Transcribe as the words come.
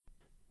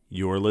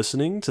You're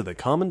listening to the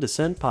Common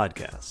Descent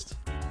Podcast.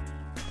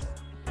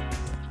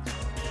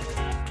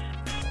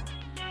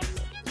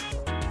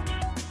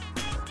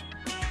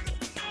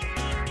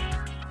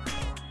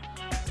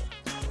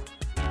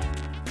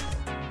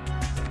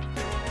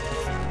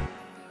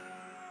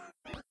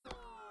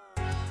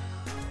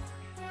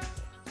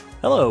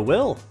 Hello,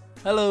 Will.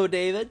 Hello,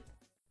 David.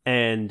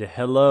 And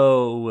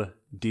hello,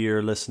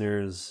 dear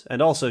listeners,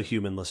 and also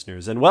human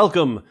listeners, and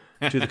welcome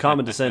to the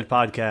Common Descent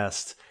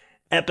Podcast,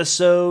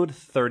 episode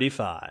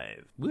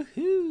 35.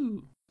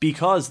 Woohoo!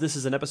 Because this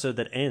is an episode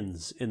that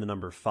ends in the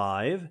number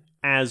 5,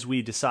 as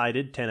we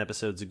decided 10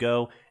 episodes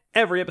ago,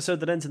 every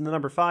episode that ends in the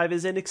number 5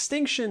 is an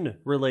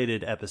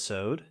extinction-related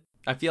episode.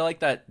 I feel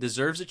like that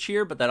deserves a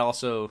cheer, but that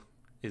also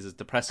is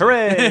depressing.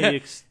 Hooray!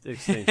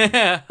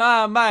 Extinction.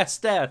 My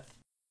death.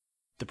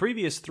 The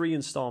previous 3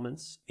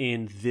 installments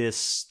in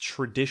this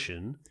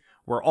tradition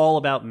were all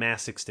about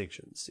mass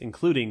extinctions,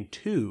 including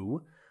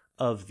 2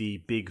 of the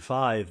big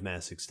 5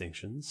 mass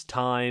extinctions,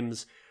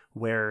 times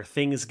where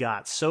things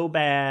got so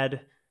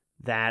bad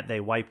that they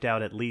wiped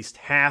out at least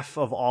half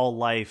of all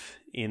life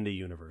in the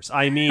universe.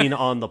 I mean,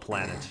 on the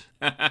planet.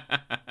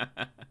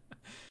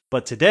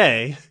 But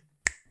today,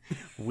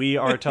 we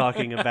are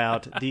talking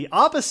about the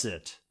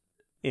opposite,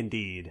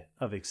 indeed,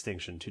 of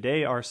extinction.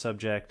 Today, our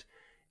subject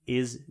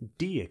is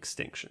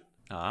de-extinction.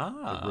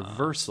 The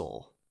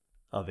reversal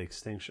of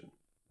extinction.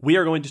 We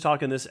are going to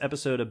talk in this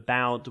episode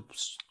about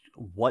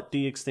what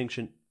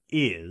de-extinction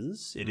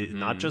is. It is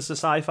not just a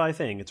sci-fi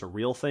thing. It's a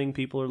real thing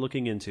people are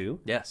looking into.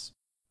 Yes.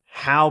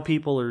 How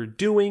people are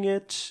doing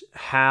it,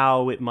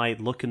 how it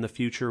might look in the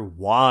future,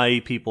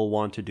 why people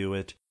want to do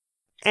it,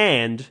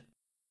 and,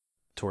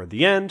 toward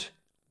the end,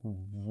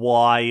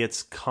 why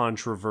it's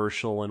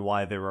controversial and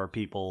why there are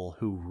people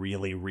who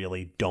really,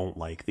 really don't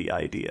like the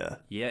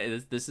idea. Yeah,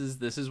 this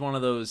is one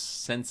of those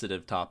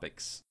sensitive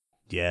topics.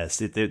 Yes,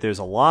 there's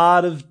a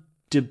lot of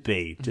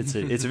debate.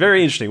 It's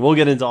very interesting. We'll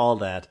get into all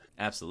that.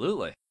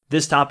 Absolutely.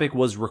 This topic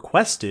was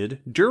requested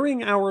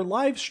during our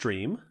live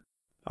stream,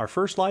 our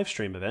first live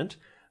stream event,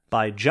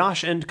 by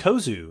Josh and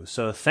Kozu.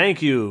 So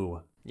thank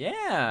you,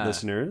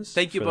 listeners.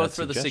 Thank you both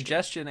for the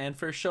suggestion and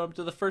for showing up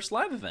to the first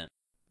live event.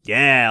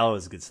 Yeah,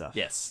 always good stuff.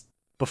 Yes.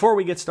 Before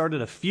we get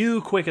started, a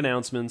few quick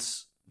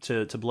announcements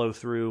to blow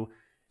through.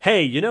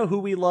 Hey, you know who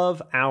we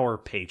love? Our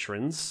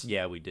patrons.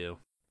 Yeah, we do.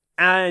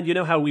 And you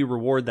know how we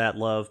reward that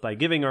love by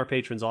giving our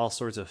patrons all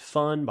sorts of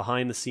fun,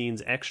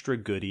 behind-the-scenes extra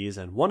goodies.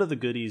 And one of the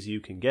goodies you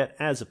can get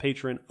as a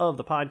patron of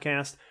the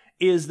podcast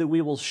is that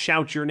we will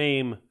shout your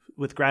name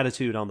with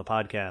gratitude on the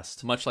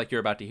podcast. Much like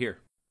you're about to hear.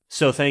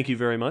 So thank you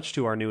very much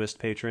to our newest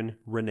patron,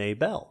 Renee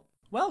Bell.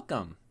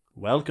 Welcome.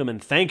 Welcome,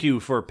 and thank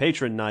you for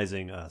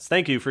patronizing us.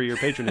 Thank you for your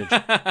patronage.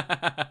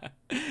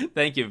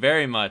 Thank you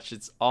very much.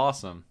 It's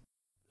awesome.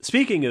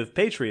 Speaking of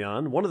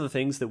Patreon, one of the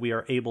things that we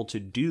are able to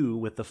do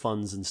with the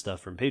funds and stuff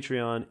from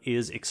Patreon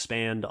is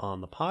expand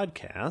on the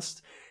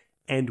podcast,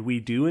 and we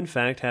do, in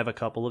fact, have a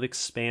couple of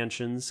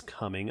expansions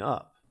coming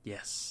up.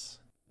 Yes.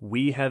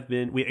 We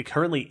are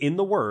currently in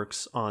the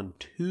works on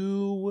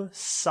 2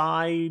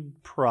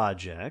 side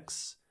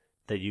projects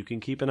that you can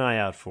keep an eye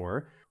out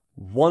for.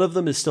 One of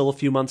them is still a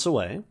few months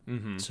away,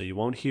 so you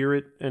won't hear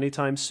it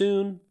anytime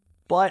soon,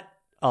 but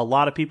a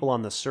lot of people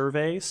on the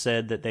survey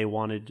said that they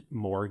wanted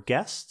more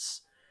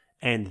guests,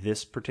 and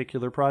this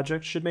particular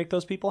project should make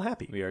those people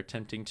happy. We are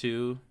attempting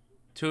to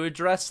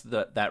address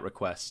that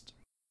request.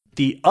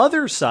 The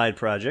other side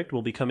project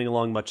will be coming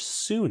along much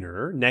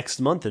sooner,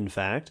 next month in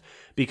fact,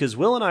 because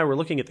Will and I were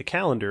looking at the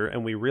calendar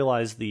and we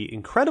realized the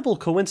incredible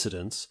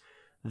coincidence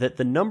that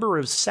the number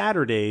of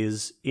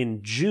Saturdays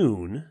in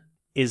June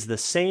is the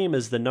same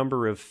as the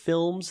number of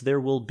films there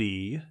will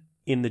be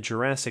in the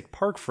Jurassic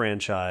Park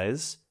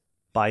franchise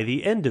by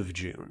the end of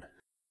June.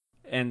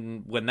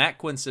 And when that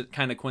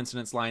kind of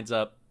coincidence lines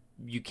up,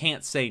 you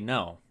can't say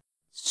no.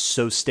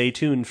 So stay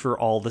tuned for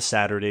all the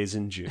Saturdays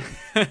in June.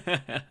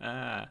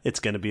 It's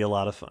going to be a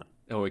lot of fun.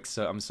 Oh,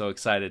 I'm so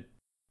excited.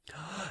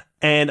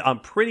 And I'm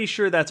pretty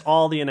sure that's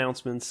all the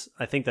announcements.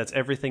 I think that's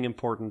everything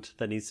important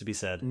that needs to be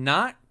said.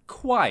 Not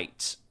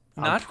quite.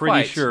 I'm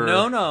pretty sure.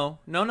 No.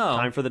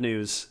 Time for the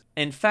news.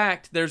 In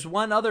fact, there's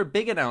one other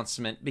big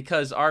announcement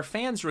because our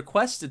fans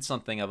requested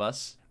something of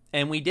us,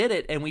 and we did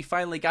it, and we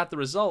finally got the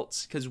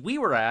results because we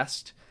were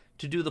asked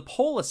to do the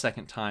poll a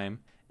second time,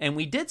 and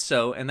we did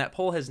so, and that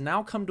poll has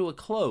now come to a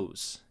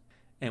close,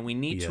 and we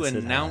need to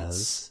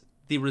announce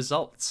the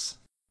results.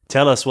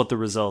 Tell us what the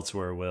results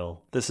were,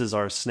 Will. This is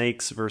our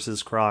Snakes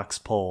versus Crocs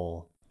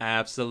poll.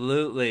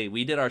 Absolutely.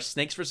 We did our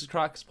Snakes versus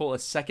Crocs poll a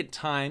second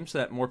time so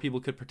that more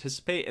people could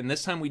participate, and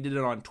this time we did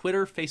it on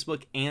Twitter,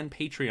 Facebook, and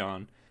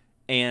Patreon,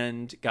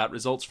 and got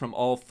results from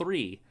all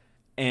 3.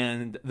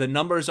 And the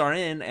numbers are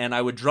in, and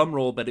I would drum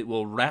roll, but it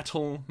will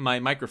rattle my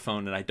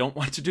microphone, and I don't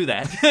want to do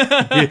that.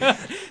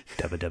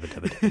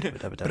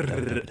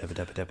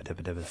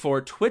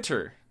 For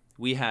Twitter,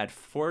 we had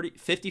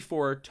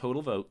 54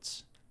 total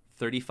votes,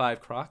 35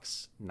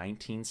 Crocs,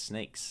 19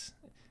 Snakes,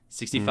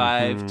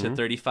 65 to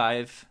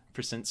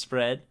 35%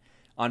 spread.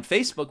 On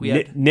Facebook, we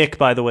had... Nick,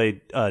 by the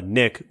way,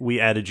 Nick, we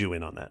added you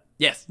in on that.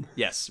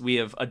 Yes, we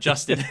have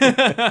adjusted.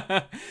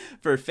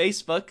 For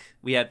Facebook,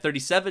 we had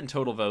 37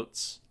 total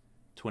votes,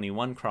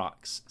 21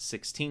 crocs,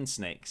 16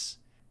 snakes,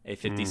 a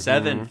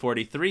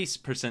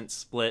 43%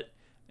 split,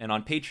 and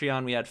on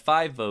Patreon we had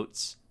 5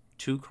 votes,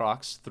 2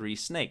 crocs, 3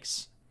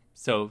 snakes.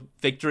 So,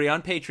 victory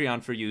on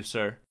Patreon for you,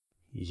 sir.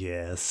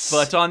 Yes.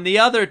 But on the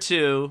other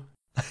 2,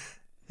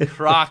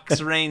 crocs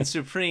reign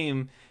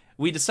supreme.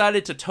 We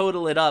decided to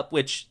total it up,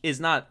 which is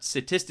not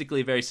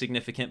statistically very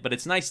significant, but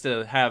it's nice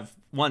to have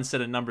one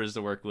set of numbers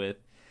to work with.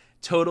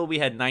 Total, we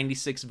had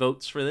 96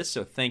 votes for this,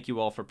 so thank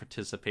you all for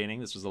participating.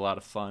 This was a lot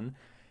of fun.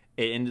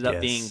 It ended up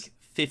being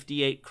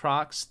 58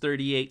 crocs,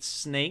 38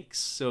 snakes,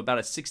 so about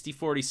a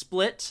 60-40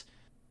 split,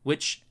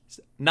 which is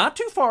not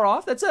too far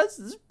off.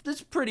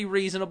 That's pretty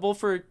reasonable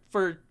for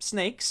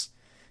snakes.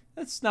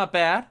 That's not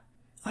bad.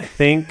 I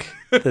think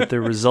that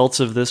the results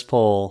of this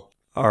poll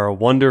are a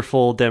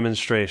wonderful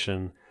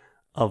demonstration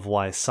of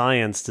why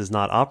science does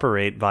not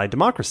operate by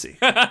democracy.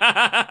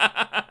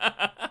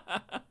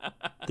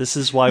 This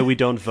is why we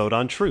don't vote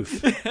on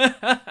truth.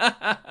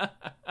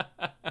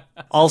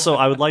 Also,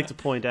 I would like to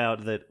point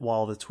out that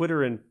while the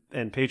Twitter and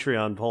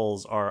Patreon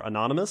polls are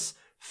anonymous,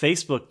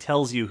 Facebook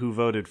tells you who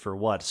voted for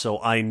what, so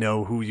I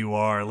know who you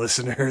are,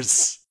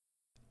 listeners.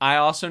 I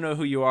also know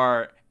who you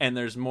are, and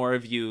there's more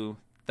of you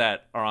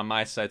that are on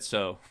my side,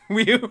 so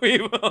we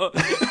will.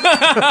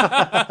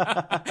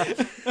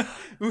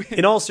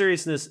 In all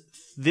seriousness,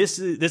 this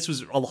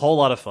was a whole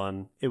lot of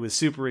fun. It was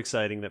super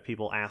exciting that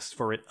people asked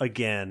for it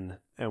again,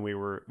 and we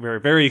were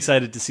very, very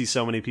excited to see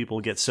so many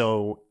people get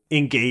so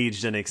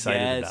engaged and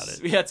excited about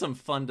it. We had some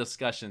fun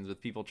discussions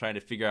with people trying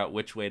to figure out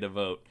which way to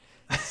vote.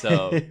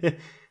 So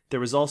there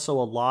was also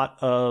a lot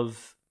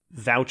of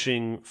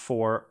vouching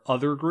for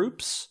other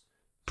groups.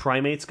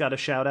 Primates got a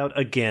shout out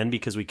again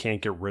because we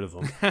can't get rid of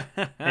them.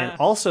 And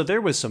also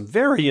there was some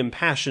very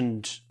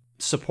impassioned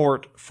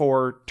support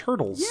for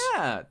turtles.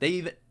 Yeah,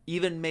 they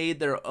even made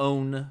their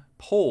own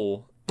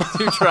poll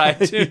to try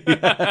to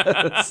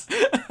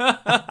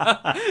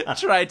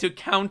try to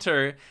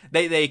counter.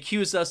 They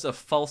accused us of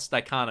false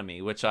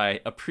dichotomy, which I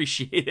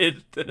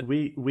appreciated.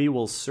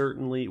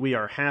 We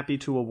are happy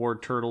to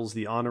award turtles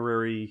the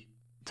honorary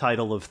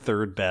title of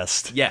third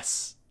best.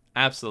 Yes,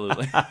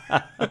 absolutely.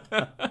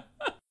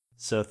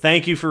 So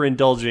thank you for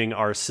indulging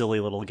our silly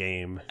little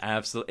game.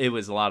 Absolutely. It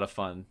was a lot of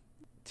fun.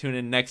 Tune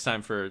in next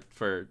time for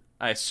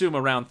I assume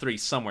a round 3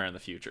 somewhere in the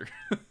future.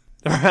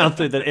 Around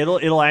that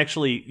it'll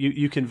actually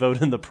you can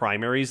vote in the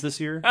primaries this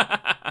year.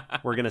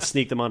 We're gonna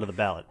sneak them onto the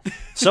ballot.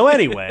 So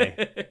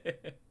anyway,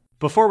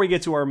 before we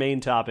get to our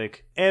main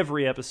topic,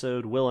 every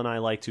episode Will and I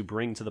like to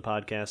bring to the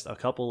podcast a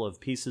couple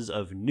of pieces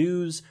of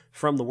news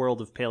from the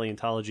world of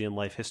paleontology and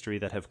life history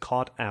that have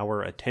caught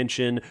our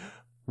attention.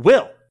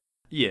 Will.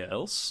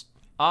 Yes.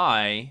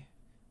 I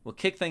will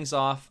kick things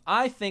off.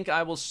 I think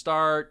I will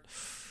start.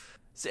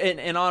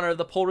 In honor of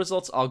the poll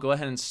results, I'll go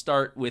ahead and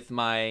start with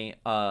my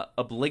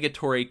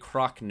obligatory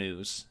croc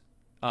news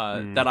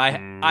that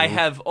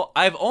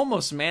I've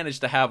almost managed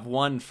to have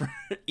one for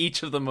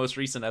each of the most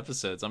recent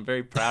episodes. I'm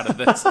very proud of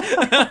this.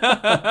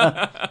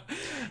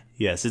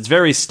 Yes, it's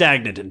very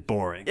stagnant and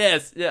boring.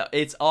 Yes, yeah,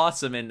 it's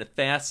awesome and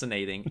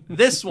fascinating.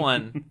 This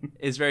one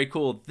is very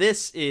cool.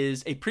 This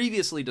is a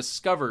previously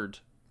discovered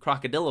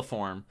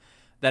crocodiliform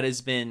that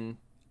has been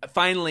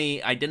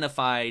finally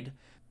identified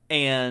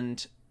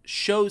and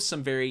shows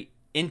some very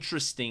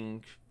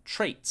interesting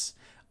traits.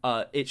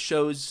 It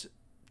shows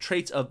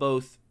traits of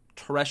both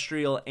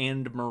terrestrial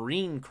and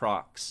marine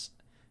crocs,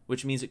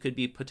 which means it could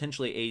be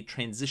potentially a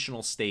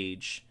transitional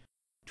stage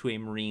to a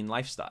marine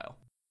lifestyle.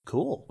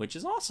 Cool. Which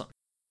is awesome.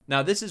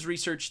 Now, this is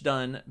research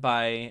done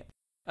by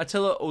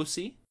Attila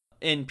Ossi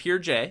in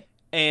PeerJ,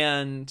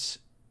 and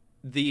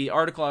the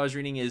article I was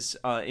reading is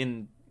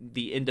in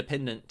The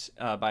Independent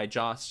by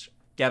Josh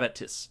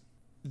Gavatis.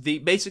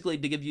 Basically,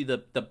 to give you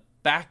the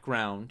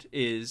background,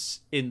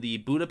 is in the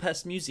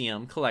Budapest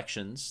Museum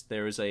collections,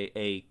 there is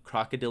a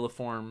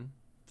crocodiliform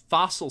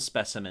fossil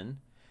specimen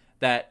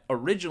that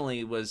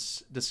originally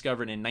was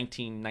discovered in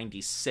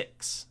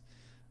 1996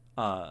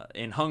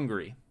 in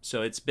Hungary.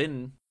 So it's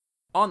been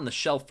on the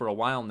shelf for a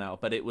while now,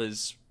 but it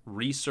was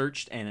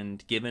researched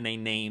and given a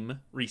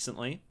name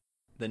recently.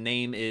 The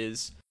name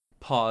is,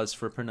 pause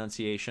for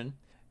pronunciation,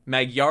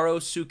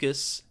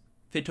 Magyarosuchus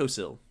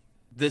phytosil.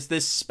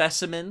 This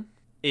specimen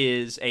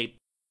is a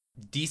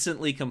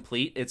decently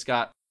complete. It's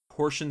got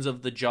portions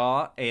of the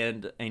jaw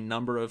and a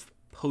number of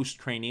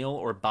postcranial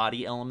or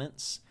body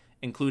elements,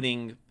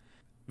 including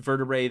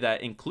vertebrae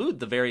that include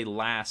the very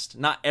last,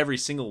 not every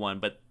single one,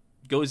 but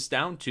goes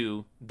down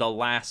to the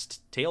last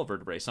tail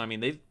vertebrae. So I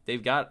mean,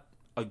 they've got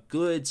a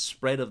good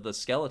spread of the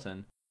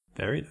skeleton.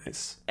 Very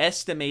nice.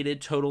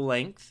 Estimated total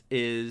length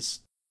is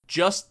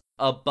just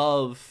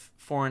above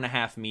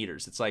 4.5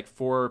 meters. It's like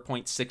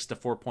 4.6 to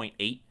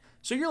 4.8.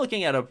 So you're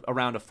looking at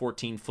around a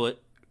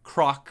 14-foot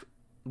croc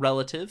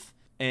relative.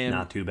 And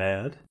not too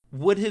bad.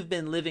 Would have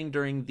been living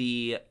during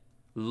the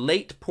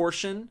late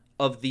portion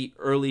of the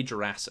early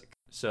Jurassic.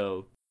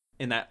 So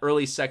in that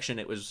early section,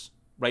 it was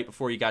right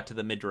before you got to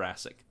the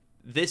mid-Jurassic.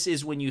 this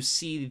is when you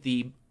see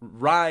the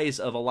rise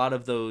of a lot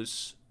of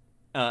those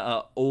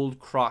old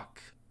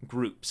croc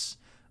groups.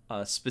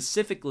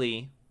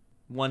 Specifically,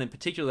 one in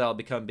particular that'll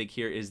become big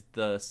here is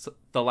the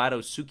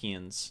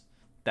Thalattosuchians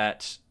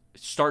that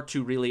start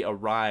to really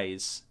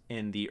arise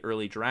in the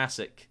early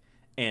Jurassic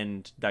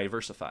and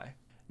diversify.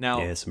 Now,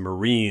 yes,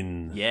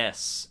 marine.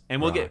 Yes,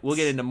 and we'll get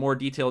into more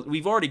details.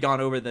 We've already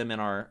gone over them in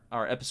our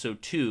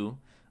episode 2,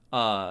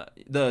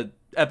 the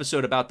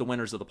episode about the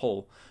winners of the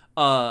poll.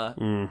 But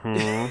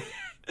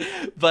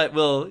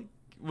we'll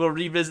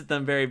revisit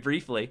them very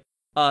briefly.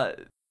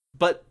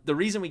 But the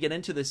reason we get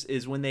into this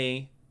is when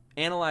they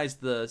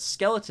analyzed the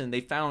skeleton,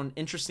 they found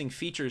interesting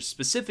features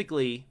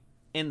specifically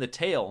in the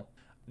tail.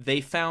 They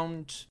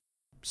found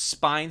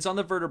spines on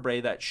the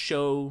vertebrae that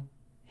show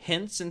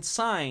hints and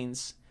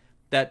signs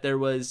that there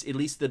was at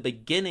least the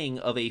beginning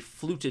of a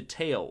fluted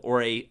tail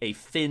or a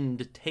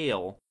finned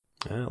tail.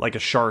 Like a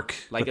shark.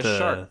 Like a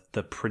shark.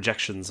 The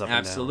projections up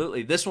Absolutely.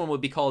 and down. This one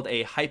would be called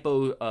a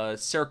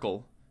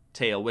hypocercal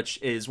tail,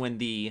 which is when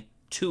the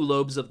two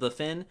lobes of the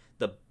fin,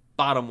 the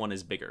bottom one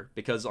is bigger.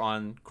 Because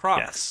on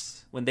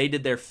crocs, when they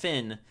did their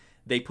fin,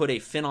 they put a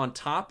fin on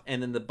top,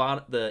 and then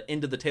the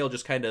end of the tail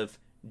just kind of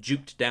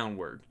juked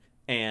downward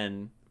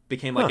and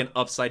became like an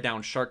upside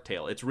down shark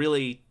tail. It's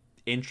really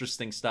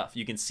interesting stuff.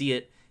 You can see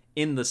it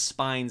in the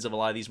spines of a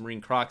lot of these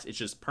marine crocs. It's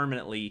just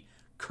permanently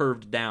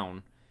curved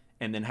down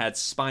and then had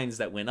spines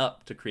that went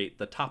up to create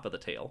the top of the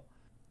tail,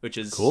 which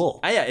is cool.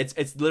 Yeah,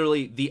 it's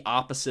literally the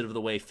opposite of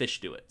the way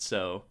fish do it.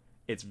 So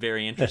it's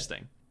very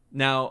interesting.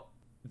 Now,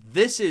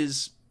 this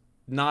is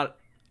not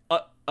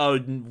a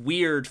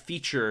weird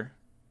feature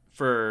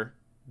for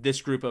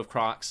this group of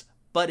crocs,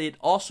 but it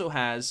also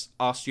has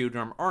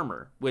osteoderm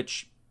armor,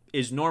 which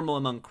is normal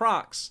among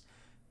crocs,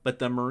 but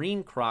the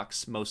marine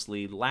crocs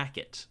mostly lack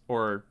it,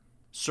 or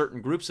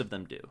certain groups of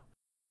them do.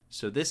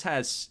 So this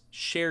has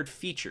shared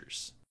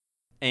features.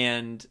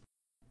 And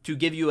to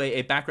give you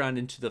a background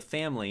into the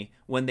family,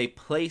 when they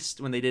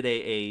did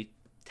a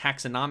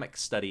taxonomic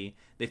study,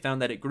 they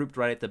found that it grouped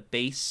right at the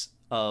base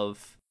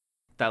of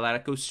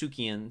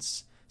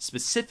Thalattosuchians,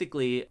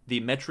 specifically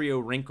the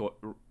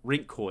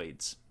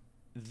Metriorhynchoids.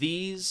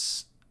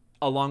 These,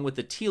 along with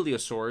the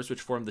teleosaurs,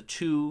 which form the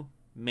two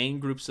main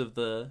groups of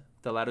the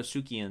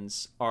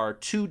Thalattosuchians, are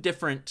two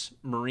different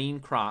marine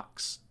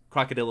crocs,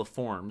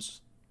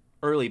 crocodiliforms,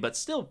 early, but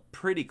still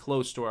pretty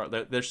close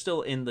to they're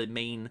still in the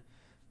main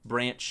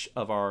branch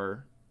of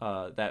our,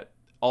 that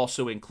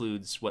also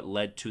includes what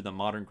led to the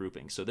modern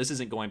grouping. So this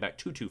isn't going back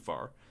too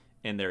far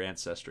in their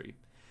ancestry.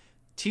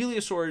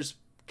 Teleosaurs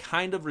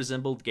kind of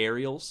resembled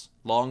gharials,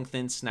 long,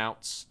 thin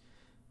snouts,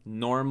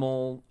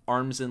 normal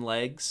arms and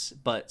legs,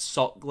 but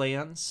salt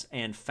glands,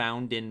 and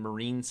found in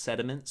marine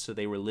sediment. So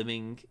they were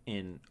living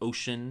in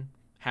ocean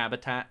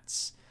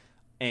habitats,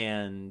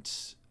 and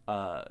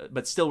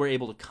but still were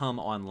able to come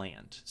on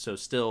land. So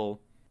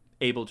still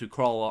able to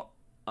crawl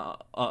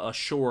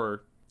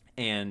ashore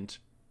and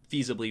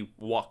feasibly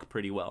walk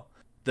pretty well.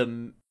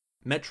 The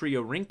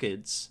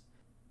Metriorhynchids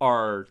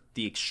are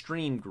the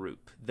extreme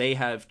group. They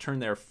have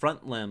turned their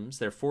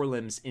their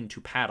forelimbs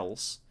into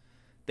paddles.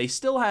 They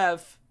still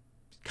have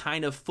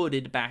kind of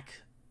footed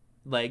back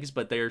legs,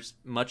 but they're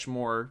much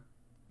more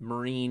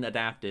marine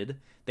adapted.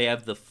 They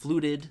have the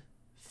fluted,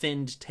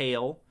 finned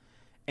tail,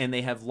 and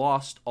they have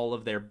lost all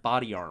of their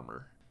body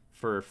armor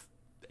for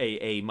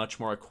a much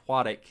more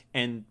aquatic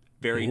and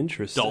very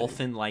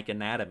dolphin-like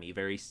anatomy,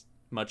 very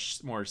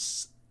much more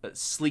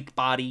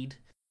sleek-bodied.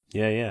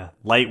 Yeah.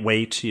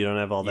 Lightweight. You don't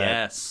have all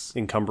that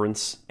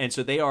encumbrance. And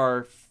so they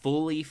are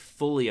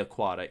fully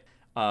aquatic.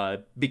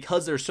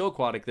 Because they're so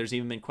aquatic, there's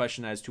even been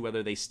question as to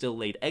whether they still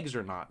laid eggs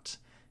or not,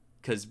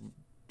 because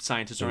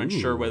scientists are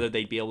unsure whether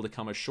they'd be able to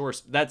come ashore.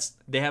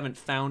 They haven't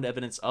found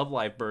evidence of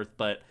live birth,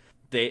 but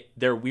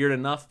they're weird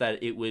enough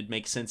that it would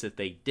make sense if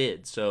they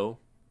did. So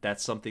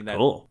that's something that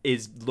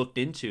is looked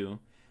into.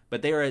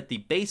 But they are at the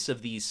base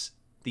of these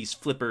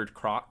flippered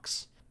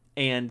crocs,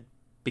 and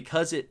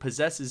because it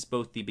possesses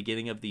both the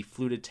beginning of the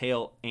fluted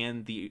tail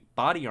and the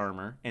body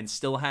armor, and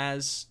still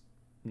has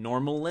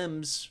normal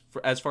limbs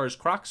as far as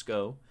crocs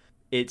go,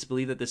 it's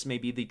believed that this may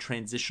be the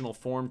transitional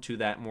form to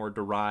that more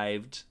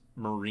derived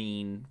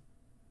marine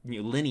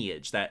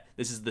lineage, that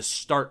this is the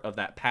start of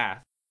that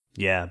path.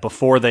 Yeah,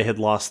 before they had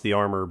lost the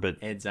armor, but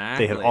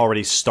exactly. They had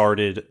already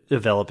started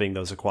developing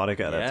those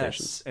aquatic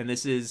adaptations. Yes, and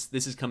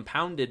this is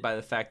compounded by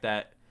the fact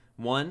that,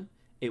 one,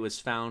 it was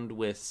found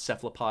with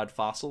cephalopod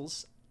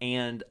fossils,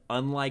 and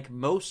unlike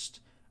most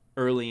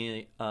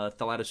early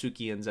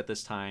Thalattosuchians at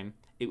this time,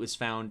 it was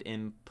found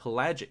in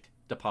pelagic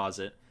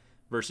deposit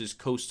versus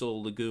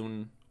coastal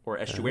lagoon or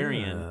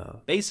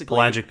estuarian. Basically,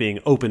 pelagic being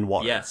open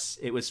water. Yes,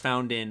 it was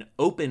found in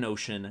open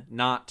ocean,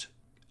 not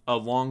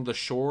along the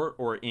shore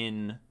or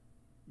in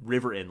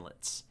river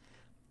inlets.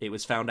 It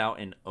was found out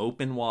in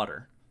open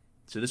water.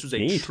 So this was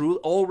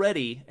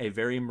already a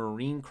very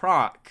marine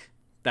croc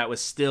that was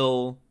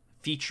still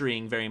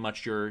featuring very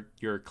much your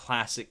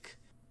classic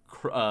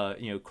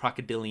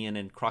crocodilian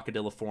and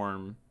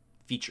crocodiliform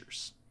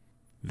features.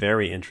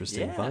 Very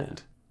interesting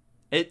find.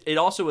 It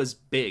also was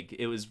big.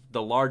 It was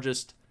the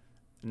largest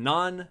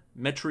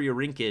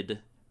non-metriorhynchid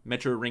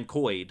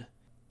metriorhynchoid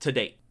to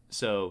date.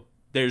 So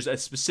there's a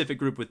specific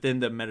group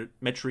within the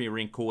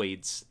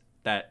metriorhynchoids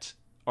that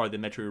are the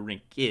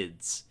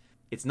metriorhynchids.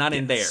 It's not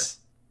in there,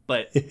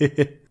 but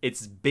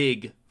it's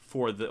big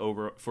for the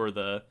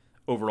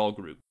overall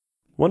group.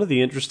 One of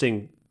the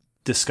interesting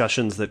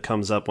discussions that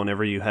comes up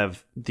whenever you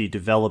have the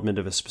development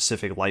of a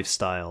specific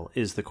lifestyle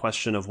is the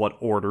question of what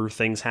order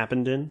things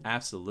happened in.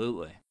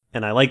 Absolutely.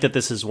 And I like that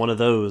this is one of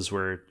those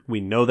where we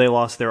know they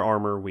lost their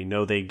armor, we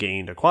know they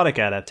gained aquatic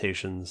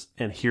adaptations,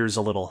 and here's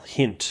a little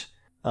hint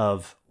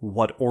of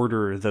what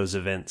order those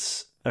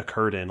events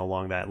occurred in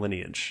along that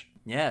lineage.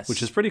 Yes.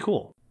 Which is pretty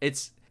cool.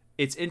 It's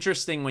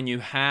interesting when you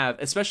have,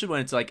 especially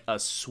when it's like a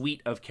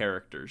suite of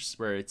characters,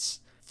 where it's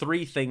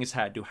 3 things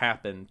had to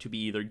happen to be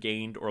either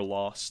gained or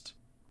lost.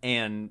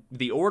 And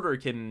the order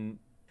can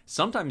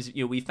sometimes,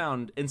 we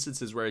found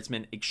instances where it's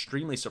been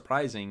extremely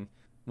surprising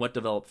what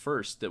developed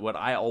first. That what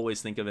I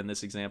always think of in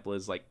this example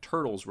is like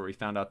turtles, where we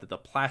found out that the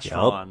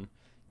plastron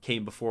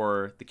came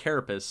before the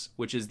carapace,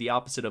 which is the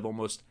opposite of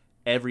almost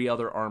every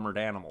other armored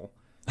animal.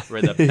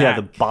 Where the back,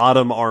 the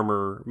bottom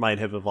armor might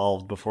have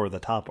evolved before the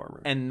top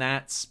armor. And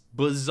that's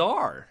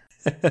bizarre.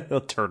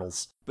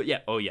 Turtles. But yeah,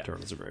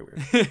 turtles are very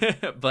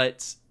weird.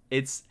 But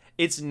it's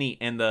neat,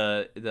 and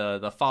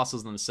the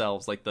fossils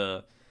themselves, like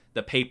the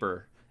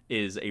paper,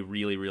 is a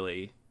really,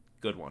 really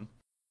good one.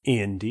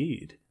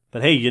 Indeed.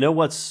 But hey, you know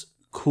what's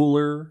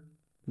cooler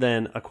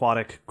than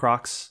aquatic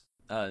crocs?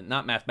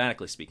 Not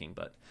mathematically speaking,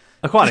 but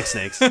aquatic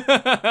snakes.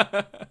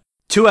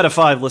 2 out of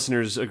 5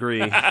 listeners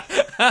agree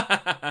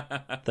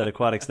that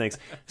aquatic snakes.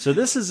 So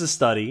this is a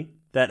study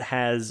that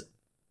has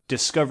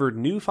discovered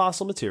new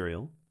fossil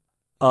material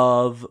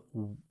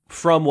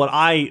from what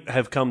I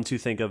have come to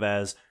think of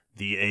as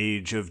the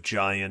age of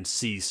giant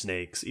sea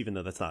snakes, even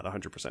though that's not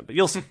 100%, but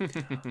you'll see.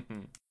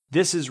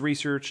 This is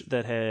research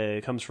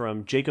that comes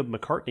from Jacob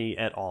McCartney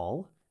et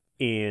al.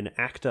 In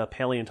Acta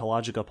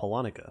Paleontologica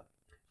Polonica.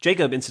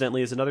 Jacob,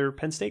 incidentally, is another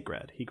Penn State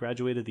grad. He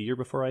graduated the year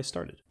before I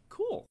started.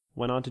 Cool.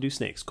 Went on to do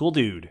snakes. Cool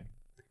dude.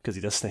 Because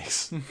he does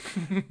snakes.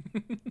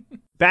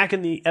 Back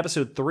in the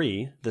episode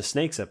 3, the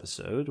snakes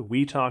episode,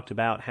 we talked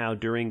about how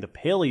during the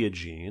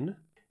Paleogene,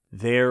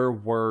 there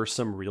were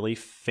some really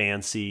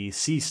fancy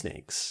sea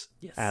snakes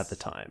at the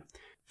time.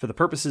 For the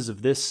purposes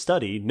of this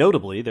study,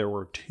 notably, there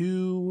were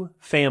 2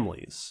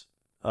 families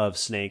of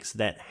snakes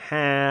that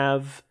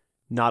have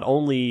not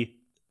only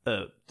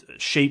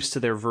shapes to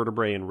their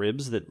vertebrae and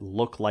ribs that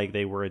look like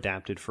they were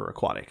adapted for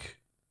aquatic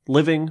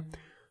living,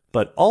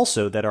 but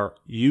also that are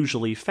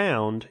usually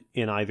found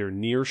in either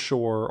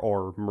nearshore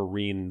or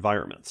marine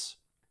environments.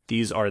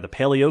 These are the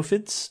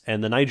paleophids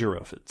and the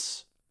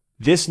nigerophids.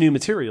 This new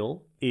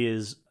material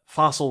is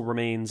fossil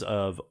remains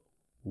of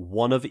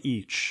one of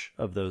each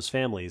of those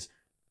families,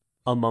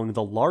 among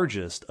the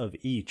largest of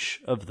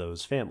each of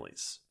those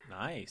families.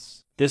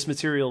 Nice. This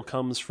material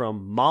comes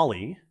from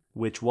Mali,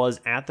 which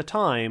was at the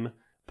time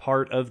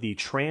part of the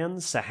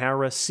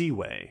Trans-Sahara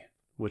Seaway,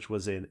 which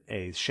was in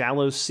a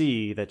shallow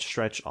sea that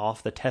stretched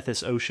off the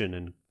Tethys Ocean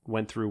and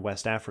went through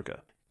West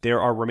Africa.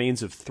 There are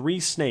remains of 3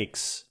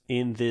 snakes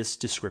in this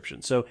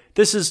description. So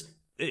this is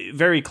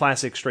very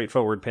classic,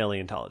 straightforward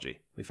paleontology.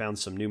 We found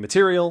some new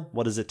material.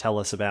 What does it tell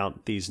us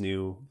about these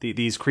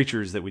these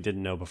creatures that we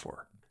didn't know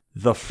before?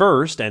 The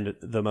first, and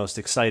the most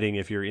exciting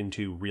if you're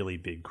into really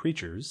big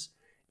creatures,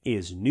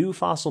 is new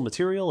fossil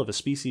material of a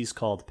species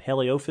called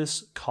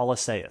Paleophis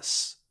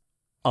colosseus,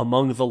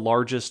 among the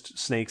largest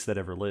snakes that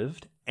ever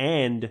lived,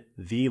 and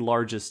the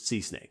largest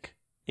sea snake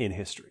in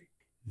history.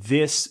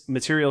 This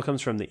material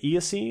comes from the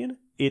Eocene.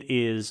 It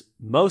is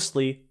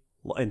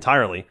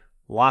entirely,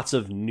 lots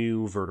of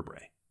new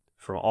vertebrae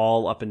from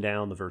all up and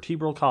down the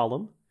vertebral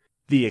column.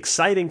 The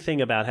exciting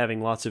thing about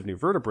having lots of new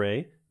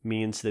vertebrae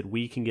means that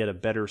we can get a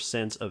better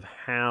sense of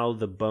how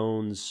the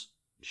bones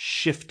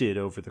shifted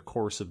over the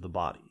course of the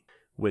body,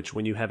 which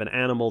when you have an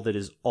animal that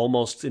is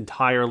almost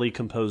entirely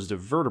composed of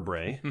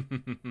vertebrae,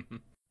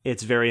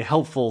 it's very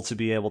helpful to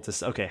be able to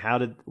say, okay,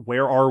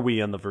 where are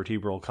we on the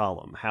vertebral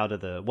column?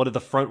 What do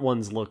the front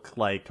ones look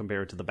like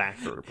compared to the back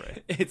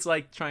vertebrae? It's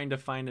like trying to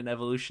find an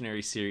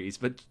evolutionary series,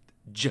 but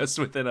just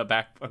within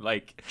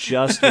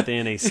just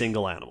within a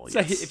single animal. So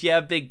yes. If you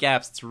have big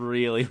gaps, it's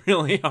really,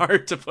 really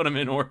hard to put them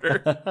in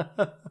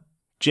order.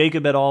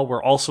 Jacob et al.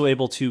 Were also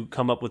able to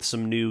come up with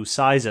some new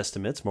size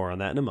estimates. More on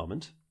that in a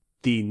moment.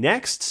 The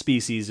next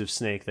species of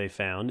snake they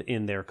found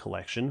in their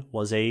collection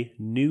was a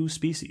new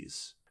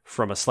species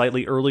from a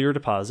slightly earlier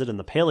deposit in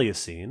the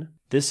Paleocene.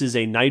 This is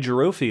a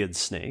Nigerophiid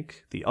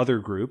snake, the other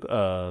group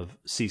of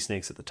sea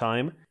snakes at the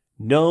time,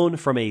 known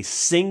from a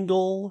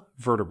single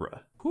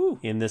vertebra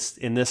in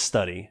this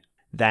study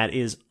that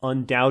is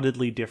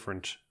undoubtedly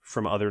different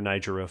from other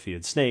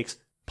Nigerophiid snakes,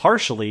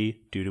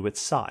 partially due to its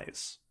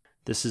size.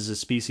 This is a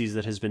species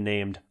that has been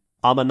named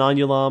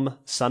Amanonulum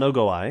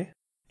sanogoi,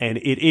 and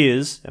it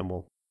is, and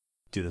we'll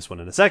do this one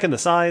in a second, the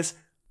size,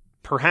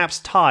 perhaps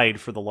tied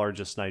for the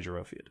largest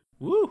Nigerophiid.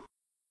 Woo!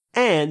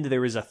 And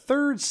there is a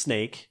third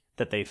snake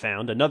that they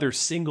found, another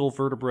single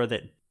vertebra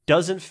that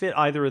doesn't fit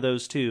either of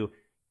those two,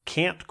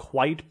 can't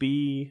quite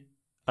be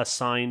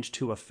assigned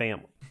to a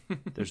family.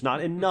 There's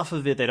not enough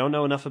of it. They don't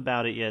know enough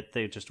about it yet.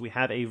 We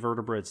have a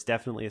vertebra. It's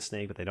definitely a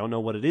snake, but they don't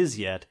know what it is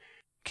yet.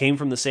 Came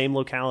from the same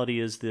locality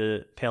as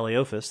the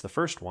Paleophis, the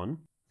first one,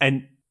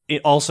 and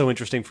it also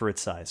interesting for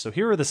its size. So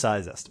here are the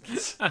size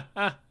estimates.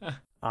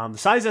 The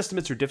size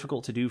estimates are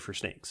difficult to do for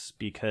snakes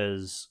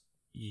because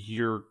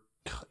you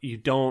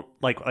don't,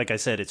 like I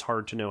said, it's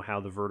hard to know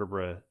how the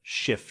vertebrae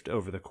shift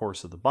over the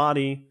course of the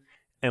body.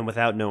 And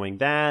without knowing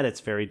that, it's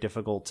very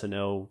difficult to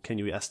know, can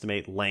you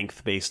estimate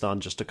length based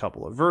on just a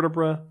couple of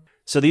vertebrae?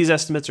 So these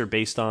estimates are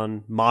based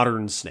on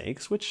modern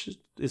snakes, which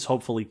is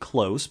hopefully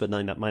close, but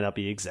might not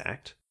be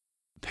exact.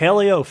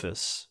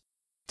 Paleophis,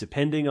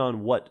 depending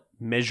on what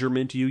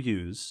measurement you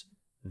use,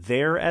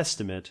 their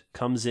estimate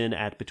comes in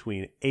at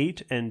between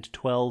 8 and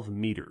 12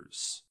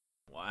 meters.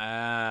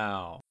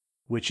 Wow.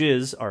 Which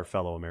is, our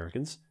fellow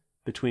Americans,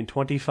 between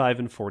 25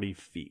 and 40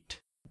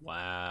 feet.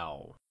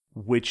 Wow.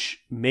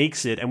 Which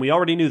makes it, and we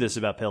already knew this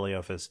about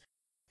Paleophis,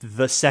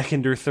 the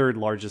second or third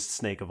largest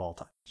snake of all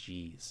time.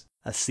 Jeez.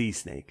 A sea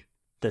snake.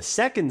 The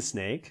second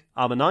snake,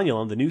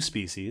 Abenanulum, the new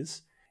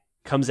species,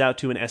 comes out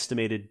to an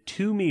estimated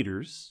 2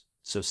 meters,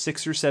 so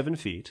 6 or 7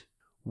 feet,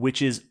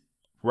 which is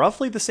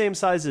roughly the same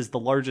size as the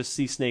largest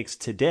sea snakes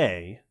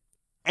today,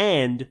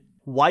 and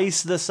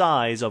twice the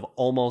size of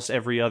almost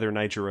every other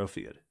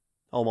Nigerophiid.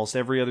 Almost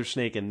every other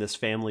snake in this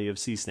family of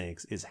sea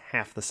snakes is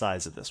half the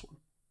size of this one.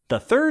 The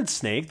third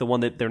snake, the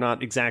one that they're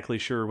not exactly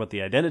sure what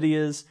the identity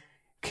is,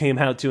 came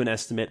out to an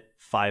estimate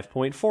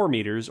 5.4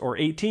 meters or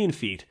 18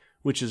 feet,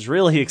 which is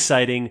really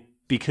exciting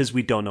because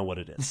we don't know what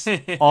it is.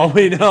 All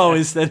we know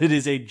is that it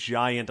is a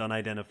giant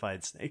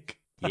unidentified snake.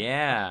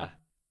 Yeah.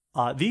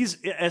 These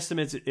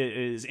estimates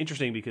is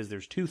interesting because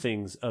there's two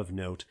things of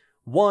note.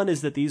 One is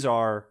that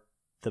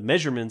the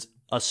measurements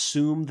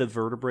assume the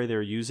vertebrae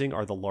they're using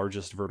are the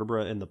largest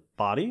vertebra in the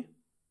body,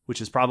 which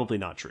is probably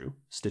not true,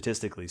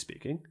 statistically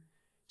speaking.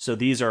 So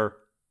these are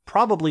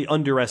probably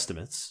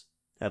underestimates,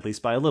 at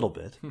least by a little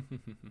bit.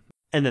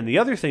 And then the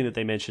other thing that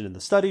they mentioned in the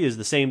study is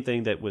the same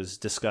thing that was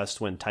discussed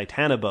when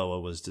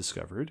Titanoboa was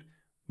discovered.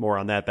 More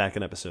on that back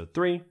in episode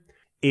 3.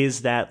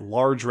 Is that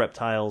large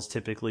reptiles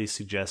typically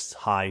suggest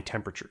high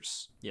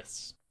temperatures.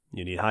 Yes.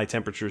 You need high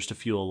temperatures to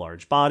fuel a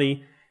large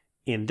body.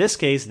 In this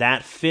case,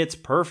 that fits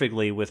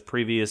perfectly with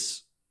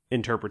previous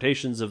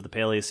interpretations of the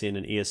Paleocene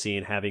and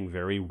Eocene having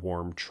very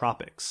warm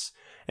tropics.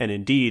 And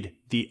indeed,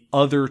 the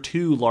other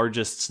two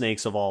largest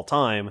snakes of all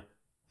time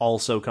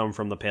also come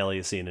from the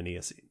Paleocene and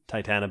Eocene,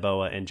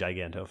 Titanoboa and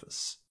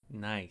Gigantophis.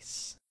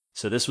 Nice.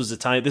 So this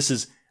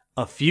is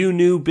a few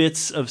new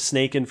bits of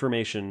snake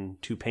information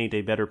to paint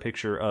a better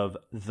picture of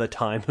the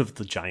time of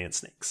the giant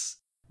snakes.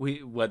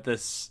 What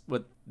this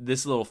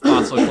little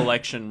fossil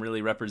collection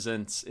really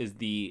represents is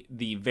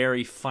the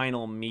very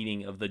final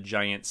meeting of the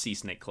giant sea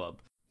snake club.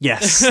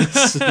 Yes,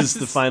 this is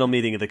the final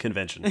meeting of the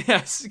convention.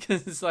 Yes,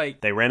 because it's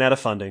like they ran out of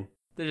funding.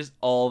 They're just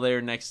all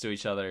there next to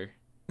each other.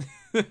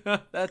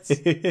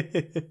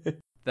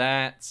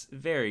 That's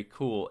very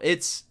cool.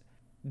 It's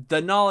the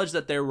knowledge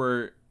that there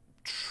were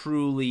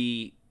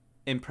truly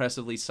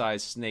impressively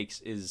sized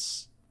snakes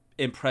is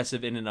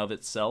impressive in and of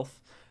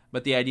itself,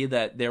 but the idea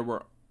that there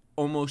were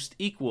almost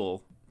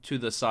equal to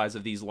the size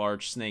of these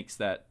large snakes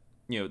that,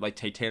 like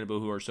Titanoboa,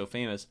 who are so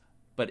famous,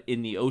 but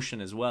in the ocean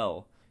as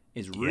well,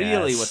 is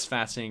really what's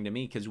fascinating to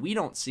me, because we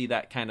don't see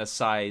that kind of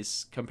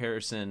size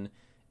comparison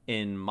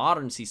in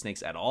modern sea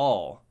snakes at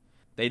all.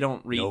 They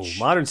don't reach... No,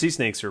 modern sea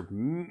snakes are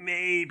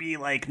maybe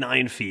like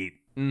 9 feet.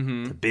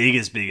 Mm-hmm. The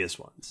biggest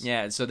ones.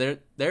 Yeah, so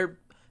they're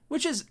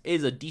which is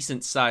a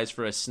decent size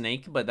for a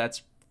snake, but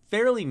that's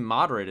fairly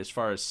moderate as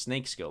far as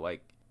snakes go.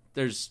 Like,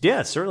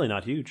 certainly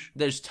not huge.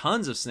 There's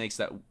tons of snakes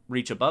that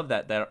reach above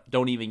that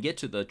don't even get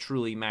to the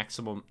truly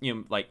maximum,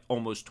 like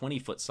almost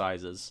 20-foot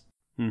sizes.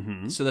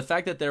 Mm-hmm. So the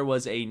fact that there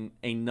was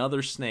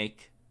another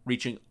snake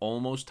reaching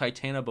almost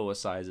Titanoboa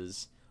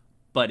sizes,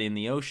 but in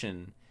the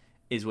ocean,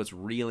 is what's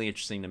really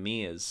interesting to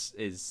me.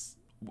 Is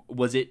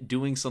was it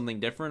doing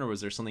something different, or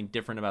was there something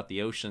different about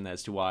the ocean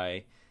as to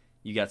why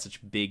you got such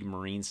big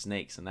marine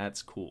snakes? And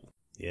that's cool.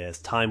 Yes,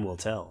 time will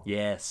tell.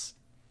 Yes.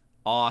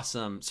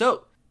 Awesome.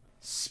 So,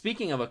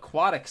 speaking of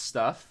aquatic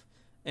stuff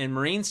and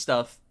marine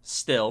stuff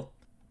still,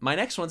 my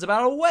next one's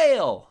about a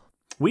whale.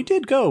 We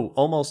did go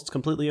almost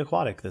completely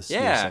aquatic this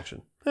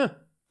section. Huh.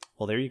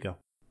 Well, there you go.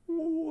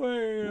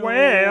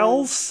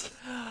 Whales.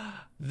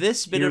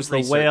 This bit Here's of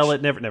research. the whale.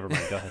 Never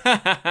mind. Go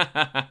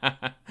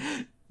ahead.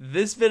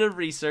 This bit of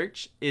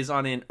research is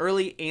on an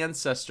early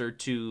ancestor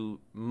to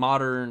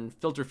modern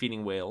filter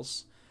feeding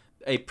whales,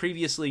 a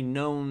previously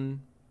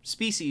known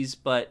species,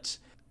 but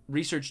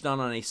research done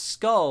on a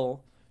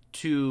skull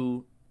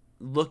to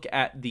look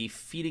at the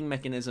feeding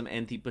mechanism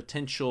and the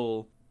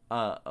potential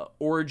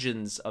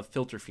origins of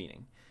filter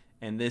feeding.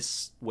 And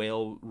this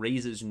whale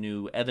raises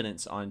new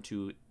evidence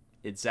onto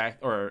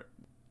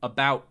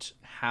about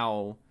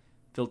how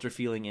filter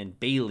feeding and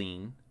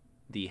baleen,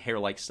 the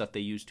hair-like stuff they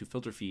use to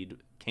filter feed,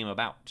 came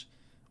about,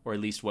 or at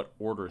least what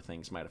order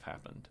things might have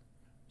happened.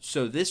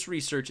 So this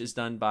research is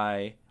done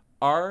by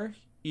R.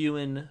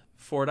 Ewan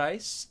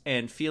Fordyce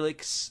and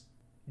Felix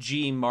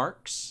G.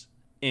 Marks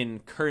in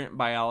Current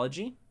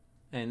Biology.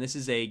 And this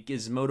is a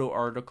Gizmodo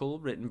article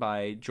written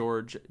by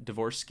George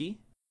Dvorsky.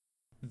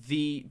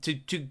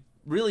 To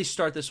really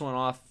start this one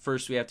off,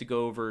 first we have to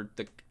go over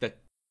the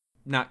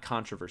not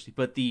controversy,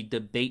 but the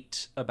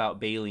debate about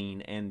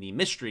baleen and the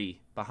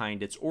mystery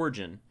behind its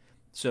origin.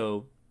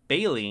 So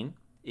baleen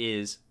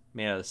is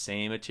made out of the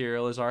same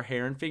material as our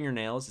hair and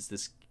fingernails. It's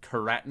this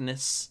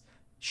keratinous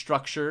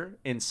structure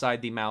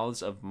inside the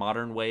mouths of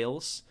modern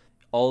whales.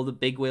 All the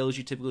big whales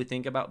you typically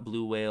think about,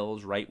 blue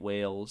whales, right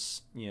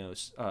whales,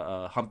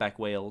 humpback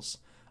whales,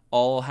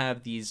 all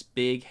have these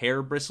big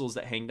hair bristles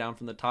that hang down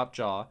from the top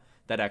jaw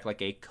that act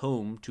like a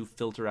comb to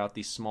filter out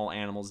these small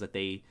animals that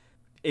they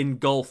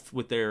engulf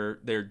with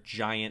their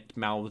giant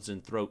mouths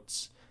and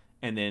throats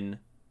and then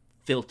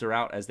filter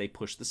out as they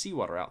push the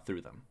seawater out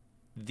through them.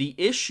 The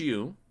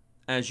issue,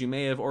 as you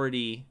may have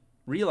already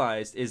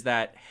realized, is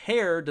that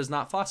hair does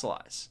not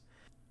fossilize.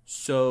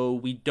 So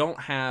we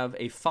don't have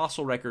a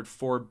fossil record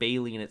for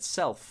baleen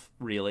itself,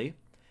 really,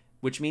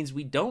 which means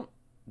we don't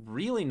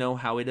really know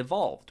how it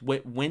evolved.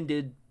 When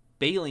did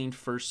baleen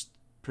first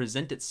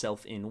present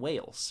itself in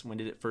whales? When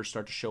did it first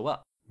start to show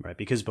up? Right,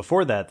 because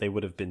before that, they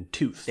would have been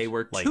toothed. They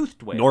were like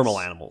toothed whales. Normal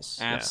animals.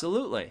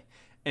 Absolutely. Yeah.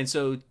 And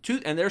so,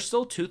 and they're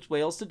still toothed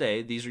whales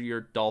today. These are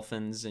your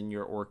dolphins and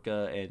your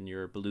orca and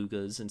your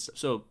belugas. And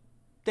so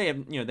they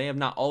have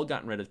not all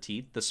gotten rid of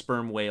teeth. The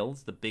sperm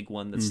whales, the big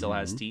one that still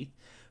has teeth.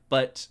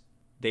 But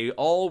they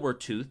all were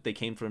toothed. They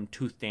came from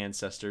toothed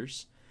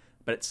ancestors.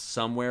 But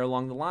somewhere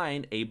along the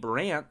line, a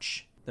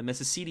branch, the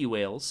Mysicedae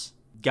whales,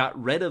 got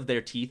rid of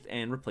their teeth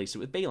and replaced it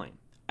with baleen.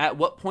 At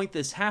what point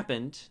this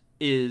happened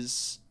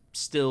is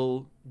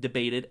still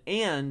debated,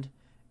 and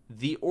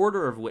the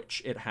order of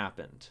which it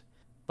happened.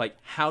 Like,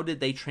 how did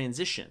they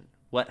transition?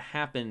 What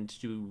happened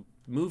to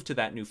move to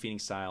that new feeding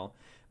style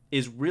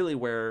is really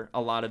where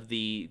a lot of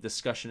the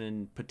discussion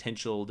and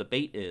potential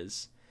debate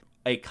is.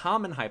 A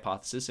common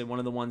hypothesis, and one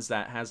of the ones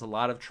that has a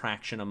lot of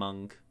traction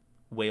among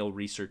whale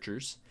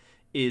researchers,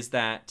 is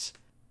that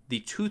the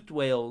toothed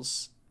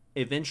whales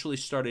eventually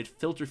started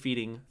filter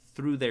feeding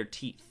through their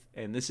teeth.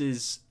 And this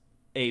is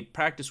a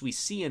practice we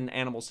see in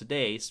animals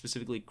today,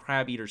 specifically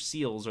crab-eater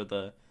seals are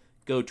the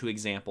go-to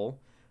example.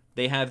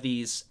 They have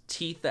these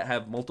teeth that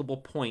have multiple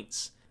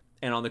points,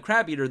 and on the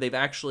crab-eater, they've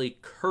actually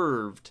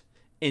curved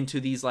into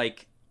these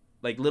like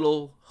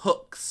little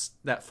hooks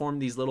that form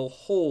these little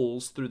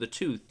holes through the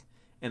tooth,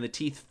 and the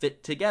teeth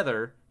fit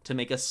together to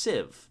make a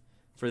sieve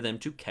for them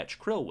to catch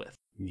krill with.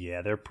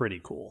 Yeah, they're pretty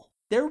cool.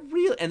 They're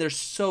real, and they're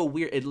so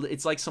weird.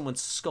 It's like someone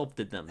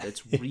sculpted them.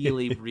 It's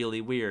really,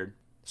 really weird.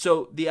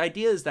 So the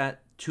idea is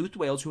that toothed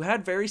whales who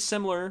had very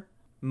similar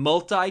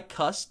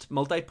multi-cusped,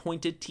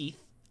 multi-pointed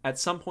teeth at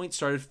some point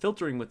started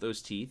filtering with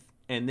those teeth,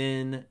 and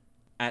then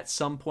at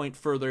some point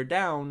further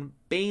down,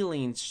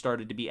 baleen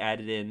started to be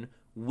added in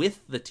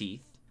with the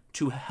teeth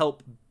to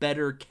help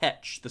better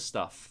catch the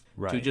stuff.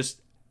 Right. To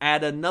just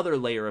add another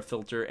layer of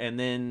filter, and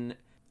then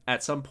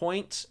at some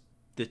point,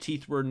 the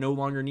teeth were no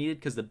longer needed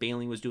because the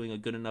baleen was doing a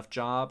good enough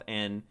job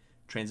and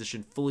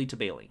transitioned fully to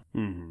baleen.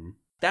 Mm-hmm.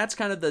 That's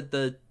kind of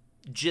the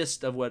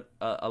gist of what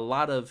a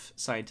lot of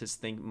scientists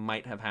think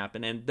might have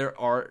happened, and there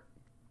are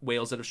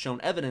whales that have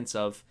shown evidence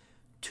of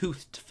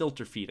toothed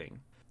filter feeding.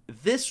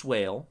 This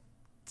whale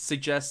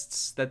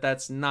suggests that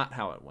that's not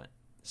how it went.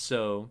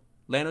 So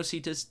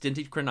Lanocetus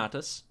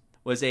denticrinatus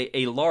was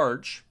a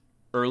large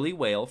early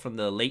whale from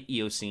the late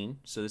Eocene,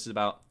 so this is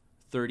about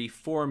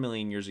 34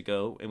 million years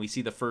ago, and we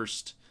see the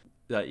first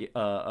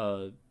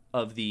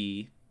of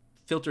the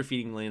filter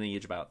feeding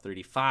lineage about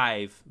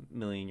 35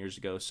 million years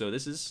ago, so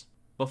this is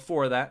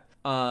before that.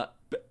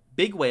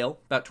 Big whale,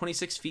 about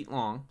 26 feet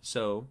long,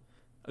 so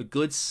a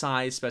good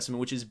size specimen,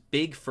 which is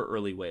big for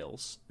early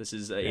whales. This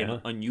is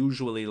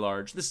unusually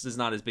large. This is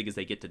not as big as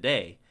they get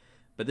today,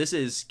 but this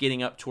is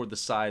getting up toward the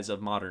size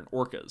of modern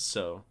orcas.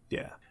 So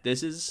yeah,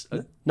 this is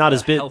not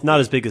as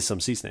big as some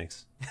sea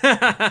snakes.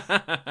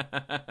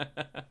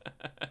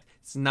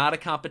 It's not a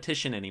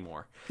competition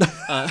anymore.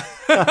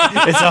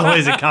 It's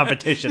always a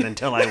competition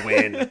until I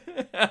win.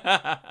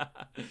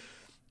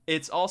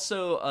 It's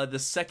also the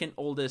second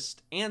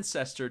oldest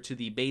ancestor to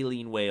the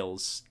baleen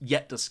whales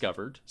yet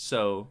discovered.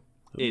 So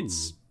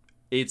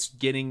it's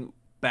getting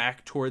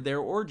back toward their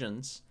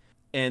origins,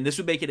 and this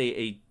would make it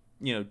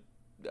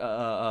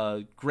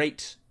a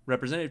great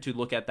representative to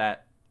look at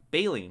that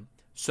baleen.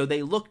 So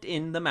they looked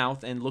in the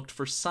mouth and looked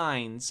for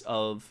signs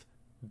of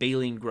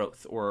baleen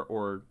growth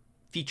or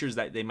features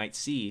that they might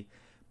see.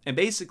 And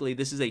basically,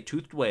 this is a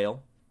toothed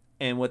whale,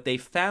 and what they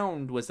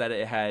found was that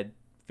it had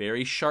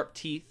very sharp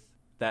teeth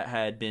that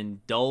had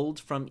been dulled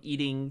from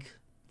eating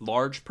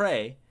large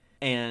prey,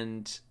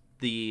 and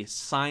the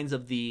signs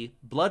of the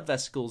blood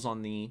vesicles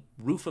on the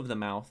roof of the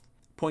mouth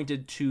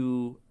pointed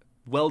to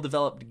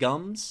well-developed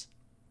gums,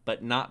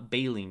 but not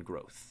baleen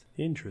growth.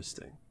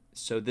 Interesting.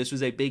 So this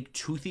was a big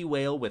toothy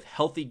whale with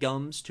healthy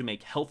gums to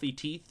make healthy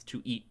teeth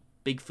to eat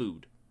big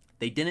food.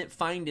 They didn't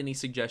find any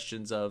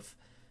suggestions of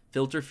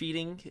filter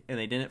feeding, and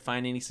they didn't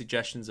find any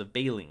suggestions of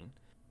baleen.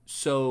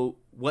 So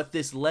what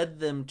this led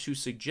them to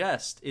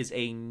suggest is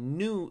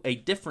a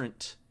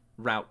different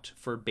route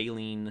for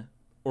baleen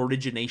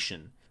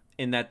origination,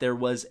 in that there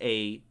was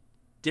a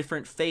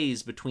different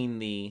phase between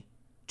the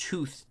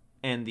tooth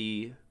and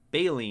the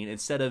baleen.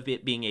 Instead of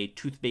it being a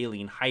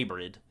tooth-baleen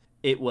hybrid,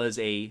 it was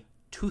a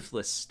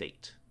toothless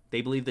state.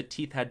 They believe the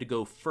teeth had to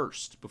go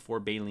first before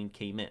baleen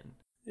came in.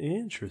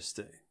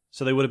 Interesting.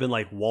 So they would have been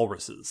like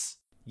walruses.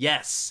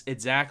 Yes,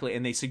 exactly.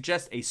 And they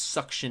suggest a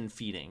suction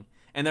feeding.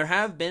 And there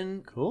have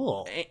been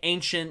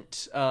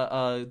ancient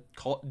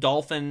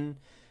dolphin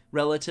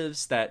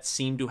relatives that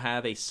seem to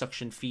have a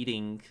suction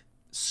feeding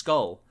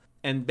skull.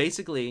 And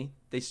basically,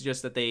 they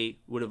suggest that they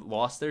would have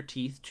lost their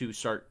teeth to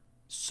start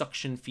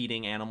suction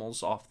feeding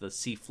animals off the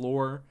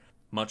seafloor,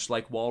 much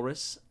like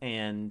walrus.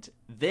 And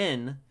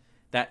then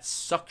that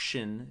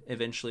suction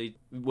eventually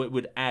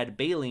would add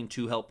baleen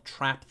to help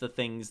trap the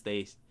things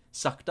they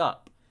sucked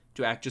up,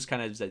 to act just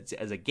kind of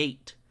as a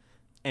gate,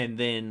 and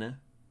then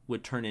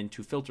would turn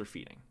into filter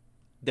feeding.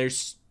 There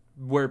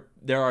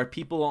are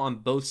people on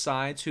both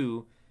sides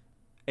who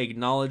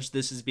acknowledge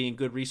this as being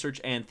good research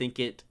and think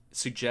it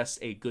suggests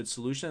a good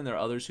solution. There are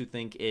others who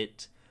think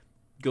it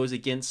goes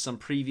against some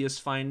previous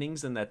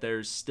findings and that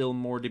there's still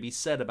more to be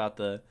said about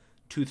the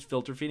tooth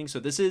filter feeding. So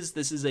this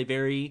is a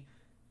very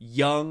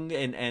young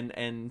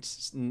and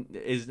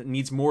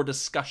needs more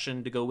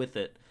discussion to go with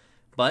it.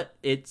 But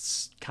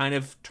it's kind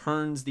of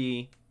turns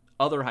the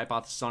other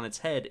hypothesis on its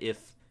head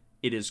if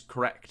it is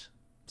correct.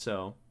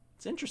 So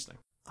it's interesting.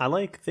 I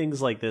like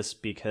things like this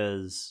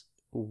because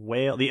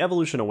the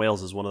evolution of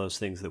whales is one of those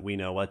things that we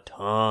know a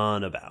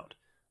ton about.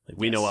 Like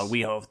we know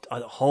a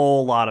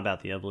whole lot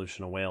about the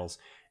evolution of whales,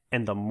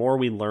 and the more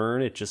we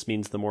learn, it just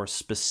means the more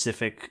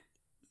specific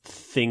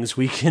things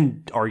we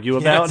can argue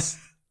about. Yes.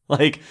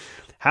 Like,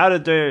 how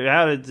did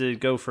it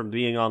go from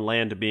being on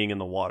land to being in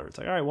the water? It's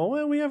like, all right,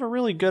 well, we have a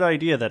really good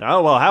idea that,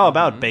 how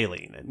about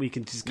baleen? And we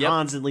can just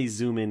constantly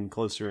zoom in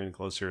closer and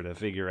closer to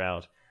figure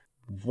out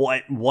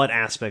what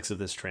aspects of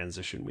this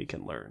transition we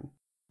can learn.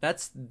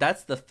 That's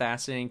the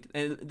fascinating,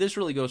 and this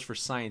really goes for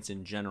science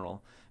in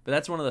general, but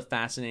that's one of the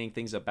fascinating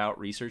things about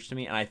research to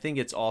me, and I think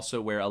it's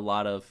also where a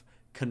lot of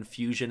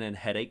confusion and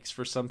headaches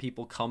for some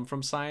people come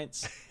from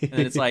science. And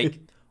it's like,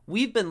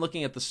 we've been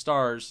looking at the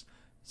stars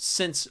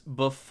since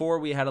before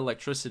we had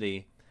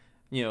electricity.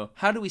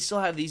 How do we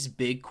still have these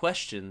big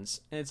questions?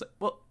 And it's like,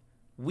 well,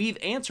 we've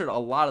answered a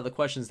lot of the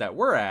questions that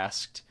were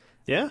asked,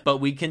 but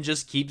we can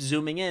just keep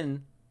zooming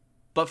in.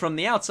 But from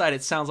the outside,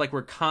 it sounds like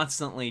we're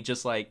constantly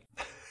just like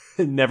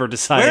never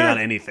deciding on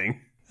anything.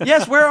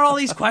 Yes, where are all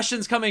these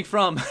questions coming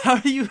from?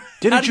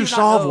 Didn't you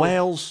solve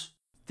whales?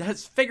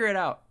 Let's figure it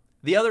out.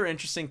 The other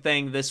interesting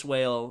thing this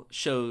whale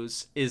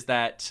shows is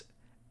that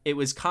it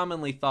was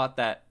commonly thought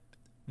that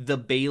the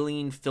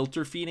baleen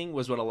filter feeding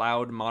was what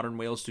allowed modern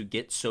whales to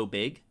get so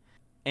big,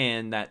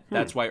 and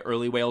that's why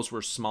early whales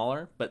were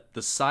smaller. But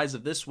the size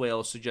of this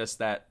whale suggests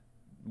that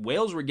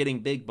whales were getting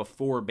big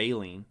before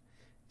baleen.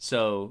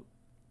 So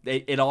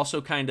it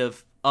also kind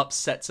of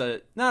upsets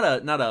not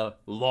a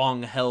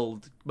long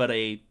held, but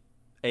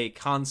a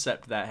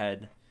concept that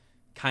had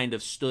kind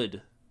of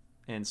stood.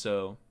 And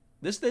so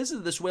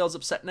this whale's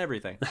upsetting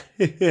everything.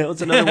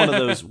 It's another one of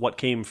those what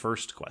came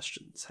first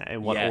questions.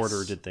 In what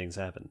order did things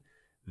happen?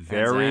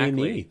 Very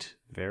neat.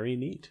 Very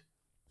neat.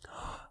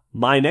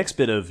 My next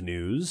bit of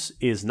news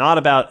is not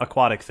about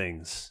aquatic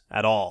things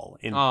at all.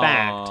 In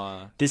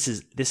fact, this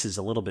is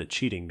a little bit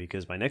cheating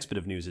because my next bit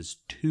of news is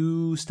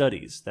 2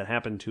 studies that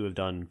happen to have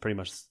done pretty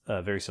much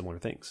very similar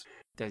things.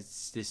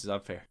 This is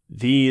unfair.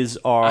 These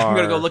are... I'm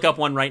going to go look up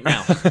one right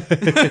now.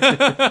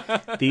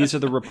 These are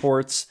the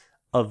reports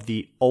of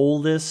the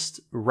oldest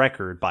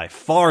record, by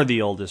far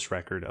the oldest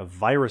record, of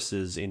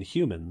viruses in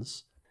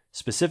humans,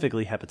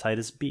 specifically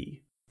hepatitis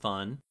B.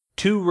 Fun.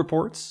 2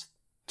 reports,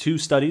 2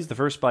 studies, the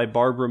first by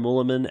Barbara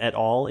Mulliman et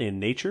al. In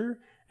Nature,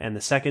 and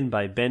the second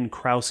by Ben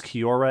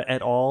Krause-Chiora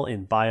et al.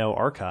 In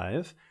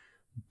BioArchive,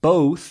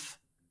 both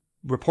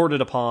reported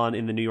upon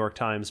in the New York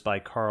Times by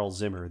Carl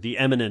Zimmer, the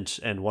eminent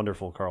and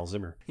wonderful Carl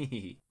Zimmer.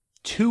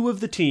 2 of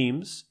the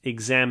teams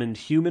examined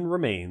human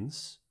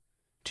remains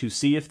to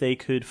see if they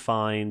could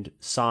find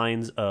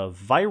signs of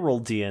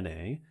viral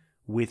DNA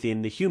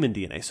within the human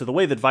DNA. So the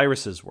way that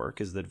viruses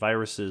work is that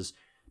viruses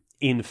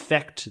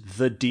infect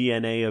the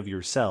DNA of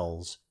your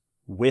cells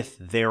with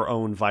their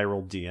own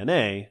viral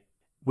DNA,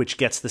 which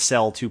gets the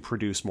cell to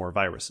produce more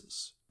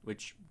viruses.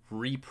 Which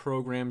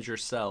reprograms your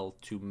cell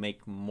to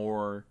make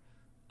more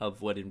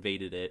of what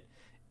invaded it.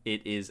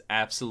 It is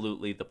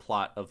absolutely the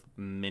plot of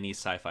many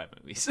sci-fi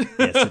movies.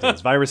 Yes, it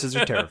is. Viruses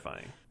are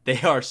terrifying.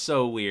 They are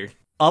so weird.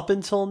 Up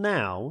until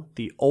now,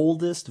 the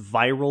oldest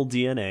viral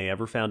DNA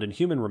ever found in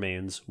human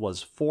remains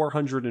was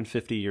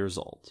 450 years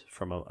old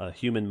from a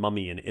human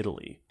mummy in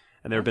Italy.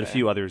 And there have been a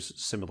few others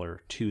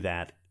similar to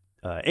that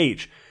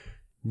age.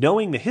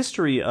 Knowing the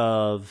history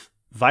of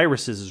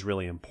viruses is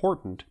really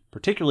important,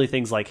 particularly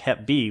things like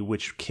Hep B,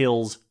 which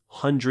kills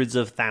hundreds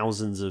of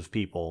thousands of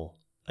people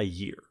a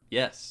year.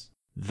 Yes.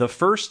 The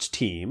first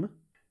team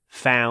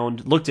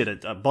looked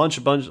at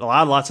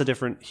lots of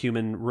different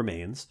human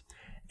remains,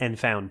 and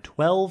found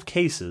 12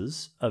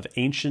 cases of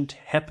ancient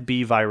Hep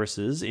B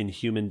viruses in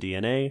human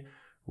DNA,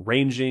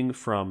 ranging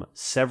from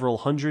several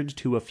hundred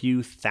to a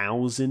few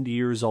thousand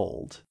years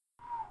old.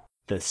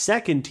 The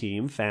second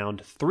team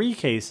found 3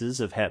 cases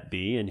of Hep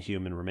B in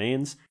human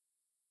remains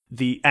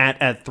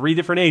at 3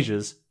 different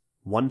ages,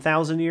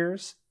 1,000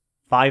 years,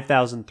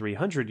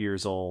 5,300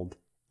 years old,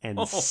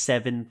 and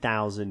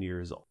 7,000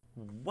 years old.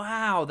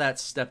 Wow, that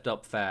stepped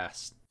up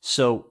fast.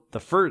 So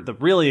the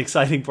really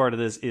exciting part of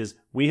this is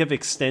we have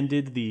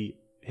extended the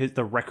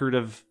record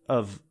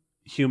of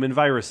human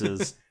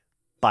viruses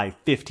by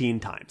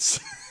 15 times,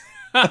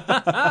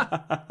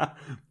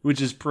 which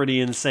is pretty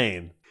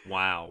insane.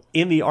 Wow.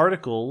 In the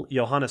article,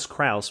 Johannes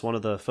Kraus, one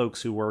of the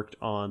folks who worked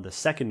on the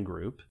second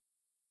group,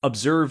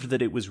 observed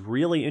that it was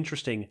really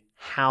interesting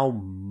how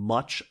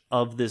much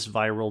of this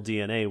viral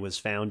DNA was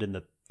found in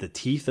the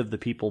teeth of the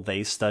people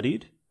they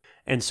studied,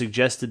 and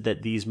suggested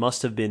that these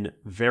must have been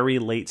very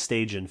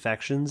late-stage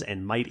infections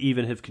and might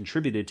even have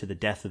contributed to the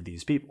death of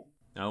these people.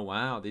 Oh,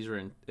 wow.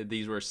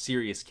 These were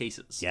serious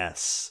cases.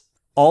 Yes.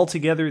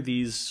 Altogether,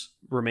 these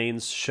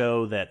remains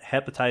show that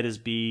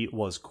hepatitis B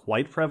was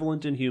quite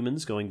prevalent in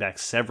humans, going back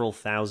several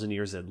thousand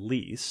years at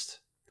least.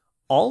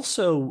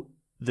 Also,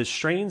 the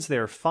strains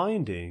they're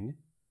finding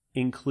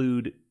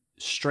include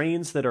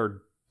strains that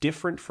are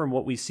different from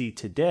what we see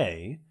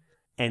today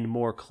and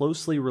more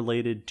closely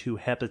related to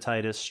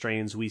hepatitis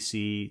strains we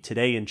see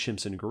today in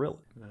chimps and gorillas.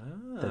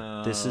 Oh.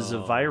 That this is a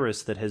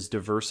virus that has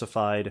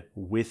diversified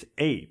with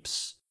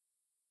apes,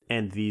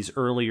 and these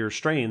earlier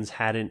strains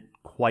hadn't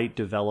quite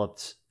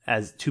developed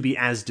to be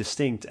as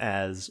distinct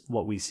as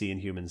what we see in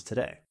humans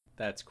today.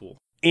 That's cool.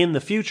 In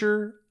the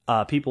future,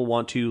 people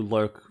want to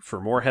look for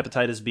more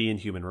hepatitis B in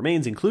human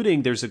remains,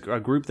 including there's a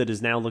group that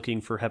is now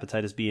looking for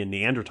hepatitis B in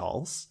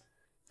Neanderthals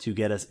to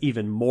get us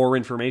even more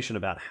information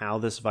about how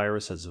this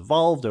virus has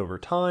evolved over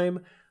time.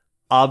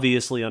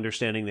 Obviously,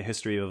 understanding the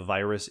history of a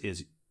virus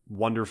is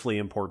wonderfully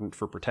important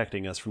for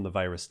protecting us from the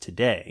virus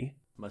today.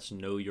 Must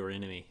know your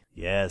enemy.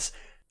 Yes.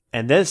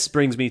 And this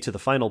brings me to the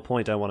final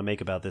point I want to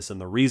make about this, and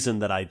the reason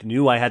that I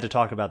knew I had to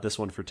talk about this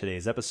one for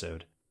today's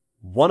episode.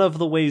 One of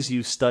the ways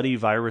you study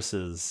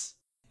viruses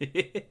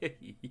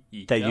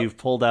that you've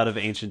pulled out of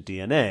ancient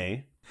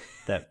DNA,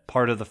 that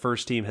part of the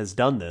first team has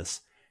done this,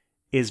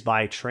 is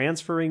by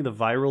transferring the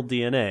viral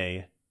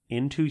DNA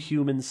into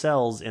human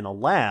cells in a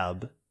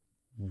lab,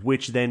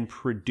 which then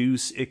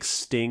produce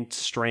extinct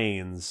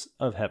strains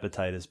of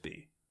hepatitis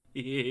B.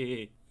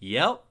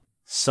 Yep.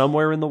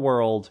 Somewhere in the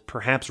world,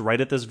 perhaps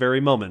right at this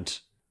very moment,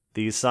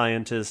 these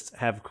scientists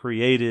have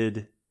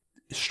created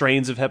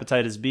strains of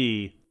hepatitis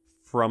B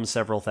from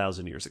several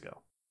thousand years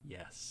ago.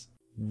 Yes.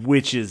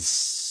 Which is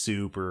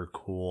super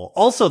cool.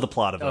 Also the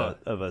plot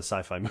of a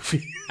sci-fi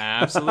movie.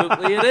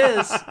 Absolutely it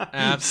is.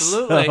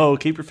 Absolutely. So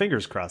keep your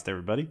fingers crossed,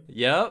 everybody.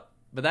 Yep.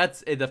 But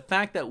that's the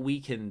fact that we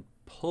can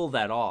pull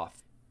that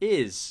off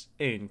is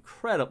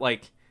incredible.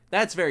 Like,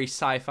 that's very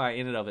sci-fi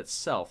in and of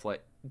itself.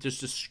 Like,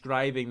 just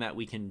describing that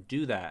we can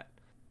do that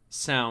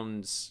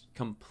sounds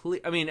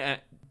complete. I mean,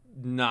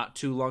 not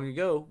too long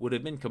ago would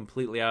have been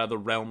completely out of the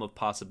realm of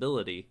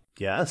possibility.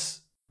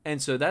 Yes.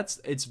 And so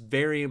it's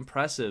very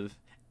impressive,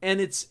 and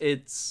it's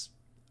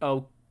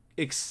a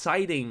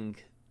exciting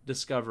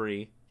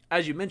discovery.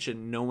 As you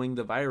mentioned, knowing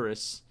the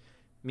virus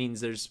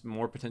means there's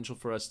more potential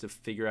for us to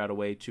figure out a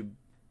way to,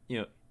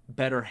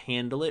 better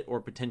handle it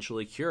or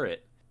potentially cure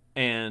it.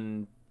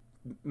 And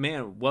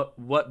man,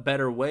 what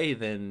better way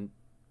than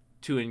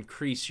to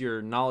increase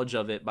your knowledge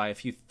of it by a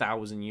few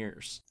thousand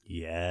years.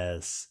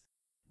 Yes.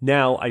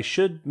 Now, I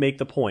should make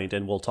the point,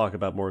 and we'll talk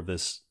about more of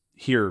this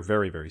here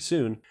very, very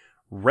soon.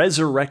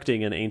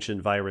 Resurrecting an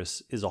ancient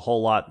virus is a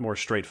whole lot more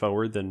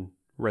straightforward than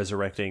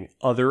resurrecting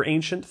other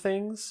ancient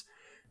things,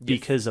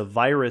 because a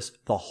virus,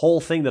 the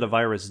whole thing that a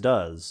virus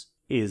does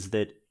is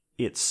that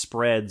it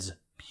spreads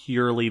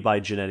purely by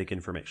genetic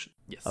information.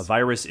 Yes. A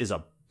virus is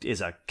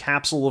a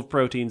capsule of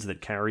proteins that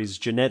carries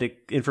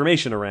genetic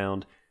information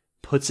around,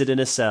 puts it in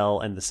a cell,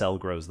 and the cell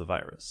grows the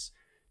virus.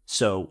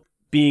 So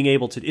being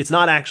able to, it's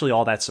not actually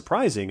all that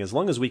surprising as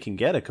long as we can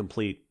get a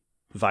complete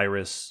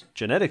virus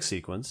genetic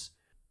sequence.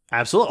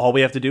 Absolutely. All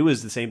we have to do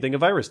is the same thing a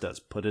virus does.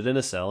 Put it in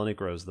a cell and it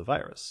grows the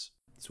virus.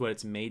 It's what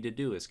it's made to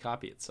do, is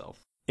copy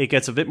itself. It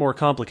gets a bit more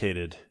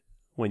complicated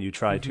when you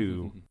try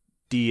to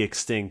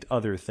de-extinct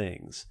other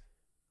things.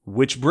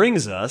 Which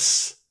brings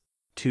us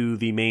to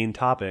the main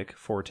topic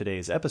for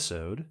today's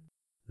episode,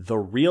 the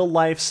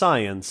real-life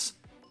science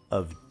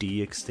of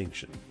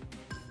de-extinction.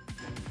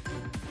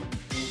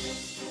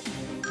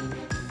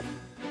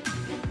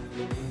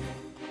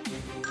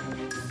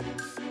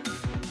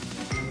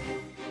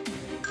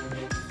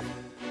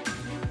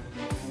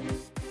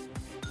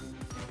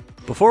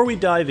 Before we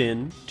dive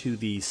in to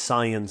the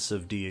science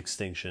of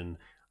de-extinction,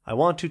 I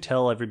want to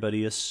tell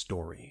everybody a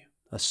story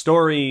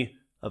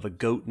of a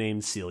goat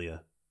named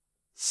Celia.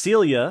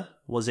 Celia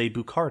was a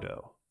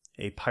bucardo,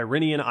 a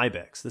Pyrenean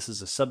ibex. This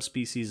is a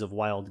subspecies of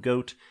wild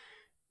goat,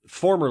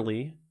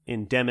 formerly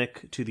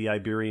endemic to the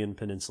Iberian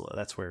Peninsula.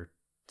 That's where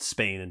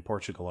Spain and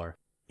Portugal are.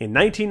 In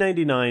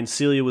 1999,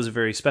 Celia was a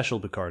very special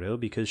Bucardo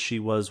because she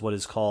was what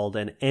is called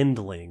an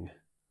endling,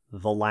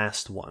 the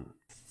last one.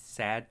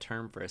 Sad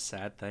term for a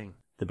sad thing.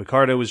 The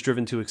Bucardo was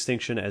driven to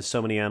extinction, as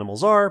so many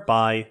animals are,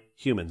 by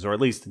humans, or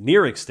at least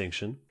near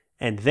extinction.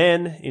 And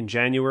then, in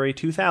January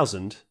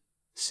 2000,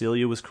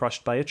 Celia was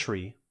crushed by a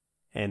tree,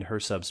 and her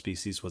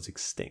subspecies was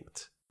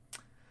extinct.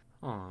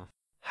 Aww.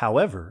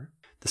 However,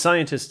 the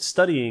scientists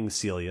studying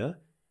Celia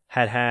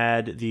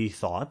had the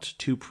thought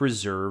to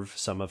preserve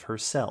some of her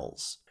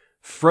cells,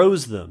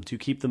 froze them to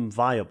keep them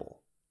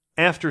viable.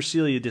 After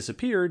Celia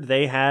disappeared,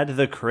 they had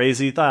the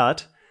crazy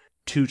thought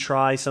to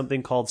try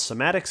something called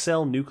somatic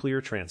cell nuclear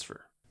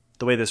transfer.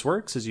 The way this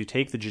works is you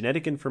take the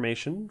genetic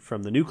information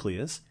from the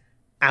nucleus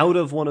out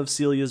of one of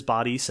Celia's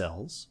body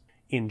cells,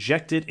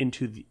 inject it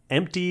into the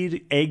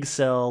emptied egg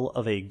cell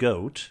of a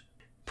goat,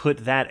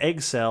 put that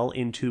egg cell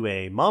into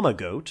a mama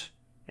goat,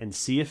 and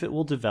see if it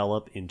will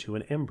develop into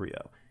an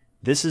embryo.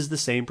 This is the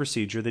same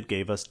procedure that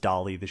gave us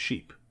Dolly the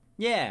sheep.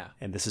 Yeah.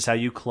 And this is how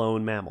you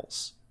clone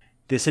mammals.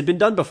 This had been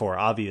done before,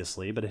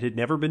 obviously, but it had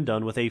never been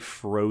done with a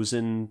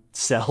frozen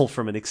cell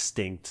from an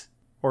extinct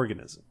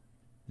organism.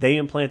 They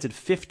implanted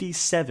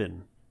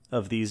 57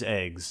 of these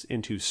eggs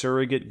into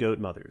surrogate goat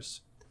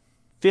mothers.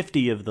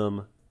 50 of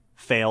them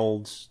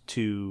failed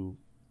to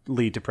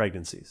lead to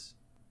pregnancies.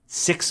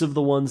 6 of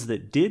the ones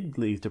that did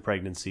lead to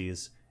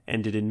pregnancies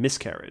ended in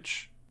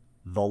miscarriage.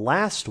 The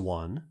last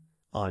one,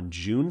 on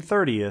June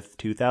 30th,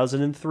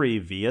 2003,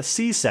 via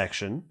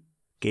C-section,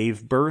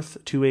 gave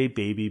birth to a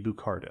baby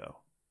Bucardo,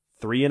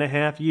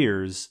 3.5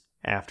 years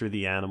after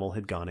the animal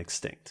had gone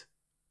extinct.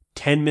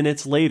 10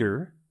 minutes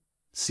later,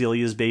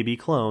 Celia's baby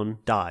clone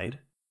died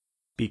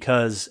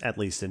because, at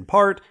least in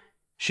part,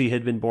 she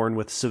had been born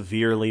with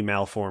severely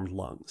malformed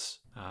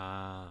lungs.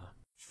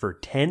 For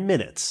 10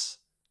 minutes,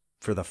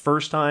 for the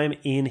first time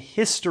in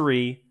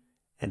history,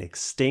 an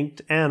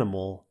extinct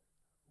animal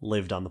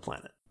lived on the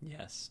planet.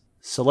 Yes.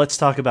 So let's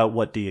talk about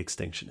what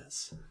de-extinction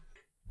is.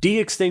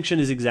 De-extinction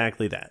is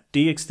exactly that.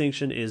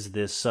 De-extinction is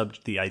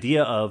the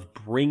idea of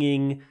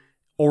bringing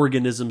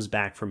organisms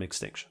back from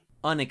extinction.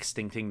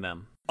 Unextincting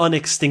them.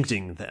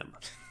 Unextincting them.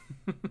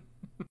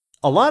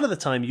 A lot of the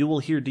time you will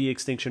hear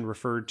de-extinction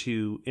referred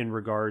to in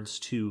regards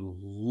to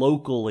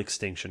local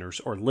extinction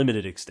or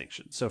limited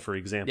extinction. So for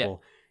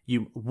example,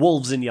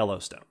 wolves in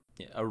Yellowstone.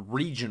 Yeah, a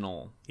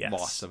regional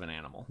loss of an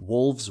animal.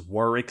 Wolves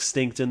were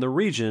extinct in the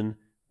region.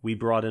 We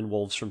brought in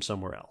wolves from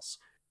somewhere else.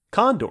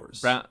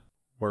 Condors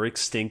were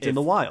extinct in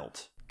the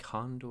wild.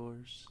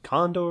 Condors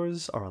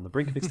are on the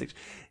brink of extinction.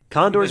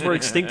 Condors were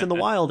extinct in the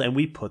wild, and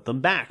we put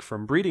them back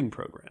from breeding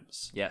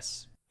programs.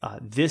 Yes.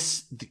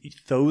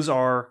 Those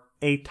are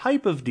a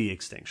type of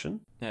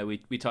de-extinction. Yeah,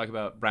 we talk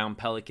about brown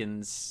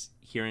pelicans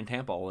here in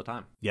Tampa all the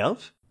time. Yep.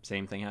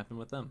 Same thing happened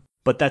with them.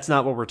 But that's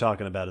not what we're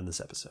talking about in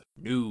this episode.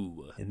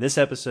 No. In this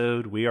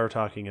episode, we are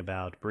talking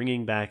about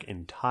bringing back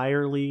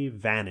entirely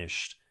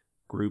vanished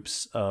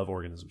groups of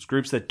organisms,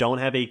 groups that don't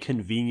have a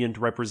convenient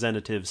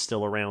representative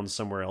still around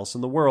somewhere else in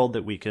the world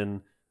that we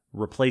can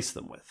replace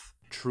them with.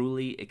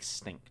 Truly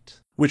extinct.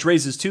 Which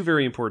raises 2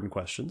 very important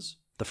questions.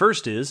 The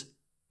first is,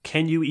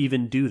 can you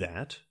even do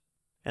that?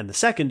 And the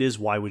second is,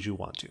 why would you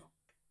want to?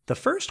 The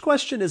first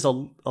question is a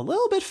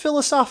little bit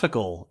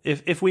philosophical,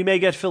 if we may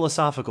get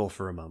philosophical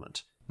for a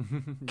moment.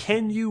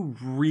 Can you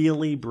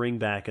really bring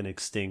back an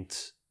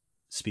extinct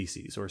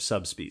species or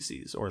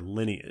subspecies or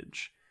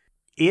lineage?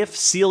 If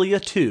Celia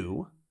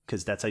 2,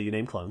 because that's how you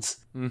name clones,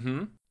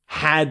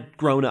 had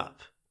grown up,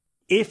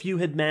 if you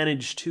had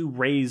managed to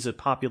raise a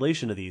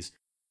population of these,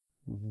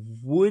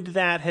 would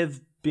that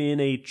have been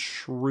a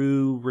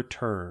true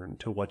return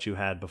to what you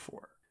had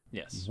before?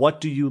 Yes. What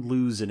do you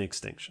lose in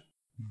extinction?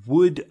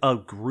 Would a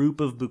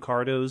group of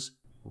Bucardos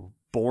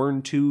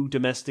born to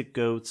domestic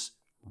goats,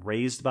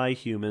 raised by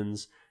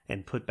humans,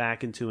 and put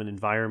back into an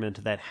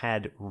environment that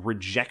had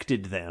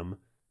rejected them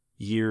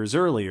years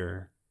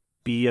earlier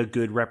be a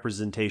good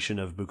representation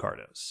of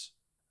Bucardos?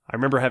 I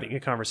remember having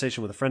a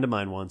conversation with a friend of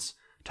mine once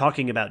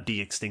talking about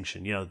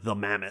de-extinction, the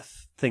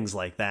mammoth, things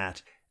like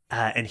that.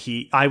 And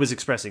I was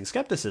expressing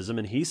skepticism,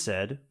 and he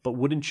said, but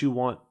wouldn't you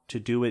want to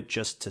do it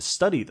just to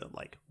study them?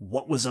 Like,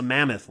 what was a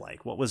mammoth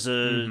like? What was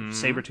a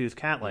saber-toothed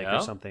cat like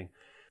or something?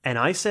 And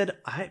I said,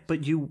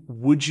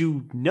 would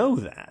you know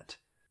that?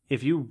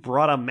 If you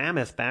brought a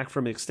mammoth back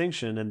from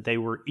extinction and they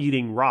were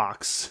eating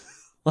rocks,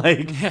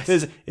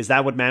 is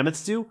that what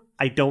mammoths do?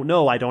 I don't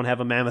know. I don't have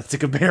a mammoth to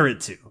compare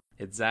it to.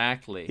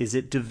 Exactly. Is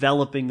it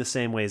developing the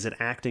same way? Is it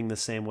acting the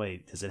same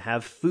way? Does it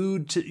have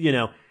food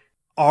to,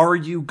 are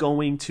you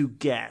going to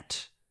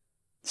get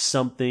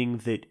something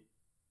that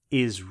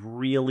is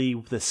really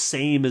the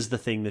same as the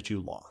thing that you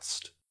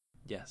lost?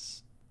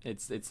 Yes.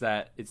 It's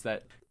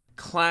that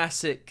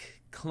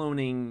classic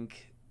cloning,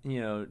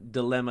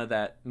 dilemma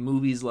that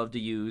movies love to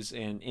use,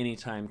 and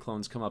anytime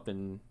clones come up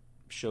in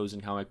shows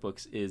and comic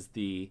books is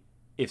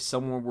if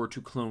someone were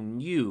to clone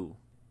you,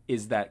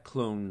 is that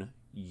clone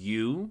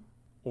you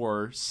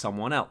or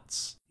someone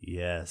else?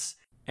 Yes.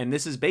 And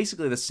this is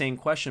basically the same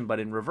question, but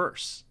in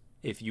reverse.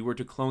 If you were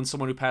to clone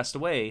someone who passed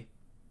away,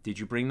 did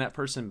you bring that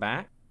person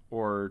back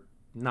or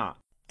not?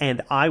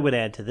 And I would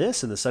add to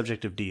this, in the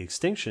subject of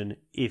de-extinction,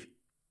 if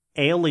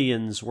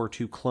aliens were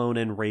to clone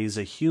and raise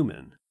a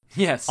human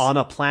on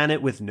a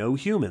planet with no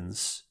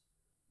humans,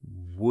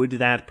 would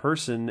that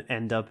person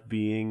end up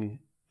being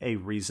a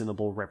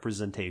reasonable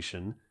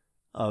representation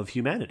of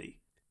humanity?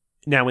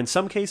 Now, in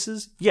some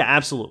cases, yeah,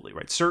 absolutely,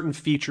 right? Certain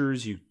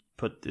features,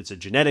 it's a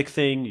genetic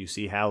thing, you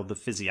see how the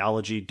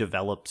physiology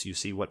develops, you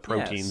see what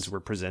proteins we're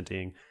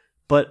presenting.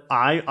 But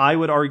I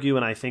would argue,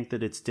 and I think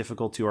that it's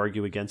difficult to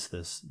argue against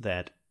this,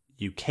 that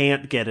you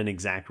can't get an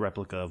exact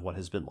replica of what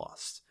has been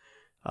lost.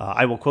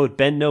 I will quote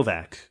Ben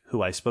Novak,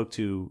 who I spoke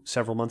to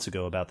several months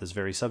ago about this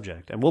very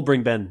subject, and we'll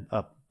bring Ben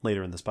up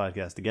later in this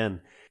podcast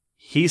again.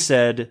 He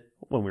said,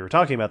 when we were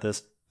talking about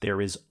this, there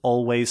is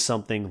always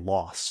something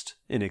lost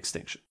in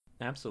extinction.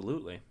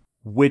 Absolutely.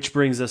 Which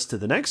brings us to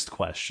the next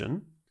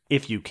question.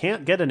 If you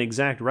can't get an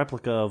exact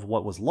replica of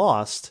what was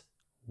lost,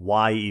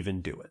 why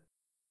even do it?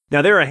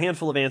 Now, there are a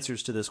handful of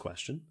answers to this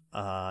question.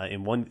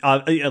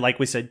 Like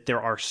we said, there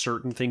are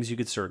certain things you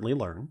could certainly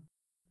learn.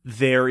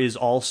 There is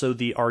also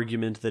the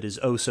argument that is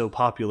oh so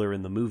popular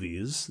in the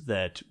movies,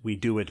 that we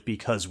do it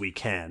because we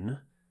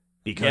can,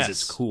 because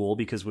it's cool,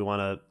 because we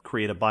want to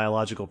create a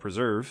biological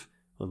preserve,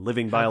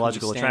 living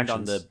biological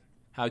attractions.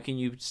 How can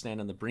you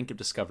stand on the brink of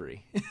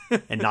discovery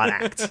and not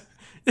act?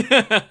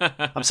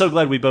 I'm so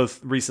glad we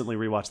both recently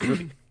rewatched the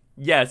movie.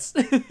 Yes.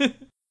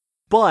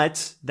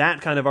 But that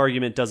kind of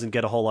argument doesn't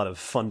get a whole lot of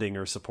funding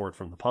or support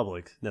from the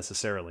public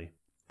necessarily.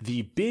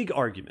 The big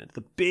argument,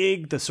 the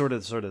big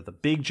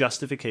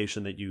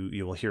justification that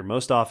you will hear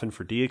most often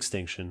for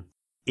de-extinction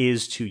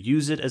is to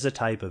use it as a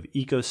type of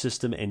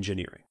ecosystem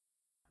engineering.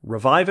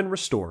 Revive and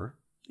Restore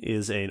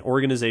is an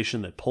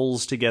organization that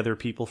pulls together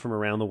people from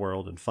around the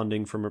world and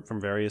funding from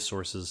various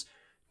sources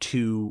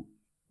to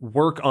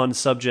work on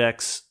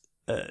subjects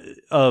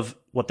of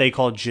what they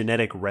call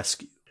genetic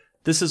rescue.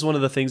 This is one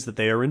of the things that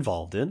they are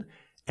involved in,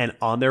 and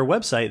on their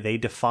website they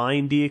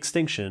define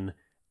de-extinction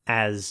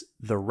as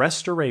the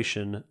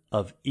restoration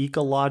of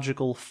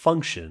ecological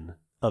function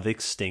of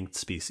extinct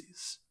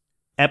species.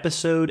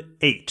 Episode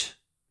 8.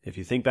 If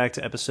you think back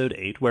to episode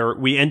 8, where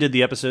we ended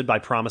the episode by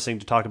promising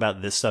to talk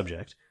about this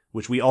subject,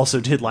 which we also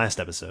did last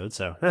episode,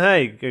 so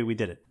hey, we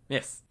did it.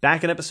 Yes.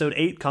 Back in episode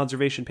 8,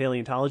 Conservation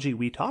Paleontology,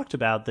 we talked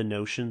about the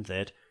notion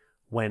that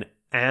when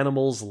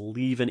animals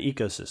leave an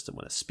ecosystem,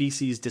 when a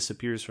species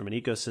disappears from an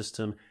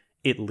ecosystem,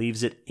 it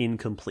leaves it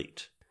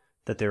incomplete.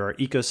 That there are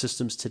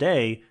ecosystems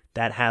today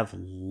that have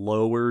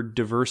lower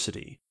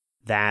diversity,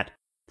 that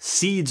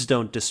seeds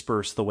don't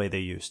disperse the way they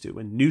used to,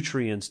 and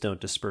nutrients don't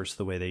disperse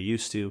the way they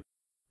used to.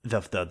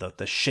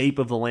 The shape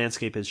of the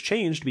landscape has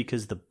changed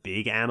because the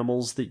big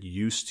animals that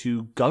used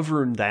to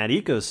govern that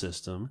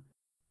ecosystem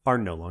are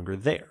no longer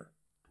there.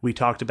 We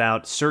talked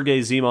about Sergei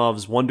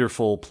Zimov's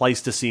wonderful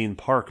Pleistocene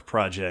Park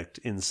project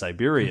in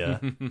Siberia,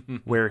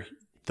 where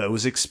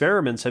those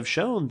experiments have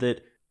shown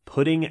that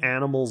putting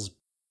animals,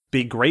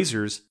 big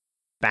grazers,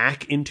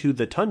 back into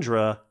the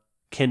tundra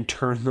can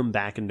turn them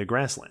back into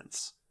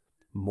grasslands.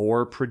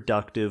 More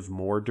productive,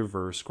 more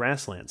diverse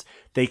grasslands.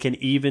 They can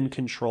even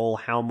control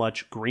how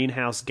much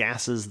greenhouse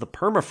gases the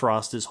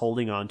permafrost is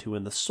holding onto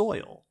in the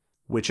soil,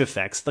 which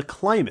affects the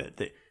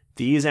climate.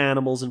 These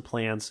animals and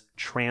plants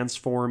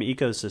transform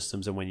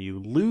ecosystems, and when you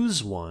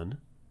lose one,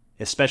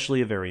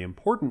 especially a very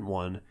important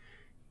one,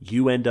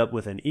 you end up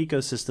with an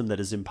ecosystem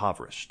that is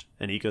impoverished,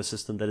 an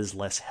ecosystem that is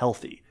less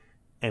healthy.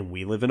 And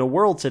we live in a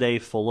world today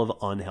full of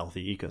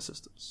unhealthy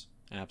ecosystems.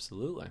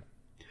 Absolutely.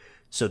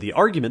 So the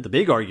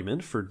big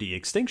argument for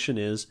de-extinction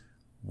is,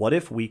 what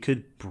if we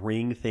could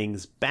bring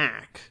things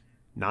back?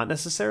 Not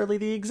necessarily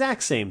the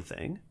exact same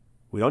thing.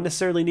 We don't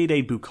necessarily need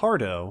a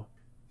Bucardo,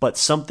 but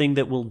something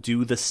that will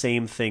do the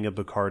same thing a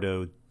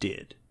Bucardo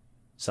did.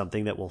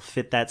 Something that will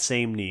fit that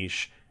same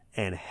niche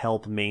and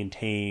help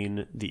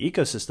maintain the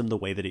ecosystem the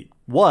way that it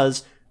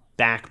was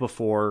back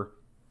before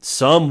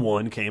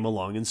someone came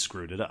along and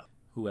screwed it up.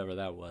 Whoever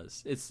that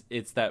was.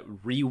 It's that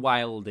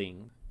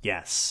rewilding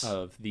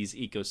of these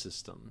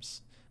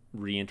ecosystems.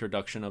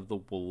 Reintroduction of the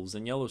wolves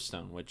in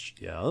Yellowstone, which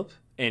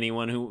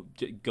anyone who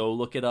go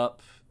look it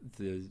up,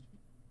 the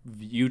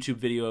YouTube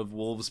video of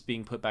wolves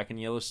being put back in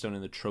Yellowstone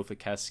and the trophic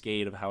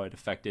cascade of how it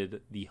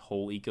affected the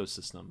whole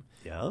ecosystem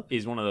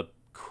is one of the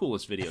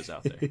coolest videos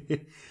out there.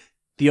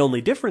 The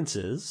only difference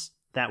is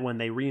that when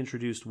they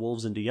reintroduced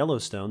wolves into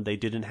Yellowstone, they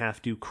didn't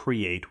have to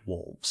create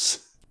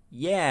wolves.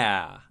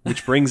 Yeah.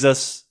 Which brings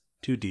us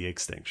to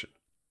de-extinction.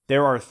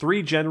 There are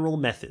 3 general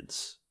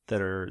methods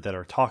that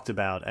are talked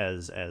about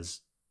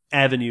as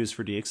avenues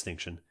for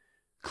de-extinction: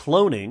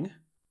 cloning,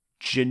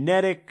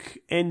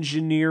 genetic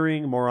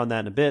engineering, more on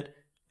that in a bit,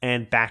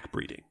 and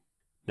backbreeding.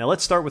 Now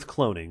let's start with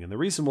cloning, and the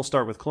reason we'll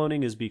start with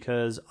cloning is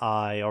because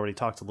I already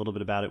talked a little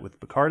bit about it with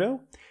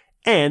Picardo,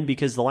 and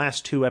because the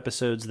last 2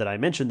 episodes that I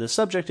mentioned this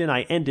subject in,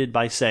 I ended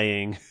by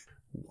saying,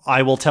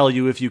 I will tell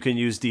you if you can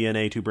use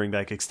DNA to bring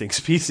back extinct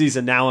species,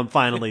 and now I'm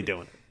finally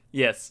doing it.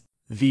 Yes.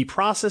 The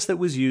process that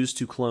was used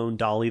to clone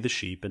Dolly the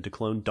sheep, and to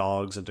clone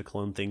dogs, and to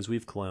clone things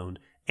we've cloned,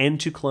 and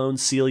to clone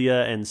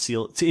Celia and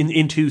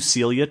into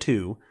Celia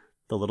 2,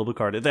 the little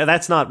Boucard.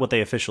 That's not what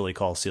they officially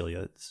call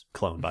Celia's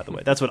clone, by the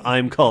way. That's what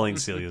I'm calling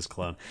Celia's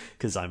clone,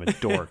 because I'm a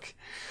dork.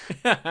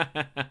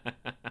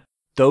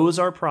 Those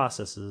are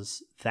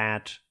processes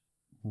that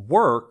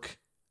work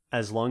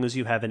as long as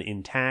you have an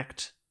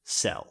intact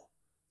cell,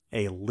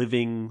 a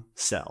living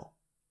cell,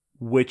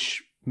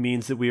 which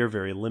means that we are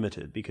very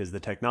limited because the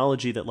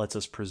technology that lets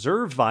us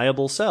preserve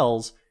viable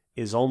cells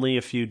is only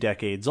a few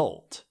decades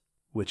old,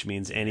 which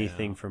means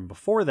anything from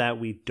before that,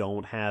 we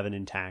don't have an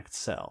intact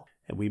cell.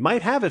 And we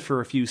might have it for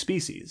a few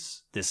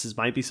species.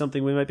 Might be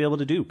something we might be able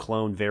to do,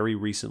 clone very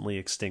recently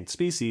extinct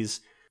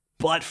species.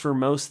 But for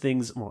most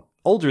things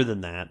older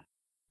than that,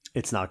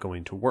 it's not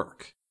going to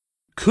work.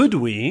 Could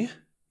we,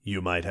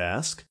 you might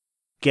ask,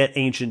 get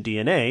ancient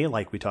DNA,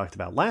 like we talked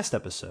about last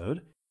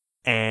episode,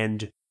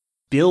 and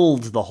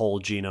build the whole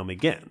genome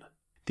again?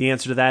 The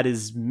answer to that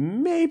is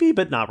maybe,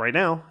 but not right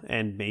now,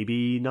 and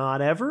maybe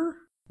not ever.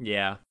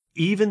 Yeah.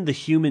 Even the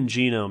human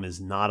genome is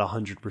not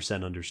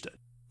 100% understood.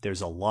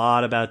 There's a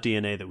lot about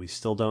DNA that we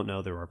still don't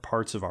know. There are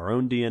parts of our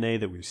own DNA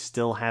that we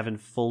still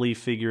haven't fully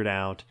figured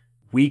out.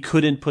 We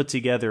couldn't put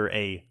together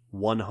a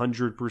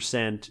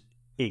 100%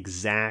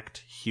 exact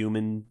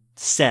human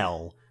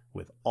cell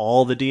with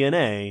all the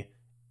DNA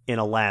in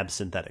a lab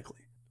synthetically.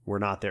 We're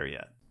not there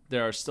yet.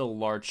 There are still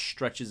large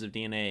stretches of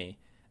DNA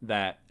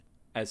that,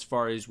 as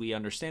far as we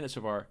understand it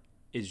so far,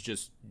 is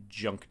just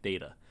junk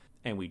data.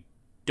 And we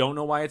don't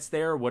know why it's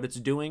there, what it's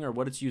doing, or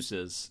what its use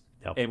is.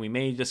 Yep. And we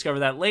may discover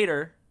that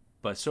later,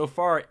 but so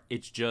far,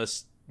 it's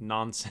just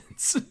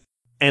nonsense.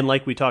 And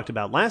like we talked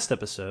about last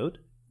episode,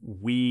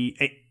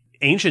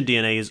 ancient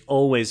DNA is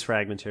always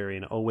fragmentary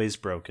and always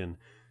broken.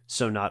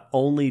 So not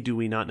only do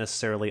we not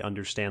necessarily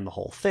understand the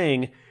whole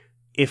thing,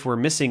 if we're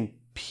missing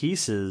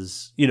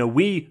pieces,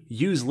 we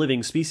use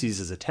living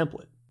species as a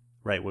template,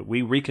 right?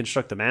 We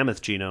reconstruct the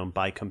mammoth genome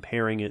by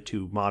comparing it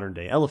to modern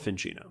day elephant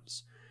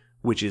genomes,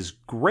 which is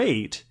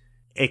great,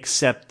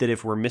 except that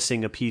if we're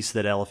missing a piece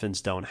that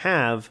elephants don't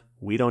have,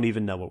 we don't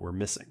even know what we're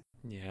missing.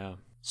 Yeah.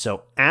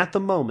 So at the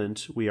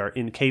moment, we are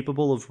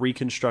incapable of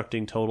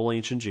reconstructing total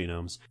ancient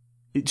genomes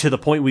to the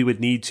point we would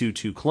need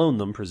to clone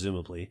them,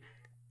 presumably,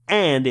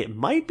 and it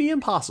might be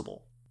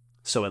impossible.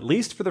 So at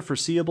least for the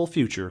foreseeable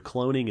future,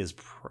 cloning is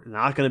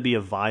not going to be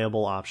a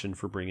viable option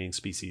for bringing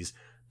species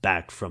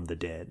back from the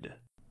dead.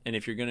 And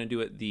if you're going to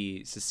do it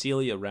the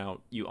Cecilia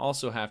route, you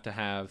also have to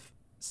have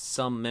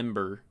some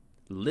member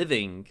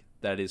living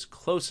that is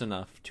close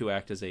enough to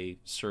act as a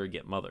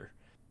surrogate mother.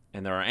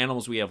 And there are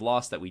animals we have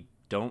lost that we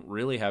don't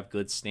really have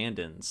good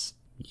stand-ins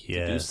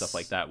to do stuff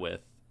like that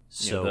with.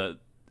 So the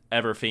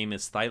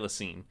ever-famous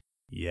thylacine.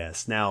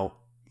 Yes. Now,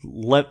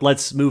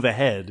 let's move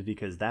ahead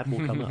because that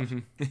will come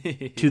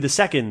up to the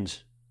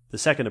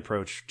second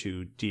approach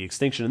to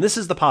de-extinction, and this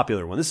is the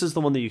popular one. This is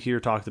the one that you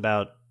hear talked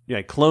about.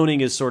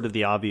 Cloning is sort of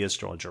the obvious.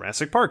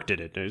 Jurassic Park did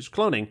it. There's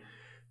cloning.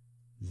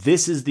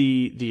 This is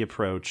the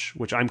approach,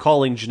 which I'm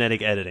calling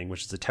genetic editing,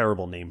 which is a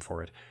terrible name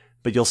for it,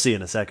 but you'll see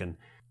in a second.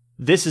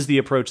 This is the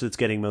approach that's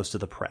getting most of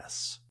the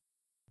press.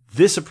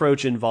 This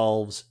approach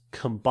involves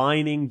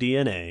combining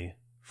DNA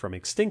from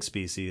extinct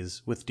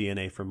species with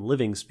DNA from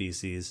living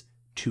species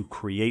to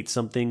create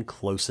something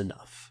close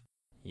enough.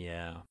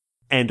 Yeah.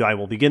 And I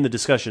will begin the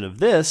discussion of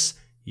this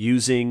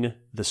using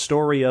the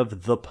story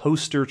of the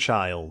poster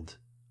child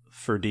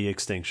for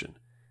de-extinction.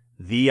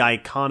 The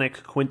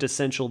iconic,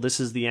 quintessential, this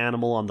is the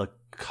animal on the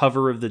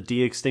cover of the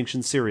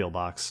de-extinction cereal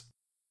box,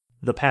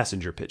 the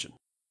passenger pigeon.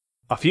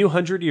 A few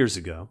hundred years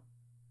ago,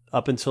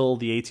 up until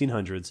the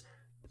 1800s,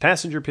 the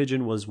passenger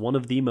pigeon was one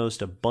of the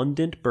most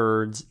abundant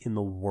birds in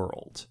the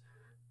world.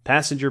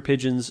 Passenger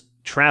pigeons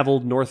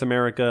traveled North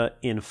America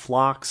in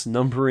flocks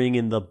numbering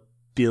in the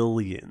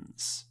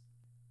billions.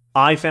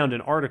 I found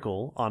an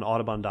article on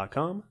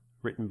Audubon.com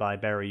written by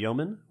Barry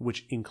Yeoman,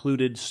 which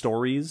included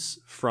stories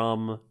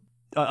from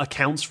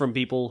accounts from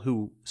people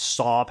who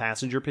saw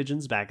passenger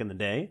pigeons back in the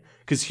day.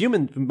 Because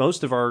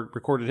most of our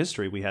recorded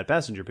history, we had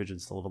passenger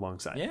pigeons to live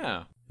alongside.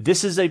 Yeah.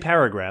 This is a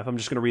paragraph. I'm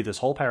just going to read this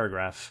whole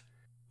paragraph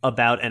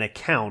about an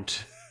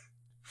account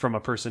from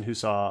a person who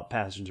saw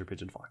passenger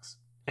pigeon flocks.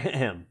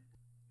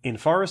 In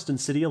forest and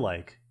city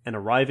alike, an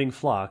arriving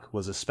flock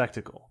was a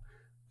spectacle,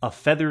 a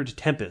feathered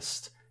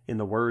tempest, in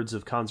the words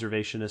of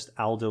conservationist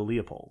Aldo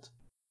Leopold.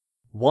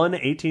 One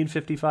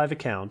 1855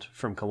 account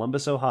from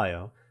Columbus,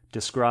 Ohio,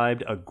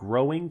 described a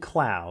growing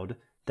cloud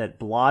that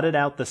blotted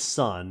out the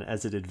sun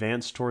as it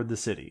advanced toward the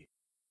city.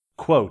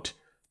 Quote,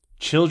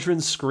 "Children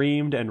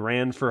screamed and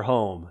ran for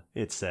home,"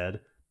 it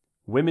said.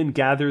 "Women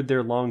gathered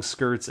their long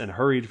skirts and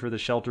hurried for the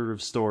shelter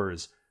of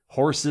stores.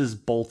 Horses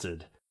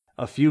bolted.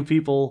 A few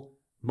people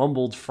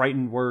mumbled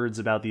frightened words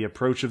about the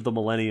approach of the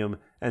millennium,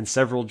 and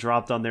several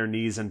dropped on their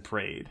knees and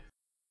prayed."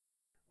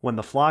 When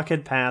the flock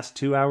had passed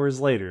 2 hours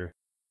later,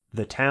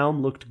 the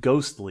town looked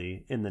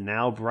ghostly in the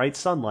now bright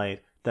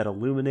sunlight that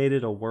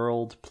illuminated a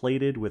world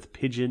plated with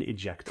pigeon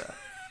ejecta.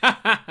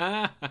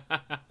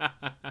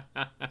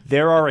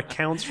 There are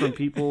accounts from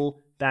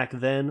people back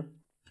then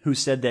who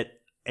said that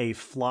a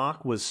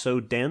flock was so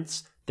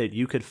dense that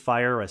you could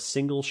fire a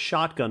single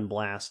shotgun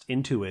blast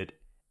into it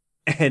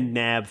and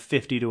nab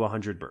 50 to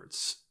 100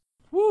 birds.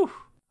 Woo!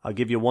 I'll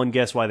give you one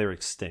guess why they're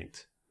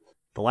extinct.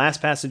 The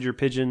last passenger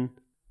pigeon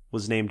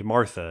was named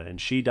Martha, and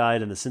she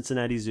died in the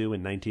Cincinnati Zoo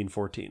in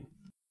 1914.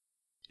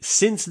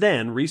 Since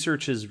then,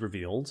 research has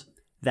revealed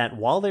that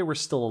while they were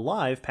still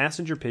alive,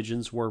 passenger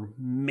pigeons were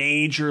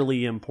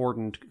majorly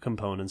important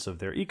components of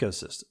their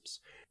ecosystems.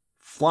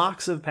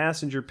 Flocks of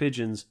passenger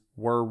pigeons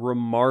were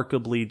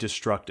remarkably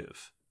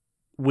destructive,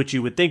 which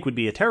you would think would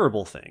be a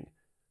terrible thing.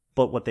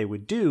 But what they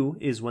would do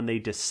is when they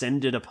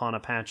descended upon a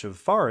patch of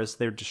forest,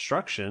 their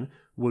destruction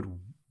would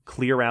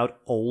clear out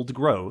old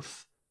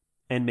growth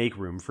and make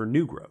room for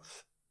new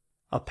growth.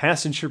 A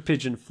passenger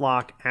pigeon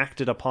flock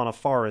acted upon a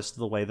forest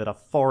the way that a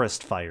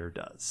forest fire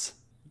does.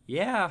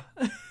 Yeah.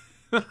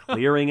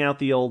 Clearing out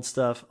the old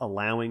stuff,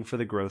 allowing for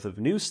the growth of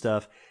new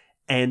stuff,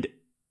 and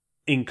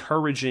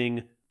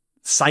encouraging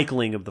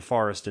cycling of the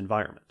forest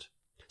environment.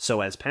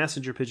 So as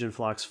passenger pigeon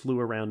flocks flew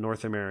around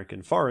North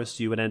American forests,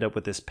 you would end up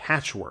with this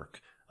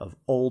patchwork of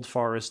old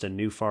forest and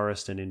new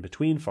forest and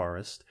in-between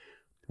forest,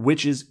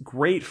 which is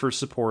great for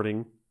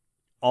supporting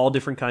all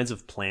different kinds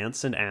of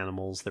plants and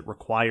animals that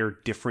require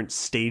different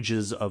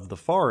stages of the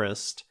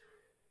forest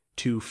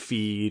to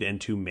feed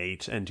and to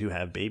mate and to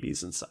have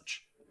babies and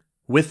such.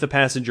 With the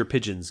passenger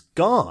pigeons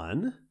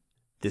gone,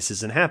 this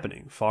isn't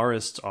happening.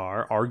 Forests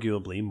are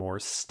arguably more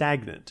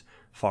stagnant.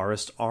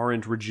 Forests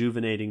aren't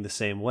rejuvenating the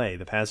same way.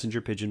 The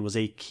passenger pigeon was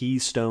a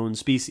keystone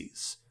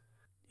species.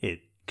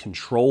 It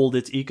controlled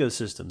its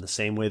ecosystem the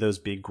same way those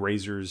big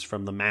grazers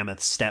from the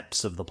mammoth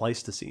steppes of the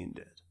Pleistocene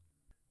did.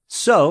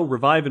 So,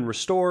 Revive and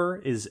Restore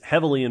is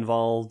heavily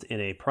involved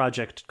in a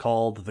project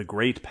called the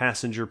Great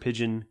Passenger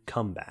Pigeon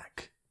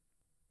Comeback.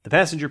 The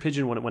passenger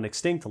pigeon, when it went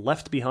extinct,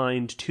 left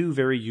behind two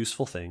very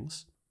useful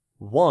things.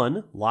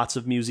 One, lots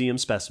of museum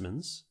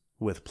specimens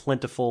with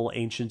plentiful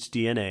ancient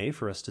DNA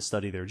for us to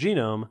study their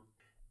genome,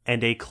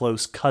 and a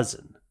close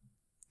cousin,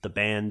 the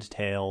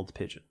band-tailed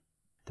pigeon.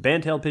 The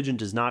band-tailed pigeon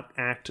does not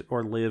act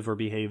or live or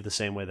behave the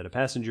same way that a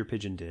passenger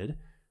pigeon did,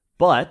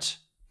 but,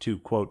 to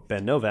quote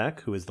Ben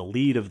Novak, who is the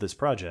lead of this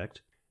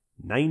project,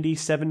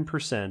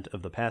 97%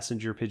 of the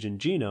passenger pigeon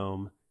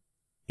genome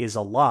is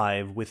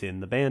alive within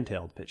the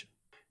band-tailed pigeon.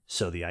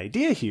 So the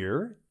idea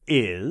here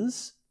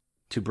is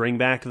to bring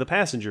back the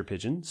passenger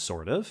pigeon,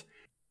 sort of,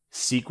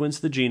 sequence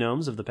the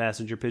genomes of the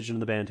passenger pigeon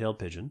and the band-tailed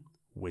pigeon,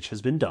 which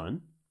has been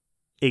done,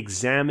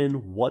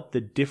 examine what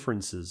the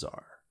differences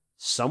are.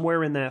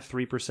 Somewhere in that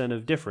 3%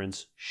 of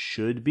difference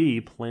should be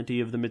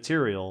plenty of the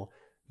material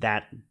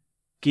that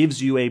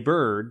gives you a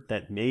bird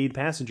that made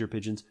passenger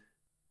pigeons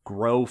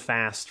grow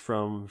fast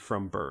from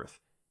birth.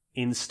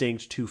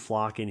 Instinct to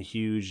flock in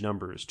huge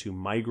numbers, to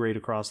migrate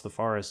across the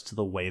forest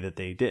the way that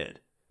they did.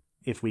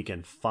 If we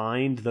can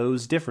find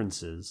those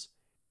differences,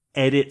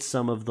 edit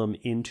some of them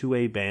into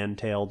a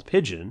band-tailed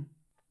pigeon,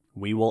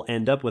 we will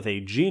end up with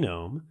a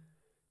genome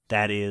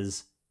that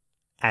is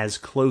as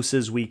close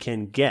as we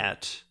can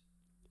get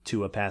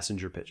to a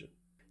passenger pigeon.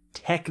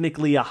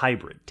 Technically a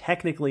hybrid,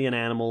 technically an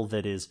animal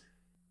that is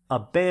a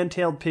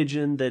band-tailed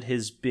pigeon that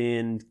has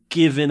been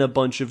given a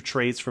bunch of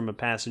traits from a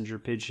passenger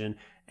pigeon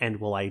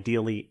and will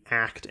ideally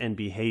act and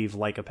behave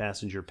like a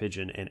passenger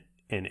pigeon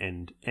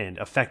and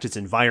affect its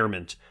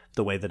environment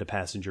the way that a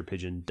passenger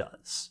pigeon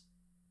does.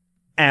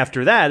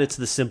 After that, it's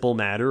the simple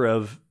matter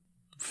of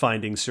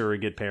finding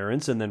surrogate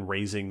parents and then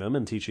raising them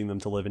and teaching them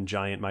to live in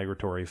giant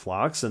migratory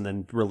flocks and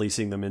then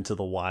releasing them into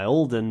the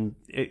wild and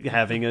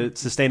having a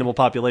sustainable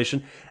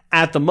population.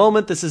 At the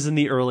moment, this is in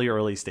the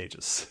early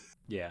stages.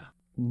 Yeah.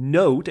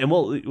 Note, and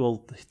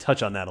we'll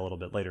touch on that a little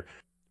bit later.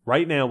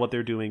 Right now, what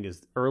they're doing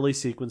is early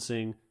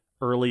sequencing,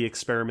 early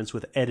experiments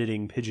with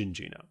editing pigeon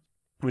genome,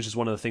 which is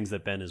one of the things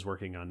that Ben is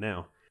working on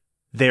now.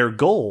 Their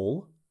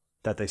goal,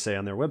 that they say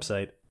on their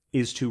website,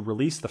 is to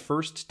release the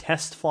first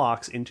test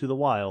flocks into the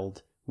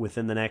wild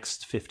within the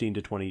next 15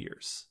 to 20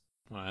 years.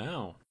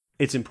 Wow.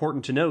 It's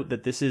important to note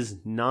that this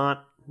is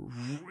not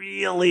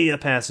really a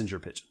passenger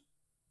pigeon.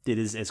 It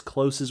is as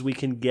close as we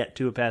can get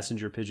to a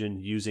passenger pigeon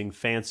using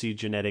fancy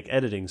genetic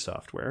editing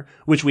software,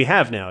 which we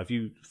have now. If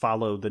you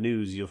follow the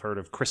news, you've heard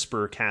of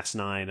CRISPR,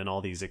 Cas9, and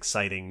all these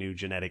exciting new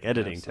genetic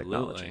editing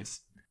technologies.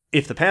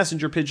 If the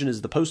passenger pigeon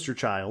is the poster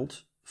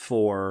child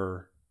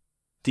for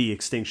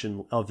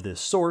de-extinction of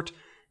this sort,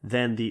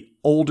 then the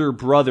older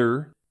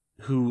brother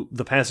who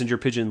the passenger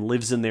pigeon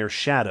lives in their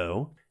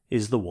shadow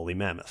is the woolly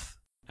mammoth.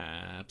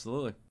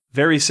 Absolutely.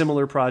 Very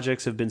similar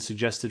projects have been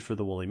suggested for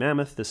the woolly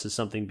mammoth. This is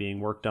something being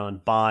worked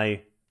on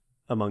by,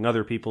 among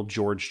other people,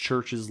 George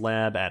Church's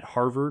lab at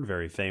Harvard,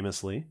 very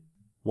famously.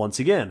 Once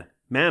again,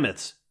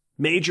 mammoths,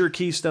 major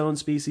keystone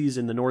species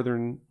in the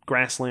northern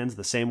grasslands,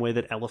 the same way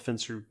that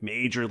elephants are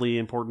majorly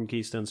important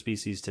keystone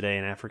species today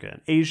in Africa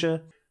and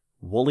Asia.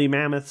 Woolly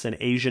mammoths and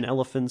Asian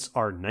elephants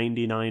are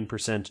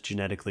 99%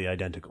 genetically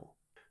identical.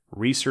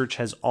 Research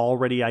has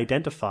already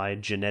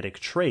identified genetic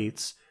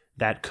traits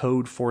that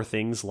code for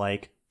things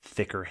like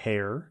thicker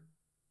hair,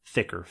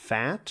 thicker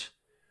fat,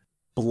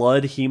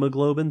 blood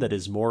hemoglobin that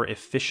is more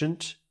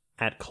efficient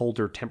at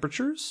colder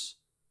temperatures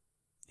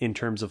in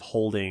terms of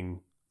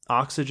holding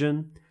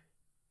oxygen,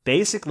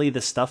 basically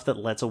the stuff that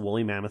lets a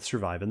woolly mammoth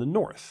survive in the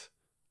north.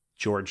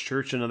 George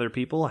Church and other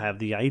people have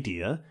the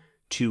idea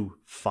to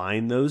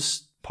find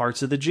those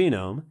parts of the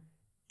genome,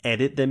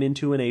 edit them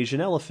into an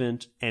Asian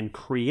elephant, and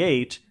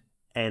create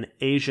an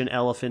Asian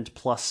elephant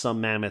plus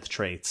some mammoth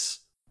traits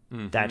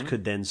that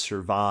could then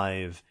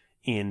survive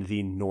in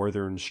the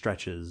northern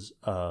stretches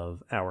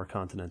of our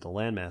continental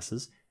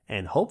landmasses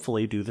and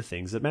hopefully do the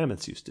things that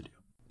mammoths used to do.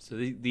 So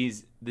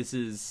this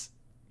is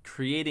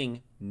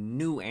creating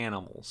new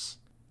animals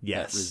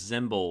that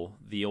resemble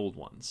the old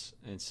ones,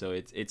 and so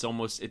it's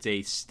almost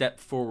a step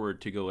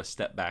forward to go a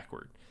step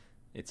backward.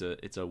 It's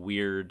a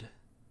weird,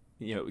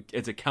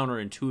 it's a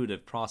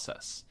counterintuitive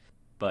process,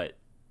 but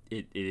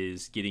it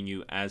is getting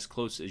you as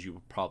close as you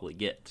will probably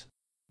get.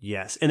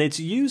 Yes, and it's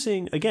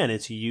using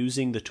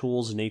the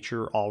tools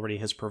nature already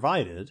has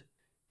provided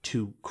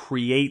to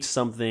create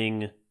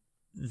something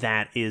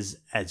that is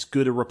as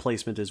good a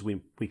replacement as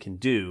we can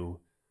do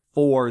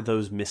for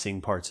those missing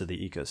parts of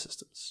the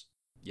ecosystems.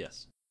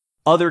 Yes.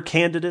 Other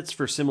candidates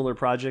for similar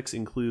projects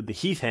include the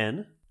heath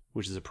hen,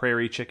 which is a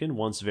prairie chicken,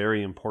 once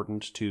very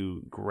important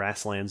to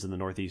grasslands in the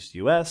northeast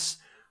U.S.,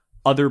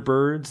 other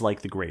birds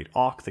like the great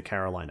auk, the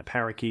Carolina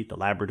parakeet, the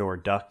Labrador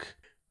duck,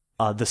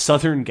 the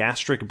southern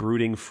gastric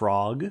brooding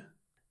frog,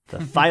 the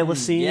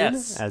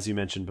thylacine, as you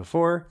mentioned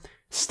before,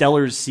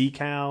 Steller's sea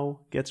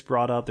cow gets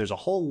brought up. There's a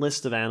whole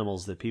list of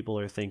animals that people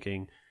are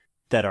thinking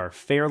that are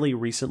fairly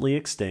recently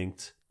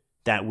extinct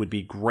that would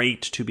be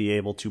great to be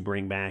able to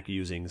bring back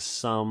using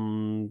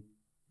some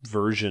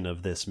version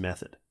of this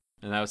method.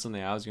 And that was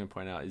something I was going to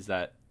point out, is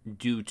that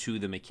due to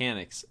the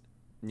mechanics,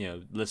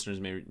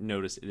 listeners may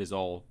notice it is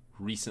all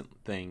recent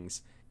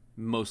things,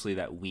 mostly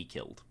that we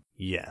killed.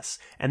 Yes.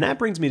 And that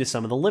brings me to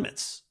some of the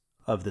limits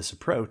of this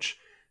approach.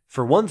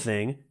 For one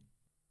thing,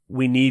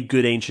 we need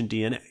good ancient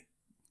DNA,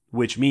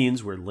 which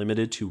means we're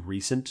limited to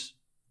recent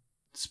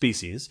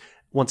species.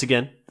 Once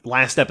again,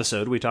 last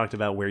episode, we talked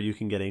about where you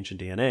can get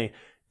ancient DNA.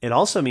 It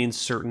also means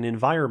certain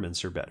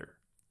environments are better.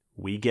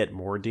 We get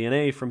more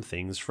DNA from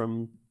things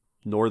from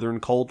northern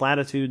cold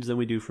latitudes than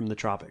we do from the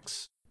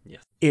tropics.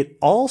 Yes. It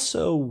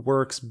also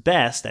works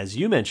best, as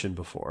you mentioned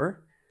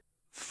before,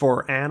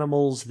 for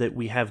animals that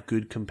we have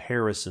good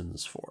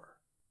comparisons for.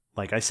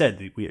 Like I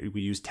said, we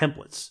use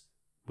templates.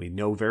 We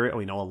know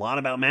a lot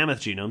about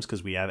mammoth genomes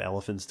because we have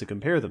elephants to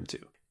compare them to.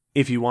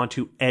 If you want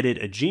to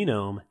edit a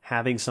genome,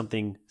 having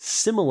something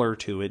similar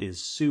to it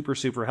is super,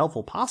 super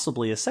helpful,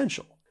 possibly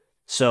essential.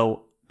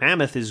 So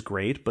mammoth is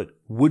great, but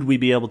would we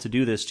be able to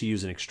do this, to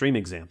use an extreme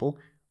example,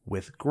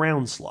 with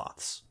ground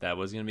sloths? That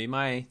was going to be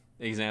my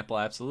example,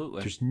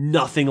 absolutely. There's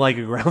nothing like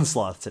a ground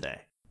sloth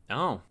today.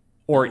 No.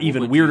 Or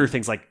even weirder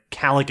things like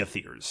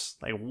calicotheres.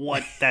 Like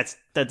what? That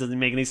doesn't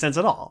make any sense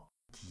at all.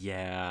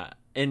 Yeah.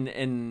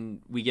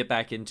 And we get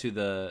back into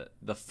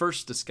the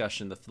first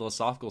discussion, the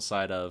philosophical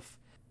side of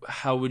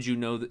how would you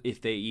know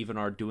if they even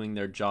are doing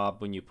their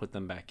job when you put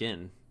them back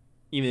in?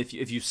 Even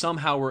if you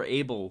somehow were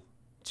able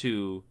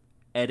to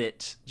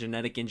edit,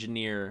 genetic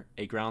engineer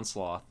a ground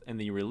sloth and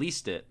then you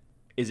released it,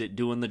 is it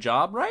doing the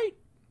job right?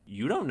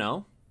 You don't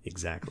know.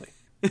 Exactly.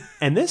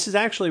 And this is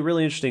actually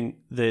really interesting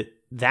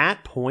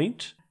that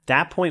point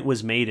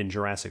was made in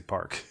Jurassic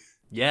Park.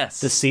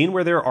 Yes. The scene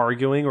where they're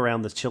arguing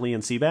around the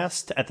Chilean sea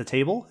bass at the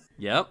table.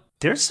 Yep.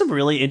 There's some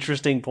really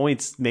interesting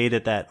points made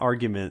at that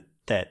argument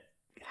that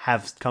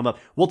have come up.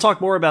 We'll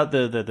talk more about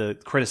the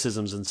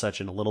criticisms and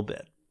such in a little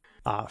bit.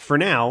 For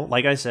now,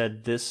 like I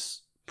said,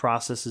 this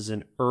process is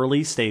in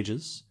early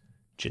stages.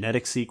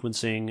 Genetic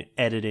sequencing,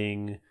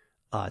 editing,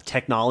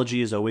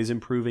 technology is always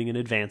improving and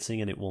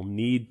advancing, and it will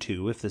need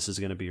to if this is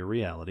going to be a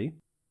reality.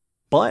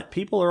 But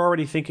people are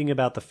already thinking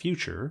about the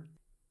future.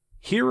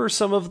 Here are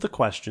some of the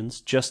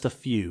questions, just a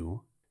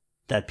few,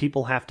 that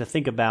people have to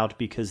think about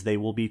because they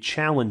will be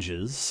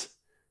challenges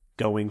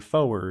going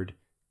forward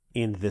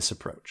in this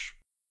approach.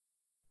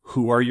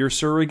 Who are your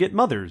surrogate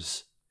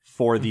mothers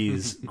for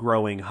these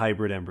growing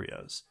hybrid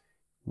embryos?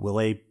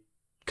 Will a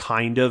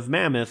kind of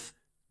mammoth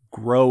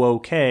grow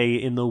okay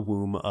in the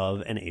womb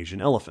of an Asian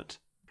elephant?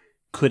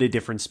 Could a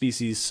different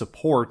species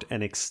support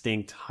an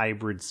extinct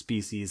hybrid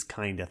species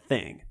kind of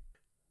thing?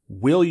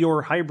 Will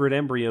your hybrid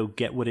embryo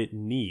get what it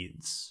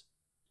needs?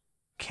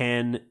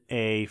 Can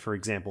for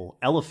example,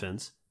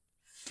 elephants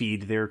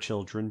feed their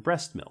children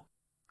breast milk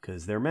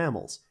because they're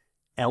mammals?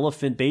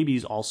 Elephant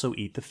babies also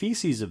eat the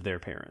feces of their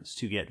parents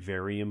to get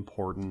very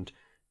important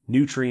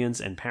nutrients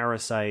and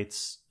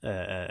parasites,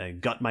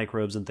 gut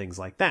microbes and things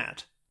like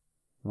that.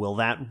 Will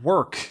that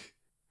work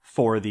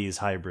for these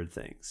hybrid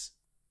things?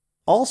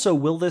 Also,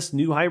 will this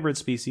new hybrid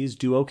species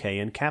do okay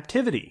in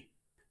captivity?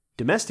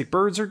 Domestic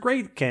birds are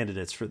great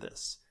candidates for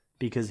this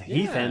because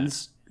heath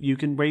hens you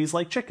can raise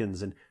like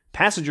chickens, and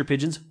passenger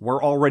pigeons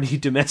were already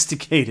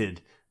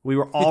domesticated. We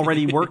were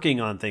already working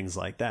on things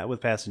like that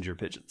with passenger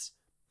pigeons.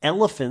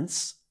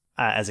 Elephants,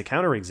 as a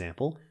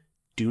counterexample,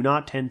 do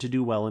not tend to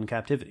do well in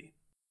captivity.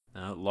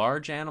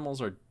 Large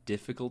animals are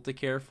difficult to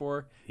care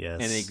for. Yes.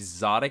 And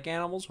exotic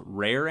animals,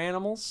 rare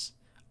animals,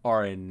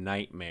 are a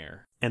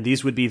nightmare. And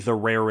these would be the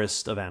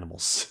rarest of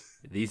animals.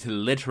 These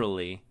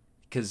literally,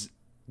 because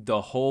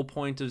The whole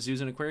point of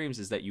zoos and aquariums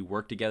is that you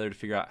work together to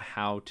figure out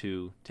how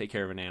to take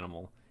care of an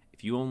animal.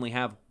 If you only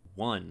have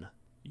one,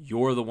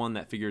 you're the one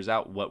that figures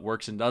out what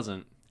works and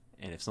doesn't.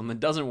 And if something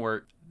doesn't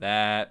work,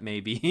 that may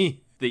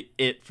be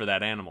it for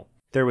that animal.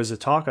 There was a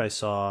talk I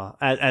saw,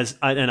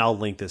 and I'll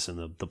link this in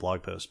the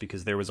blog post,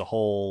 because there was a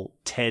whole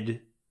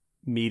TED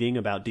meeting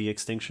about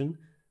de-extinction.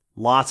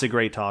 Lots of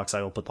great talks.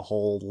 I will put the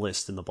whole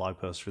list in the blog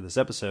post for this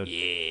episode.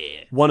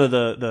 Yeah. One of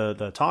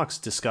the talks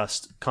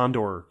discussed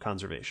condor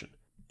conservation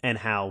and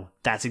how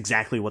that's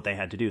exactly what they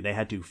had to do. They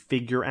had to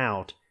figure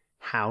out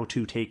how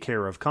to take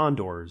care of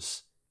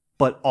condors,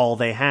 but all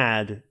they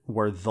had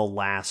were the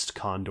last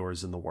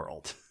condors in the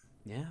world.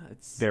 Yeah,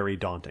 it's very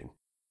daunting.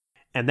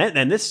 And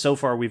this, so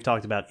far, we've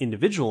talked about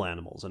individual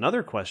animals.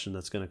 Another question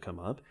that's going to come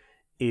up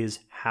is,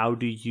 how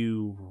do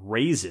you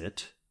raise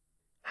it?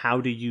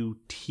 How do you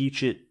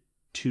teach it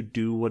to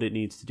do what it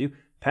needs to do?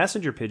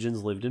 Passenger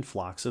pigeons lived in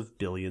flocks of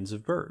billions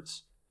of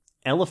birds.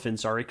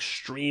 Elephants are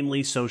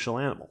extremely social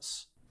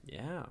animals.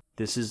 Yeah.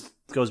 This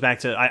goes back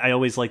to, I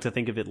always like to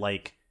think of it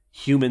like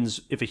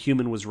humans, if a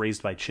human was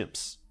raised by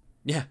chimps.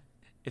 Yeah.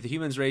 If a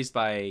human's raised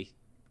by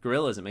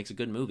gorillas, it makes a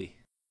good movie.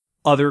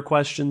 Other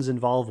questions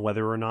involve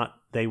whether or not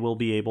they will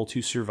be able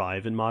to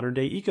survive in modern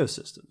day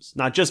ecosystems.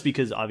 Not just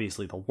because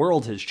obviously the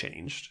world has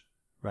changed,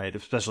 right?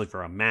 Especially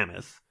for a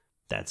mammoth.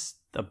 That's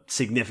a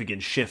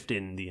significant shift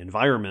in the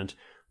environment.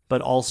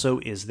 But also,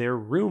 is there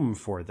room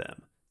for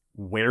them?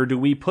 Where do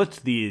we put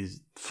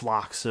these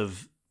flocks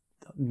of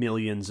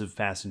millions of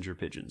passenger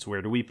pigeons?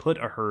 Where do we put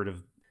a herd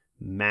of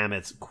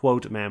mammoths,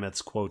 quote,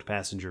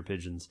 passenger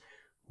pigeons?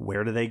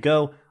 Where do they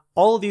go?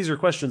 All of these are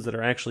questions that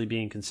are actually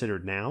being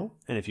considered now.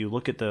 And if you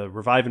look at the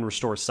Revive and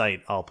Restore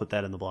site, I'll put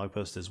that in the blog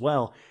post as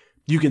well,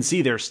 you can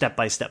see their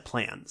step-by-step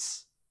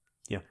plans.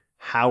 You know,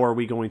 how are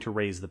we going to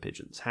raise the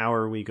pigeons? Where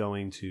are we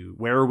going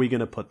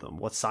to put them?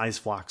 What size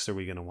flocks are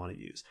we going to want to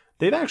use?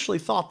 They've actually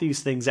thought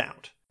these things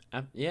out.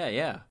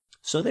 Yeah.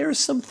 So there's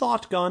some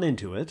thought gone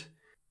into it.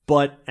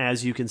 But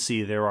as you can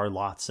see, there are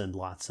lots and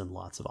lots and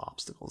lots of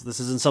obstacles. This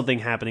isn't something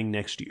happening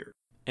next year.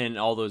 And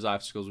all those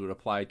obstacles would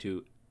apply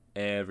to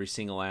every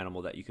single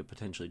animal that you could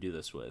potentially do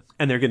this with.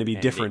 And they're going to be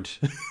different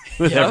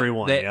with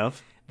everyone.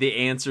 The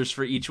answers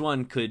for each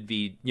one could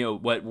be,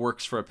 what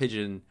works for a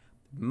pigeon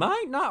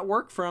might not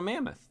work for a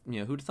mammoth.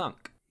 Who'd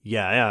thunk?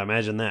 Yeah,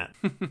 imagine that.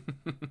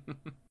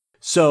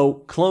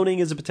 So cloning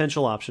is a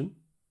potential option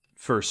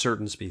for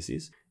certain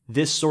species.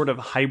 This sort of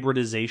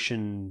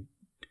hybridization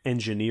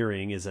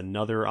engineering is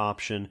another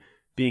option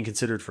being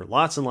considered for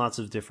lots and lots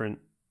of different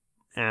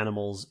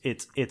animals.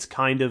 It's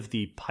kind of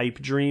the pipe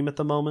dream at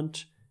the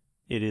moment.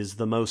 It is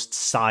the most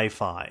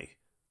sci-fi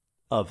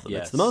of them.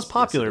 Yes, it's the most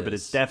popular, but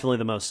is. it's definitely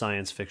the most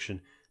science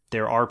fiction.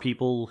 There are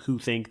people who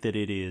think that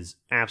it is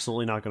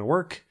absolutely not going to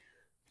work.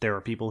 There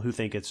are people who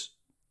think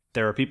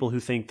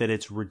that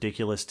it's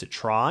ridiculous to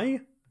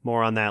try.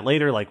 More on that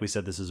later. Like we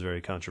said, this is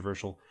very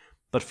controversial.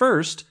 But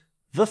first,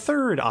 the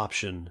third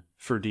option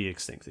for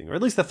de-extincting, or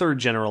at least the third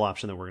general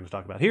option that we're going to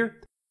talk about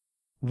here,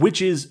 which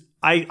is,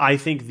 I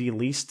think, the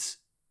least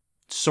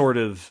sort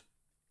of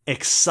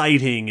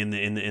exciting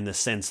in the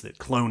sense that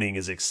cloning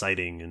is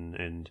exciting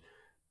and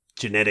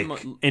genetic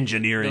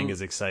engineering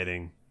is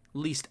exciting.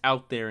 Least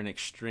out there and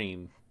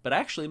extreme, but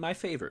actually my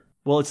favorite.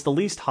 Well, it's the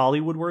least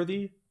Hollywood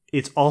worthy.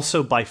 It's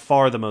also by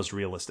far the most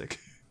realistic.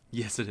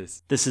 Yes, it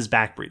is. This is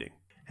backbreeding.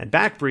 And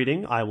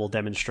backbreeding I will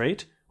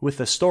demonstrate with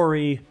the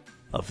story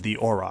of the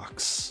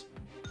aurochs.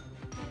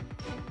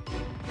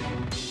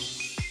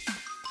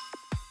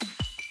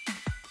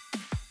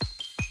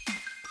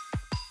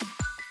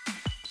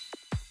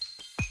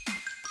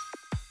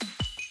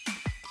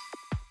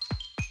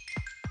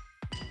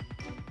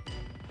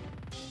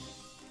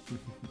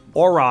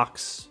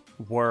 Aurochs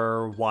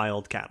were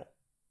wild cattle.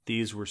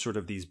 These were sort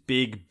of these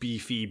big,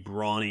 beefy,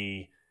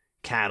 brawny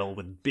cattle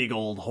with big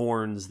old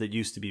horns that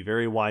used to be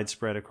very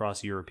widespread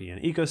across European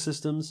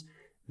ecosystems.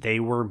 They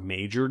were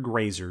major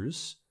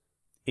grazers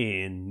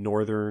in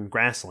northern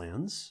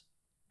grasslands,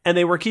 and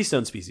they were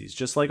keystone species.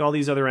 Just like all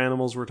these other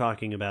animals we're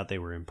talking about, they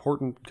were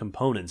important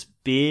components.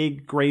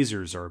 Big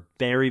grazers are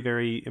very,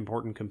 very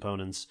important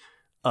components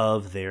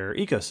of their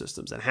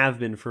ecosystems and have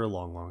been for a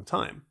long, long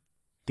time.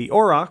 The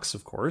aurochs,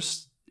 of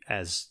course,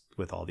 as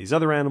with all these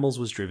other animals,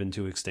 was driven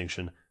to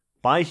extinction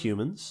by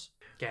humans.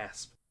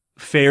 Gasp.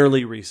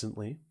 Fairly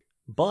recently,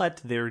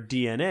 but their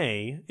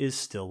DNA is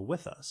still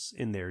with us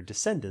in their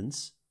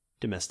descendants'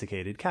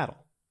 domesticated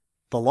cattle.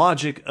 The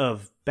logic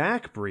of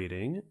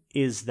backbreeding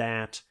is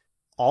that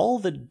all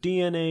the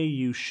DNA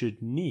you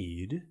should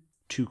need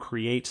to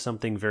create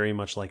something very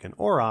much like an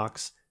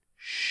aurochs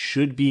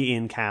should be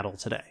in cattle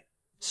today.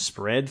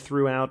 Spread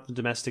throughout the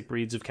domestic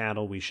breeds of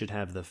cattle, we should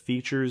have the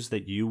features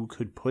that you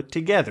could put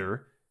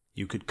together.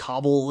 You could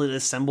cobble and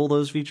assemble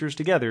those features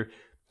together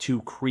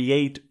to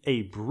create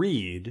a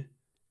breed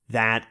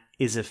that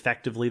is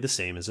effectively the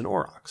same as an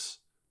aurochs.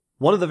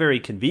 One of the very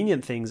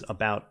convenient things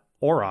about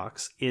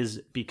aurochs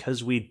is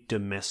because we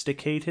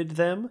domesticated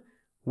them,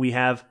 we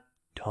have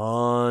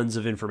tons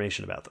of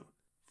information about them.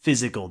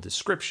 Physical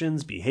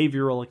descriptions,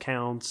 behavioral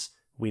accounts.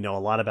 We know a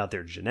lot about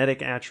their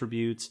genetic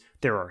attributes.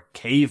 There are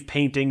cave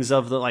paintings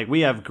of them. Like,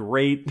 we have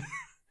great,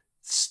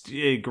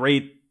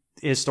 great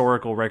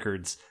historical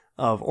records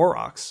of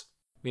aurochs.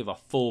 We have a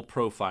full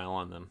profile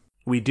on them.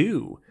 We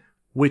do,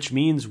 which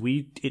means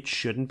it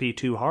shouldn't be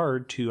too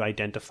hard to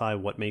identify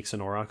what makes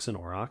an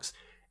aurochs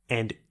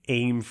and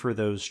aim for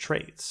those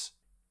traits.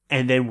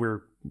 And then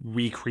we're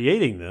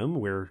recreating them.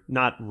 We're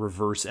not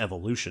reverse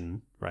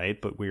evolution, right?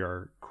 But we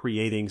are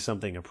creating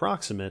something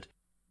approximate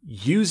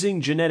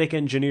using genetic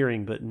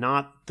engineering, but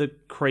not the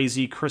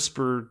crazy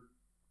CRISPR,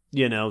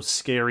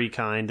 scary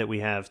kind that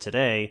we have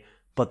today,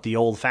 but the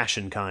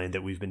old-fashioned kind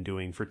that we've been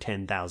doing for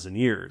 10,000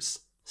 years.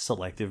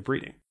 Selective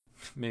breeding.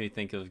 Made me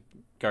think of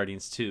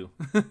Guardians 2.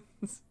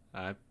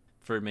 I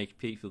prefer to make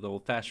people the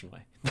old-fashioned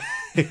way.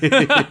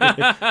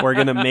 We're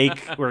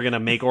gonna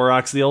make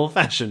aurochs the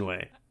old-fashioned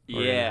way.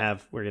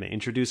 We're gonna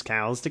introduce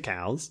cows to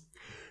cows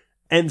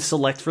and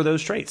select for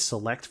those traits.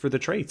 Select for the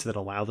traits that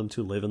allow them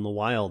to live in the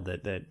wild,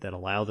 that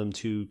allow them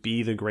to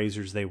be the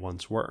grazers they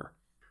once were.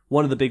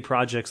 One of the big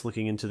projects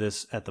looking into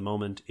this at the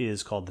moment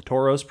is called the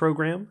Tauros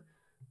program,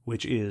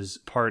 which is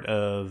part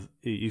of...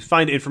 You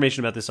find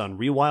information about this on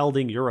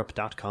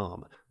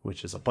rewildingeurope.com,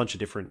 which is a bunch of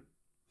different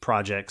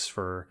projects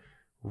for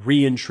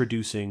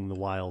reintroducing the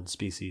wild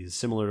species,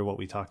 similar to what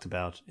we talked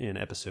about in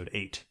episode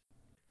 8.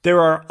 There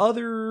are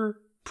other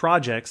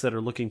projects that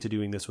are looking to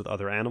doing this with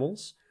other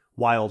animals.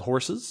 Wild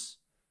horses,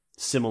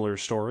 similar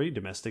story.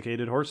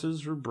 Domesticated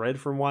horses were bred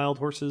from wild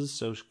horses,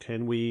 so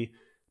can we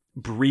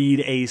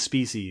breed a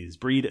species,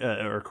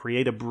 or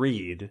create a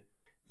breed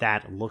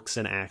that looks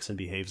and acts and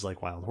behaves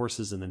like wild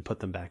horses and then put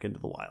them back into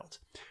the wild?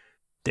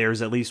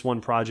 There's at least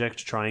one project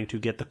trying to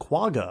get the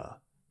quagga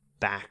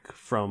back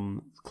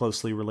from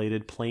closely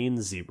related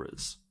plains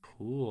zebras.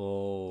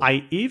 Cool.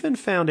 I even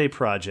found a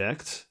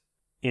project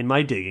in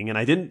my digging, and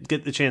I didn't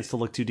get the chance to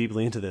look too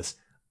deeply into this,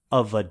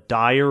 of a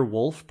dire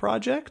wolf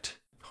project.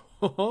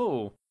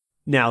 Oh.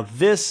 Now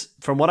this,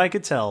 from what I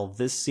could tell,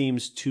 this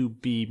seems to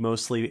be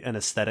mostly an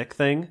aesthetic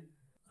thing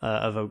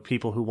of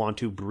people who want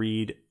to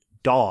breed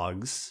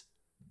dogs,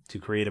 to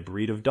create a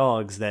breed of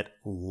dogs that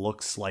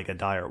looks like a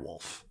dire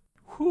wolf.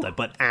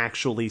 But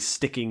actually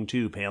sticking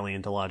to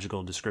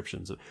paleontological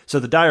descriptions. So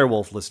the dire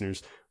wolf,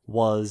 listeners,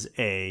 was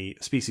a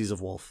species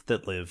of wolf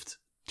that lived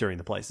during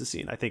the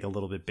Pleistocene. I think a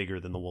little bit bigger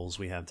than the wolves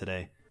we have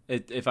today.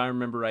 If I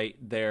remember right,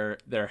 their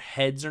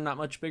heads are not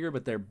much bigger,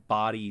 but their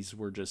bodies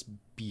were just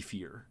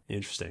beefier.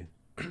 Interesting.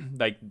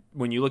 Like,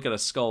 when you look at a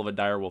skull of a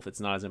dire wolf,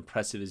 it's not as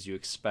impressive as you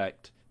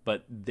expect,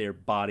 but their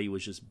body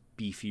was just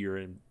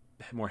beefier and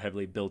more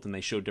heavily built, and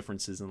they showed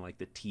differences in, like,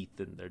 the teeth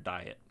and their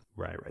diet.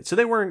 Right. So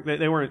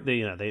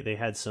they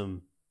had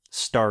some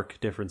stark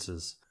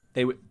differences.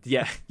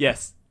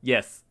 Yes.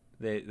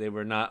 They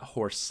were not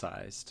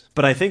horse-sized.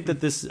 But I think that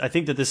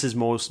this is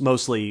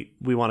mostly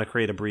we want to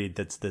create a breed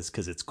that's this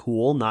because it's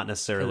cool, not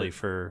necessarily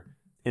for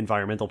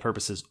environmental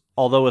purposes.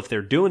 Although if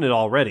they're doing it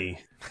already,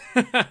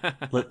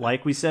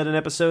 like we said in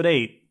episode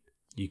 8,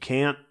 you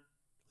can't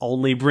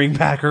only bring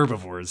back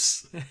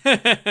herbivores,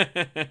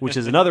 which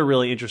is another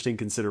really interesting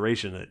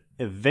consideration. That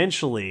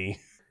eventually,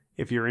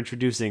 if you're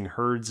introducing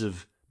herds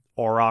of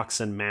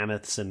aurochs and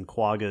mammoths and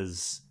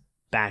quaggas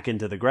back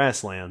into the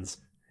grasslands,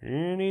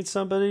 you need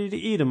somebody to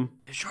eat them.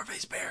 A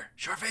short-faced bear.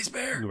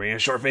 You bring a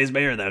short-faced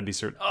bear, that would be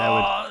certain.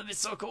 That'd be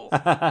so cool.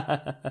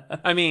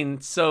 I mean,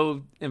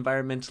 so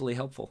environmentally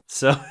helpful.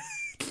 So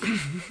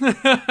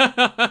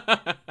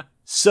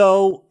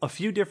a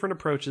few different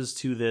approaches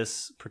to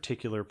this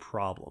particular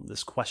problem.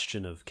 This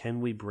question of, can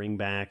we bring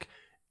back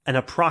an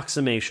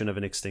approximation of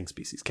an extinct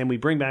species? Can we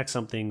bring back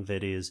something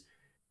that is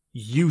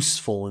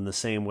useful in the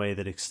same way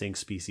that extinct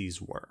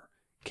species were?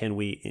 Can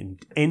we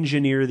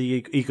engineer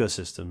the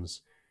ecosystems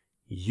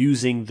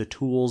using the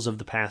tools of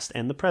the past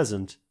and the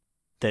present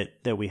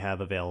that we have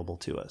available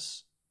to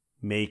us?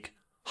 Make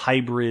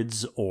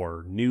hybrids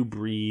or new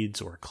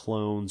breeds or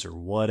clones or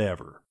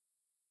whatever.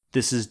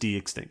 This is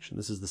de-extinction.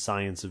 This is the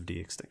science of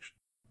de-extinction.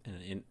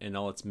 In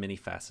all its many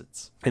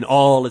facets.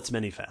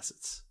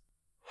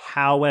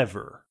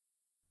 However,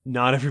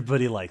 not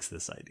everybody likes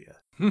this idea.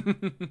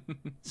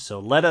 So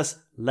let us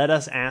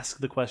ask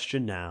the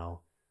question now.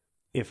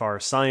 If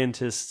our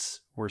scientists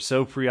were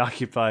so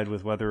preoccupied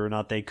with whether or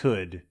not they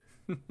could,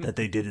 that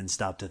they didn't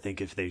stop to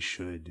think if they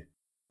should.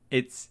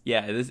 There's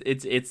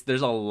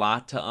a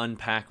lot to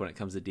unpack when it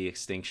comes to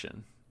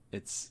de-extinction.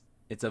 It's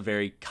a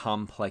very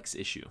complex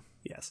issue.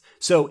 Yes.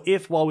 So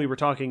if while we were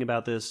talking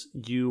about this,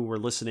 you were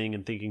listening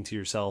and thinking to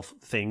yourself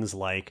things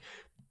like,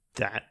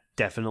 that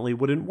definitely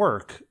wouldn't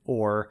work,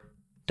 or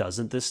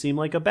doesn't this seem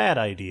like a bad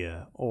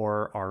idea,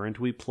 or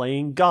aren't we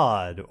playing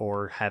God,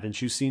 or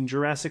haven't you seen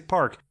Jurassic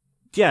Park?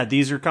 Yeah,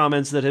 these are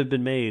comments that have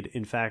been made.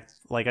 In fact,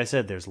 like I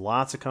said, there's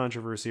lots of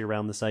controversy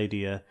around this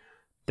idea.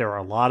 There are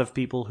a lot of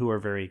people who are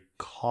very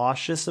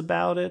cautious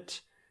about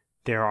it.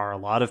 There are a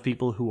lot of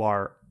people who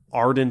are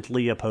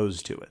ardently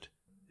opposed to it,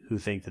 who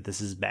think that this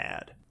is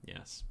bad.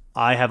 Yes.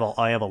 I have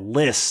a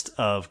list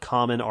of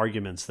common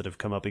arguments that have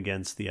come up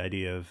against the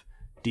idea of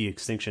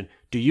de-extinction.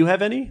 Do you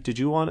have any?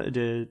 Do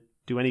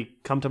any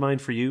come to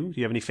mind for you? Do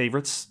you have any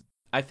favorites?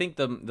 I think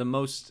the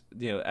most,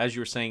 as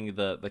you were saying,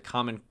 the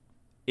common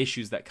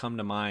issues that come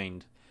to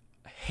mind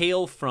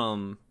hail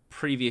from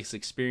previous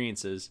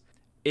experiences.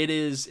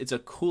 It's a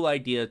cool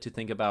idea to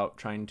think about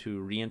trying to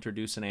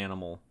reintroduce an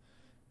animal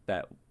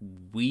that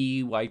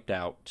we wiped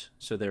out,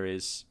 so there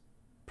is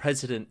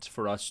precedent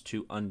for us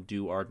to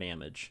undo our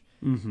damage.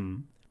 Mm-hmm.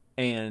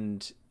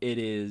 And it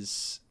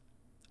is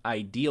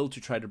ideal to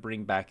try to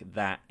bring back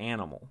that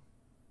animal.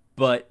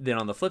 But then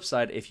on the flip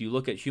side, if you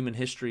look at human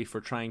history for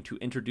trying to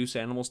introduce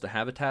animals to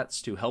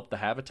habitats to help the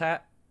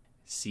habitat,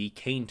 see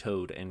cane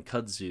toad and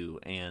kudzu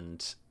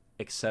and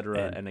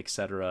etc. and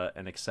etc.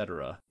 and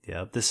etc.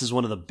 Yeah, this is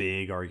one of the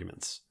big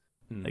arguments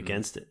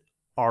against it.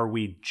 Are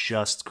we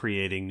just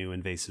creating new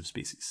invasive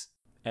species?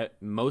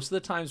 Most of the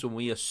times when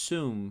we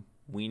assume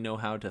we know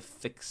how to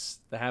fix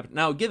the habitat.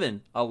 Now,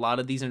 given a lot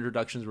of these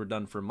introductions were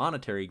done for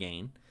monetary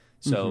gain,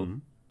 so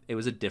it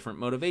was a different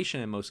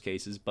motivation in most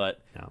cases,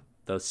 but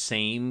the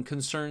same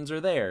concerns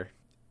are there.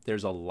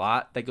 There's a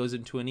lot that goes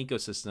into an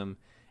ecosystem,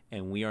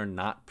 and we are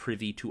not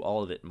privy to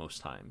all of it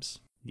most times.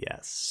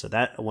 Yes. So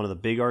that one of the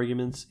big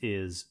arguments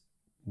is,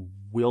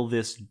 will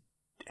this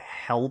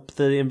help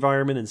the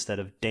environment instead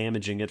of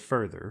damaging it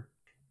further?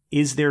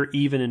 Is there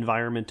even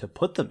environment to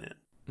put them in?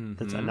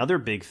 That's another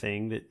big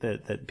thing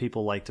that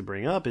people like to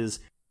bring up is,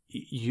 where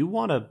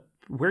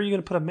are you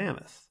going to put a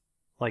mammoth?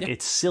 Like,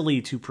 it's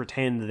silly to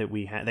pretend that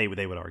they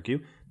would argue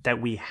that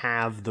we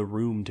have the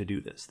room to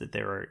do this, that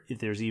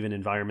there's even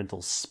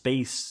environmental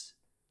space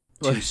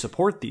to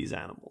support these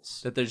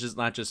animals. That there's just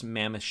not just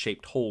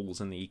mammoth-shaped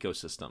holes in the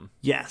ecosystem.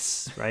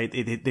 Yes, right?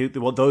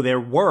 Well, though there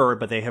were,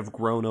 but they have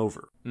grown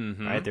over,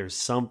 right? There's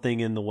something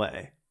in the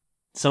way.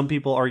 Some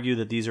people argue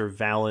that these are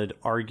valid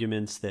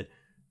arguments, that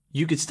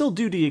you could still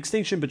do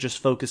de-extinction, but just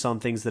focus on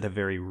things that have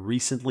very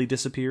recently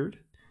disappeared.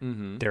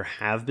 There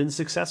have been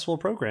successful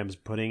programs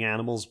putting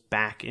animals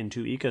back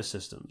into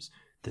ecosystems.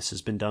 This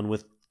has been done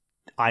with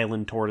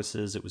island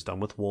tortoises. It was done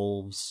with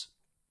wolves.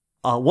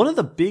 One of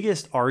the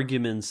biggest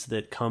arguments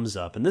that comes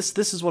up, and this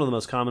is one of the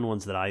most common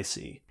ones that I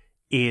see,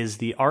 is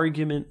the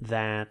argument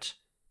that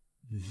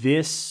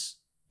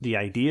the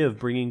idea of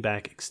bringing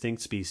back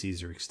extinct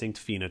species or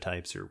extinct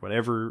phenotypes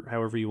or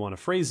however you want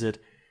to phrase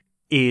it,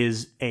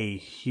 is a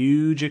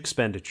huge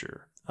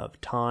expenditure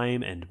of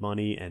time and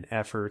money and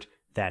effort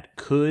that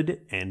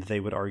could, and they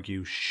would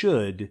argue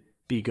should,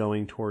 be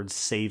going towards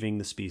saving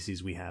the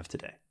species we have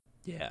today.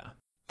 Yeah.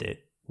 That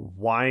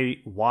why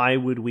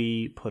would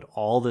we put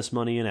all this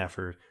money and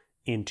effort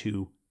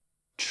into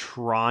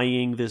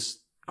trying this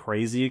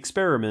crazy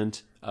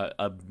experiment?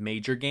 A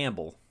major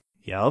gamble.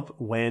 Yep,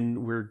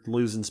 when we're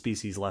losing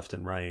species left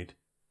and right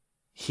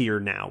here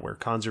now, where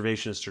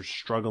conservationists are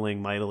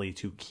struggling mightily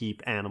to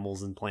keep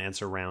animals and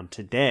plants around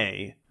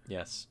today.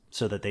 Yes.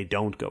 So that they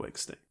don't go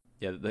extinct.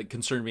 Yeah, the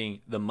concern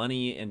being the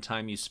money and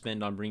time you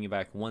spend on bringing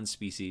back one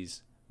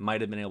species might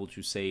have been able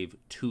to save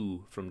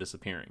 2 from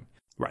disappearing.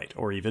 Right,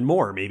 or even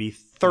more, maybe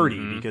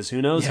 30, because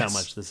who knows how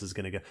much this is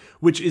going to go.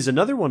 Which is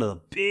another one of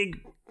the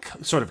big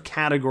sort of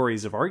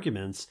categories of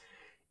arguments,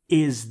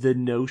 is the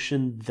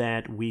notion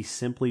that we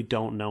simply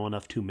don't know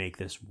enough to make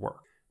this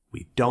work.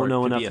 We don't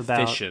know enough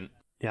about efficient.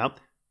 Yep.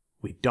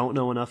 We don't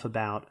know enough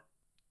about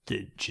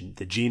the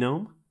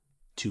genome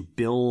to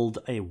build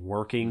a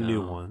working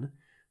new one.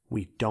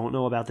 We don't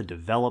know about the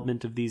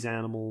development of these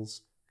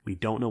animals. We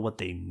don't know what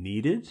they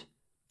needed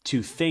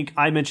to think.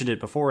 I mentioned it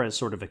before as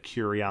sort of a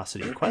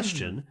curiosity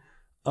question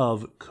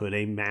of, could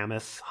a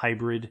mammoth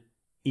hybrid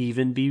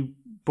even be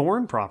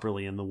born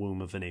properly in the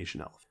womb of an Asian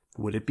elephant?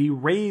 Would it be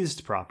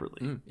raised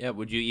properly? Yeah,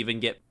 would you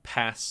even get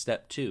past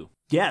step 2?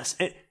 Yes.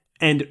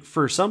 And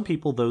for some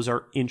people, those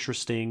are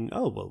interesting.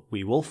 Oh, well,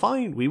 we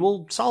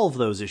will solve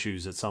those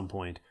issues at some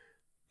point.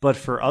 But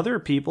for other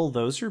people,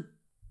 those are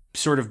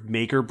sort of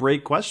make or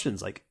break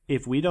questions. Like,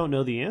 if we don't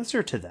know the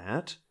answer to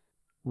that,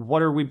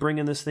 what are we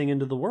bringing this thing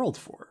into the world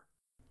for?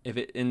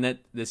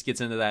 This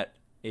gets into that,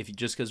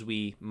 just because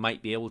we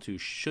might be able to,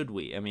 should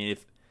we? I mean,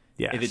 if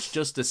it's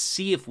just to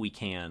see if we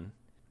can,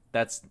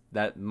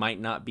 that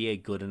might not be a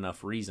good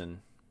enough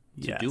reason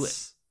to do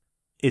it.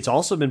 It's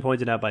also been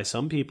pointed out by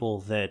some people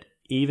that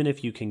even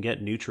if you can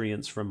get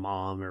nutrients from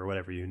mom or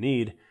whatever you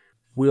need,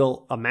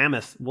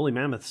 woolly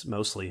mammoths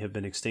mostly have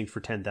been extinct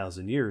for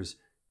 10,000 years.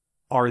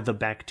 Are the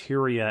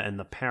bacteria and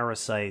the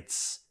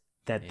parasites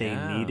that they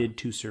needed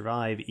to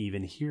survive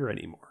even here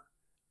anymore?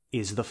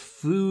 Is the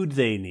food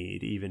they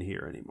need even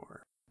here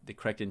anymore? The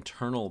correct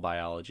internal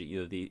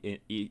biology,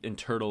 the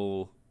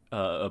internal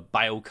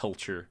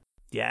bioculture,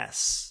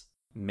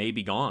 may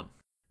be gone.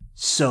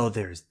 So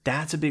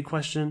that's a big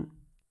question.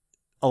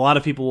 A lot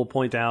of people will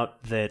point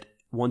out that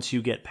once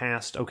you get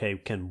past, okay,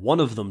 can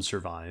one of them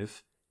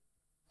survive?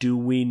 Do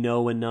we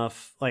know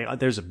enough? Like,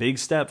 there's a big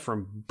step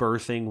from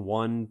birthing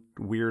one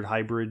weird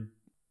hybrid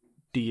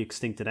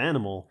de-extincted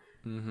animal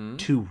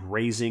to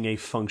raising a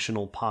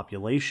functional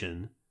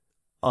population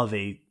of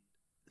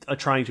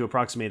trying to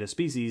approximate a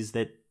species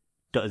that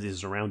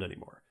isn't around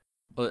anymore.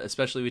 Well,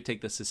 especially we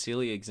take the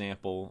Cecilia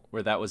example,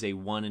 where that was a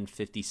 1 in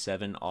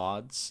 57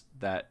 odds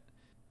that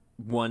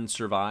one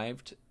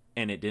survived.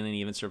 and it didn't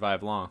even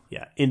survive long.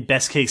 Yeah, in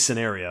best case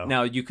scenario.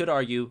 Now, you could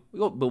argue,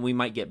 well, but we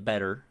might get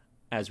better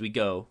as we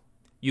go.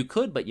 You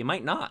could, but you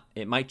might not.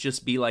 It might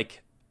just be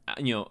like,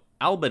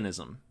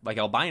 albinism, like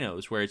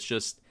albinos, where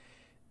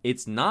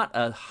it's not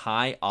a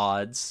high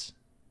odds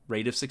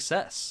rate of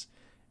success.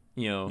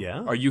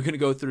 Are you going to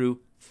go through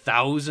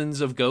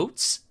thousands of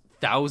goats,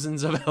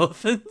 thousands of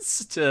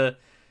elephants to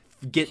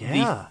get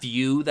the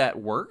few that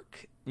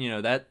work?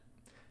 That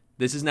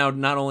this is now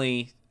not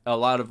only a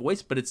lot of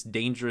waste, but it's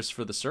dangerous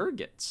for the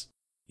surrogates.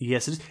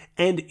 Yes, it is.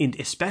 And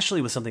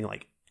especially with something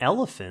like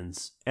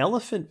elephants,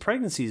 elephant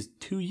pregnancy is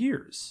 2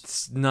 years.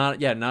 It's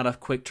not a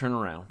quick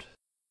turnaround.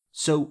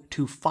 So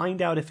to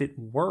find out if it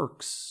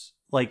works,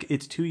 like,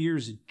 it's 2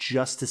 years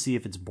just to see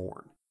if it's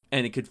born.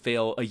 And it could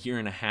fail a year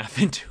and a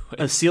half into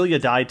it. Celia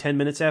died 10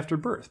 minutes after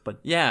birth,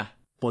 but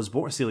was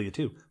born. Celia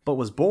too, but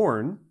was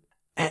born.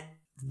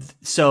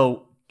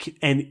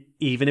 And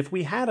even if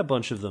we had a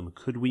bunch of them,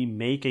 could we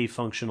make a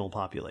functional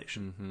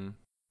population? Mm-hmm.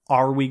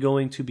 Are we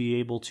going to be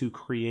able to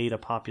create a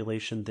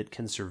population that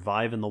can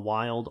survive in the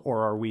wild,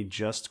 or are we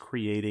just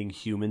creating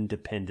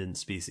human-dependent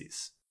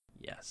species?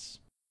 Yes.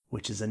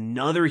 Which is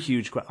another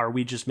huge question. Are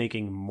we just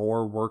making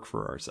more work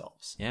for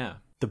ourselves? Yeah.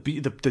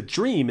 The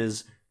dream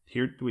is,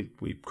 here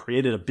we've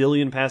created 1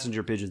 billion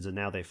passenger pigeons, and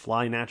now they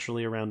fly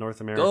naturally around North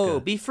America. Go,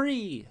 be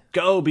free.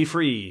 Go, be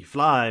free.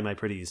 Fly, my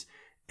pretties.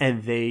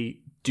 And they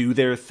do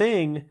their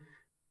thing.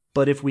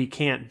 But if we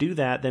can't do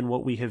that, then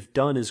what we have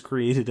done is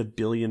created 1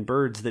 billion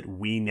birds that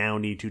we now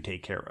need to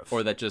take care of.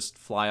 Or that just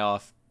fly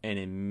off and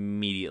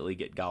immediately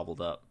get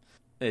gobbled up.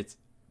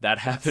 That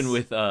happened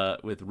with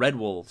red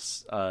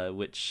wolves,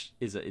 which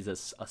is a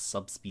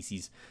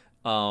subspecies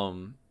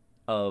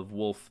of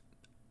wolf.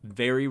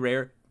 Very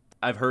rare.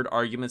 I've heard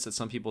arguments that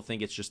some people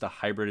think it's just a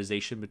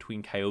hybridization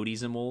between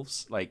coyotes and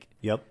wolves.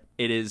 Yep.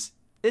 It is.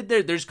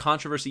 There's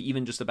controversy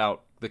even just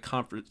about the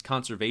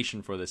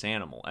conservation for this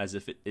animal, as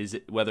if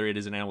whether it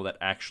is an animal that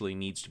actually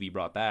needs to be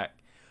brought back.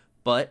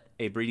 But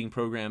a breeding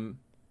program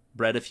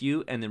bred a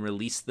few and then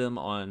released them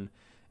on,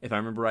 if I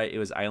remember right, it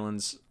was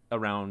islands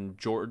around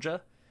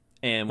Georgia.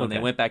 And when they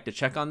went back to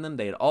check on them,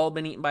 they had all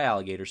been eaten by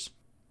alligators.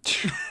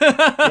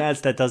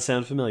 Yes, that does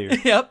sound familiar.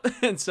 Yep.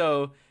 And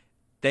so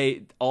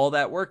all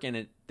that work in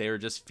it, they were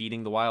just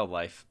feeding the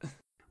wildlife.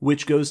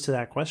 Which goes to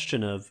that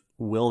question of,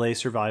 will they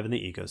survive in the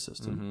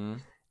ecosystem? Mm-hmm.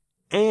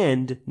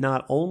 And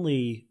not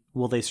only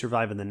will they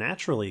survive in the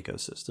natural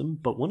ecosystem,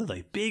 but one of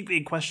the big,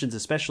 big questions,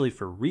 especially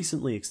for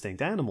recently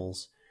extinct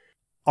animals,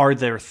 are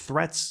their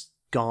threats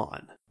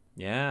gone?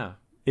 Yeah.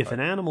 If an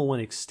animal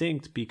went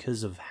extinct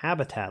because of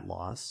habitat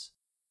loss,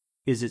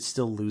 is it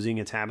still losing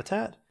its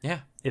habitat? Yeah.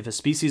 If a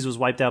species was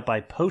wiped out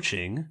by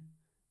poaching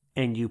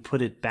and you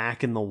put it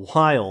back in the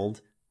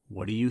wild,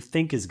 what do you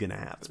think is going to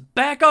happen?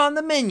 Back on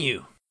the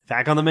menu.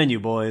 Back on the menu,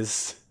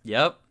 boys.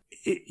 Yep.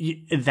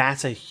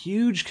 That's a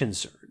huge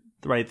concern,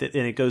 right? And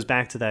it goes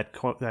back to that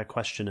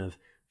question of,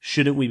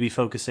 shouldn't we be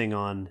focusing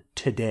on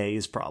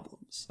today's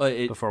problems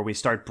before we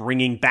start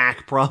bringing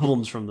back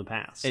problems from the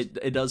past?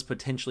 It does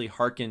potentially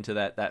harken to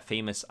that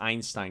famous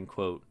Einstein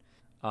quote,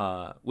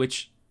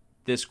 which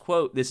this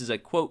is a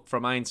quote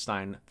from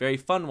Einstein, very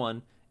fun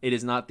one. It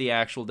is not the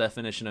actual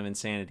definition of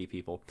insanity,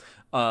 people.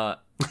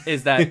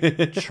 Is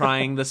that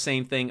trying the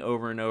same thing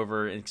over and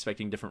over and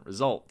expecting different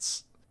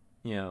results,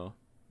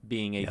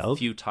 being a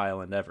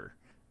futile endeavor.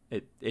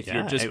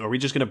 Are we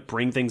just going to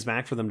bring things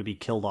back for them to be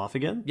killed off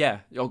again? Yeah.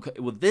 Okay.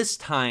 Well, this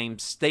time,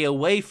 stay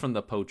away from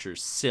the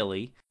poachers,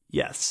 silly.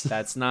 Yes.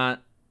 That's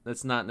not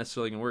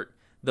necessarily going to work.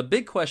 The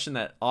big question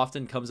that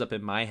often comes up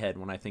in my head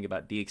when I think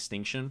about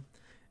de-extinction,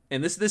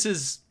 and this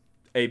is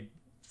a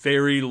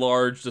very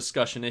large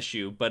discussion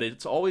issue, but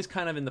it's always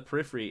kind of in the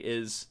periphery,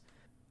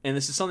 and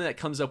this is something that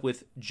comes up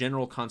with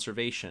general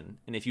conservation.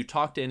 And if you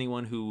talk to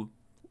anyone who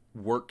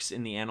works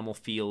in the animal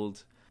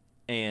field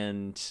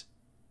and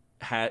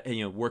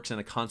works in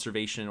a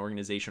conservation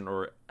organization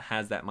or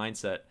has that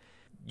mindset,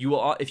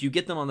 if you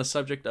get them on the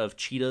subject of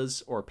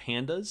cheetahs or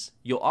pandas,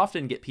 you'll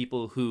often get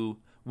people who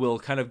will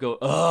kind of go,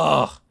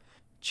 ugh,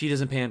 cheetahs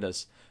and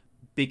pandas,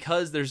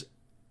 because there's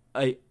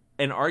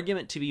an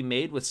argument to be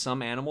made with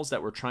some animals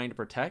that we're trying to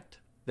protect,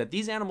 that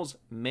these animals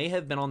may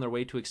have been on their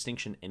way to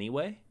extinction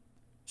anyway.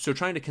 So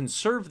trying to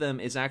conserve them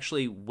is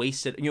actually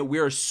wasted.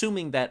 We're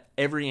assuming that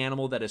every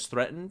animal that is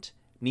threatened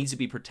needs to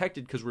be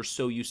protected because we're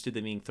so used to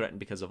them being threatened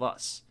because of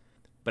us.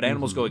 But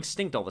animals go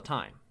extinct all the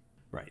time.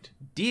 Right.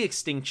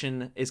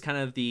 De-extinction is kind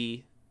of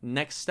the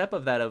next step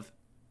of that, of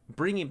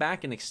bringing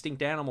back an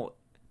extinct animal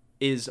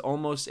is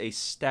almost a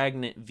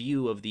stagnant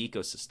view of the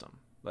ecosystem.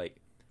 Like,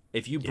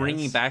 if you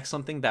bringing back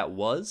something that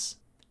was,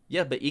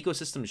 but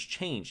ecosystems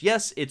change.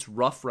 Yes, it's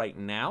rough right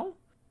now,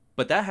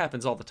 but that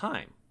happens all the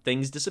time.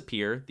 Things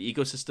disappear, the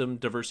ecosystem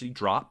diversity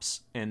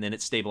drops, and then it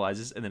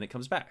stabilizes, and then it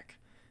comes back.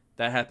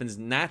 That happens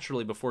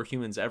naturally before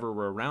humans ever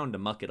were around to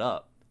muck it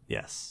up.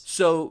 Yes.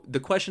 So the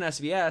question has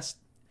to be asked,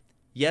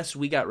 yes,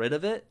 we got rid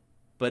of it,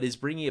 but is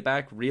bringing it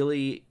back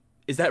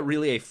is that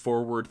really a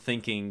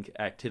forward-thinking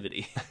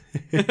activity?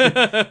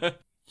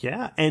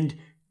 Yeah, and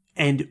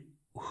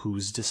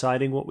who's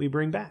deciding what we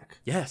bring back?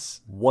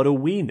 Yes. What do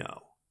we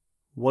know?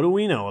 What do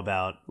we know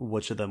about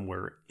which of them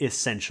were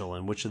essential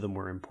and which of them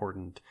were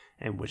important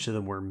and which of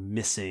them were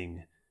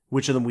missing?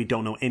 Which of them we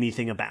don't know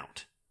anything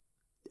about?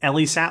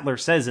 Ellie Sattler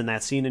says in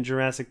that scene in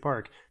Jurassic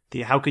Park,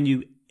 how can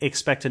you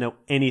expect to know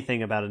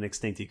anything about an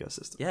extinct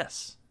ecosystem?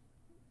 Yes.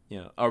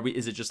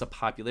 Is it just a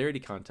popularity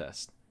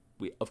contest?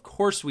 Of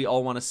course we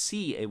all want to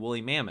see a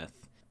woolly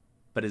mammoth,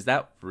 but is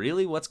that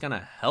really what's going to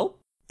help?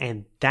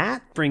 And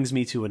that brings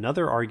me to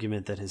another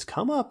argument that has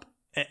come up,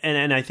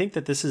 and I think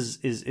that this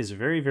is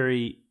very,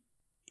 very...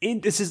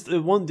 this is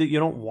the one that you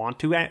don't want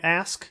to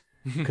ask,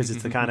 because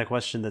it's the kind of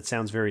question that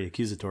sounds very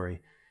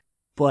accusatory.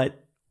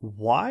 But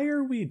why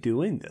are we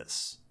doing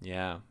this?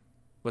 Yeah.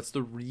 What's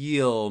the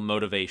real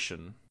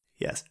motivation?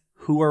 Yes.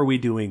 Who are we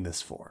doing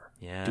this for?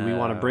 Yeah. Do we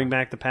want to bring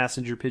back the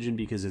passenger pigeon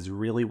because it's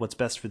really what's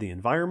best for the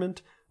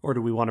environment? Or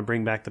do we want to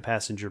bring back the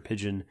passenger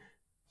pigeon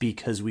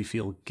because we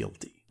feel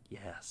guilty?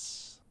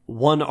 Yes.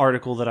 One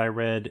article that I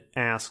read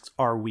asks,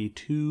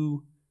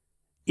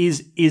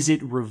 is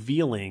it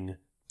revealing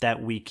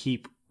that we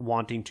keep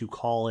wanting to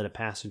call it a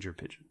passenger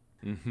pigeon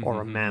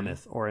or a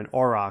mammoth or an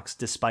aurochs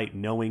despite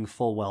knowing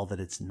full well that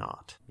it's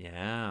not?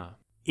 Yeah.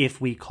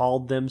 If we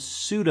called them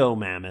pseudo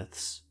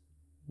mammoths,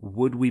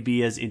 would we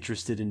be as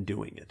interested in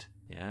doing it?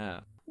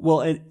 Yeah.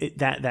 Well,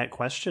 that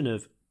question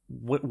of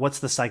what's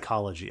the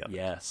psychology of it?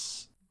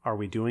 Yes. Are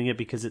we doing it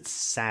because it's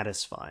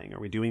satisfying? Are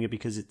we doing it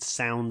because it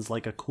sounds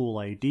like a cool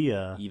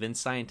idea? Even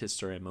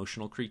scientists are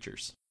emotional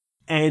creatures.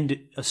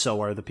 And so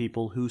are the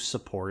people who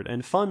support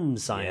and fund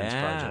science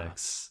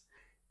projects.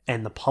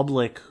 And the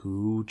public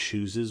who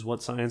chooses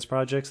what science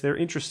projects they're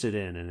interested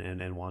in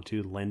and want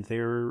to lend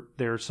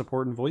their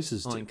support and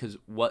voices to. Because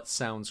what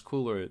sounds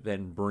cooler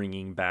than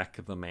bringing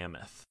back the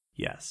mammoth?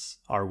 Yes.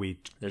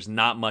 There's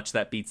not much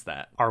that beats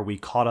that. Are we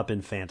caught up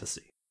in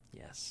fantasy?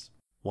 Yes.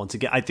 Once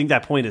again, I think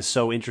that point is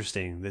so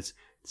interesting. That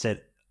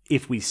said,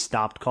 if we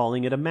stopped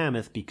calling it a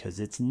mammoth because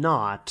it's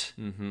not,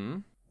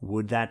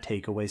 would that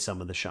take away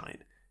some of the shine?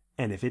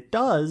 And if it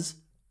does,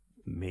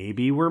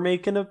 maybe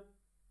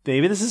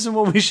maybe this isn't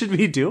what we should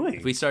be doing.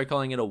 If we start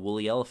calling it a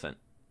woolly elephant.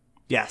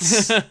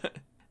 Yes.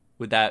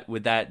 would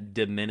that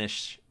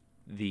diminish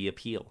the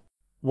appeal?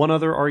 One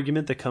other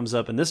argument that comes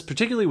up, and this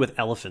particularly with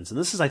elephants, and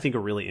this is, I think, a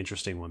really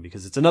interesting one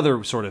because it's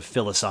another sort of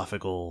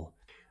philosophical,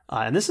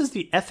 and this is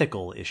the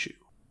ethical issue.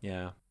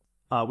 Yeah.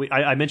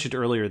 I mentioned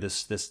earlier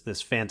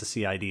this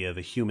fantasy idea of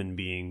a human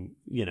being,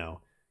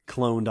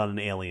 cloned on an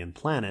alien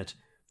planet.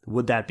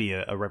 Would that be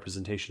a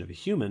representation of a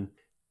human?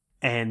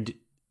 And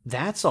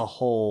that's a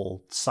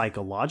whole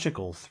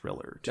psychological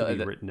thriller to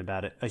be written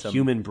about it. A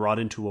human brought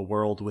into a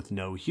world with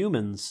no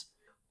humans.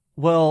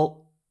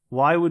 Well,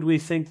 why would we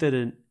think that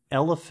an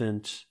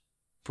elephant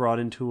brought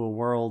into a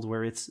world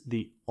where it's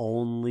the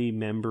only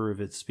member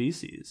of its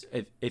species?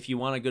 If you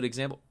want a good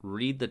example,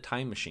 read The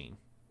Time Machine.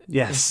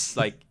 Yes.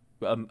 Like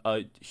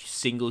a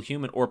single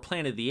human, or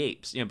Planet of the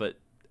Apes, but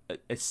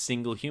a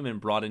single human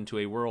brought into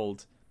a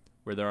world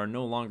where there are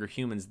no longer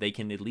humans they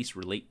can at least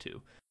relate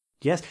to.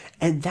 Yes,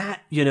 and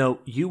that,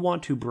 you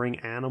want to bring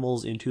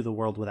animals into the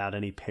world without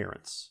any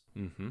parents,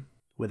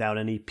 without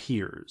any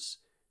peers,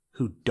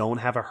 who don't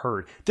have a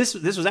herd. This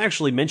was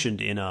actually mentioned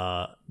in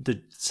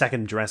the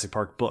second Jurassic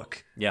Park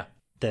book. Yeah.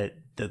 That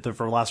the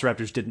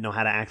velociraptors didn't know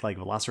how to act like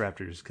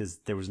velociraptors because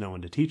there was no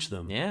one to teach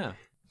them. Yeah.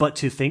 But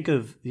to think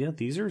of,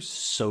 these are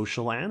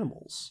social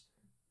animals.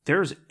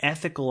 There's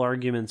ethical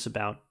arguments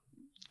about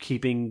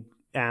keeping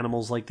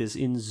animals like this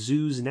in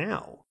zoos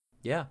now.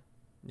 Yeah.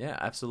 Yeah,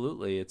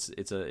 absolutely. It's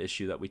an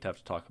issue that we'd have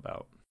to talk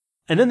about.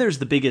 And then there's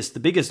the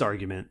biggest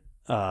argument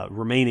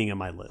remaining on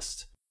my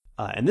list.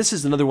 And this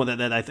is another one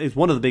that is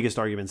one of the biggest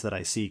arguments that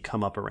I see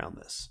come up around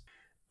this.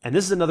 And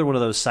this is another one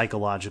of those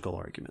psychological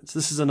arguments.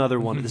 This is another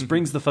one. This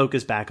brings the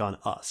focus back on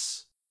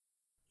us.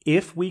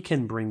 If we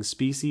can bring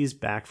species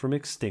back from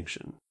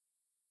extinction,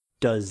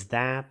 does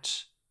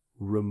that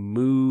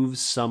remove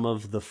some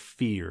of the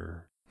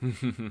fear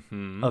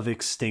of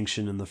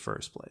extinction in the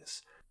first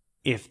place?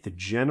 If the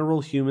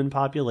general human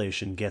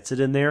population gets it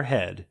in their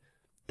head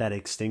that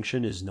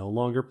extinction is no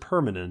longer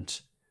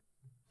permanent,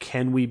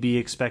 can we be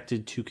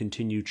expected to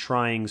continue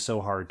trying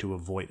so hard to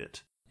avoid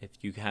it? If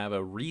you have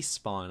a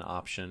respawn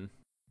option,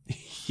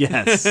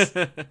 yes.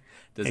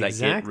 Does that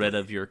get rid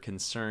of your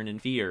concern and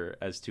fear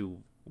as to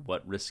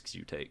what risks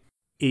you take?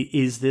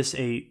 Is this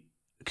an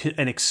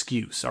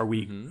excuse?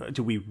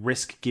 Do we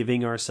risk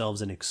giving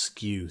ourselves an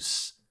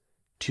excuse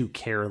to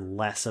care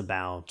less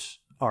about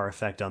our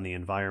effect on the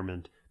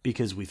environment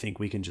because we think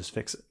we can just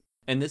fix it?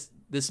 And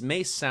this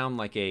may sound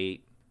like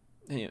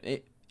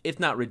if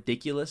not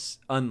ridiculous,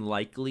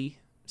 unlikely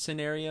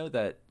scenario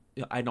that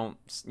I don't,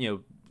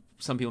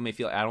 some people may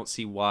feel I don't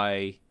see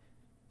why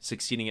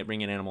succeeding at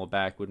bringing an animal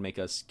back would make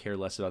us care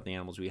less about the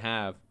animals we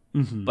have.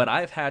 But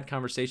I've had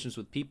conversations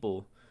with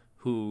people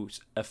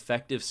whose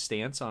effective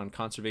stance on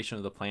conservation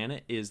of the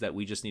planet is that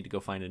we just need to go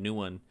find a new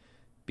one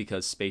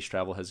because space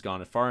travel has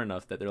gone far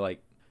enough that they're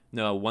like,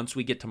 no, once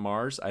we get to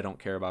Mars, I don't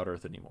care about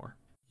Earth anymore.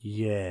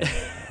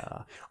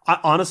 Yeah.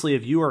 Honestly,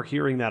 if you are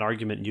hearing that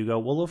argument and you go,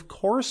 well, of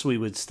course we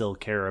would still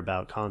care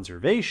about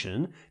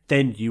conservation,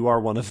 then you are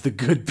one of the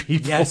good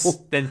people. Yes,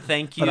 then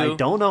thank you. But I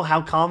don't know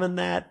how common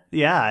that,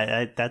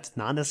 that's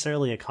not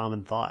necessarily a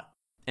common thought.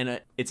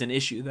 And it's an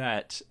issue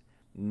that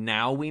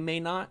now we may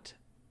not,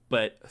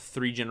 but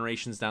 3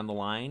 generations down the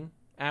line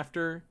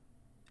after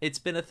it's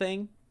been a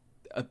thing,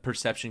 a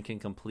perception can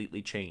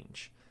completely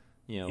change.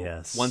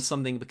 Yes. Once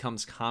something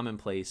becomes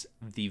commonplace,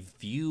 the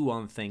view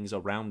on things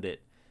around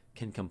it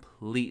can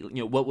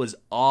completely, what was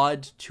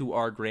odd to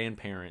our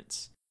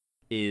grandparents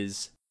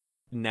is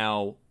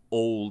now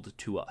old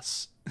to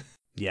us.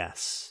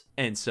 Yes.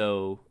 And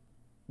so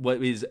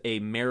what is a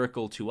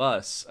miracle to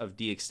us of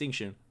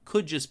de-extinction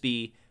could just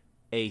be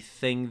a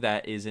thing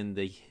that is in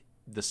the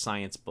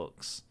science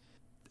books.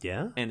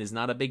 Yeah. And is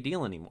not a big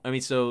deal anymore. I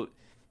mean, so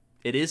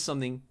it is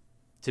something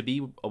to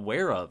be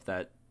aware of,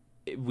 that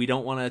we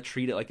don't want to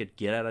treat it like a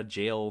get out of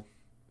jail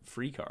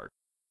free card.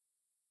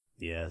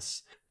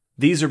 Yes.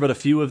 These are but a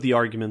few of the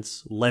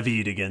arguments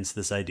levied against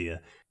this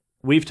idea.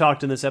 We've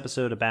talked in this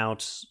episode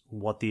about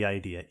what the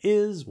idea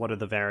is, what are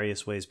the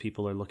various ways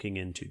people are looking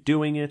into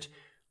doing it,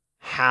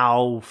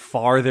 how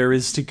far there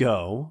is to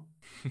go,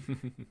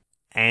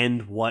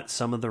 and what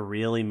some of the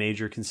really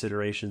major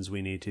considerations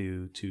we need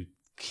to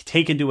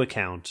take into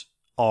account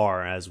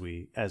are as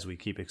we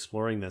keep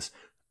exploring this.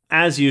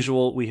 As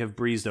usual, we have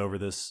breezed over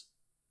this.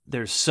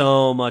 There's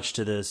so much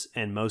to this,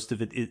 and most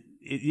of it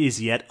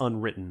is yet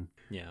unwritten.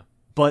 Yeah.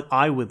 But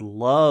I would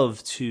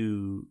love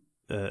to...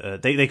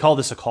 they call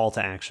this a call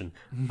to action.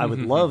 I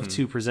would love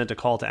to present a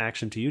call to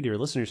action to you, dear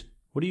listeners.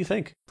 What do you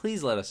think?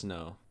 Please let us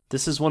know.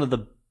 This is one of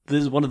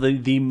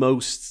the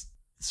most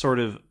sort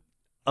of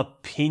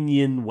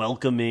opinion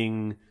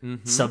welcoming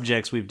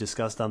subjects we've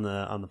discussed on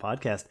the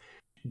podcast.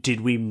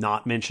 Did we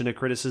not mention a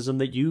criticism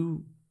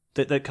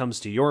that comes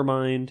to your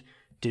mind?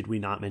 Did we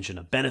not mention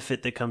a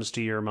benefit that comes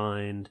to your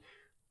mind?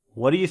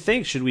 What do you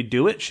think? Should we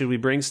do it? Should we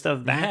bring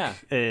stuff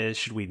back? Yeah.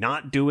 Should we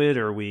not do it?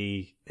 Or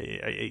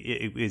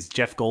is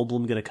Jeff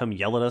Goldblum going to come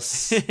yell at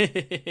us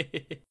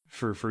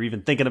for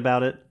even thinking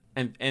about it?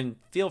 And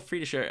feel free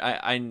to share.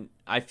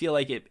 I feel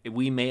like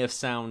we may have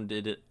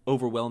sounded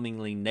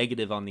overwhelmingly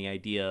negative on the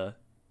idea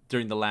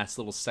during the last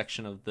little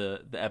section of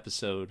the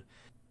episode.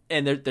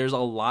 And there's a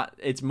lot.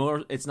 It's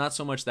not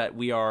so much that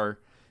we are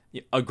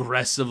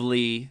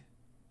aggressively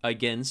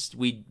against.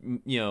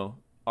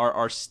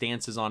 Our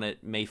stances on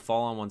it may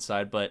fall on one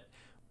side, but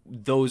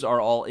those are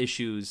all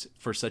issues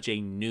for such a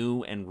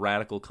new and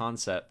radical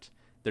concept.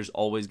 There's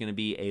always going to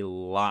be a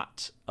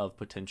lot of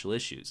potential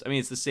issues. I mean,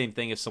 it's the same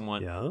thing if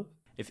someone,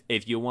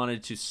 if you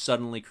wanted to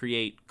suddenly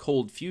create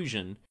cold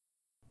fusion,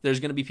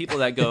 there's going to be people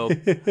that go,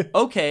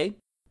 okay,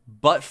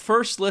 but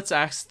first let's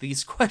ask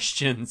these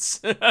questions.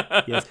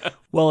 Yes.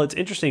 Well, it's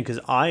interesting because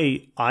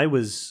I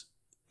was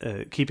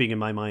keeping in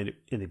my mind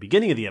in the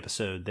beginning of the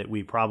episode that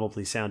we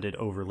probably sounded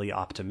overly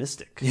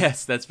optimistic.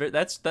 Yes, that's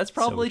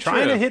probably so true.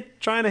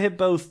 Trying to hit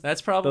both. That's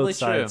probably both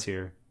sides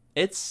here.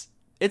 It's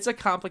a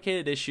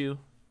complicated issue,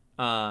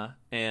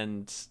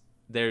 and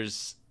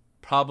there's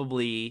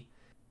probably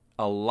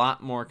a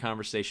lot more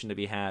conversation to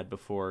be had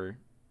before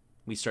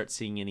we start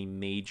seeing any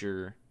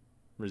major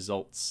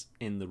results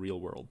in the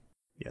real world.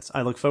 Yes,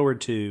 I look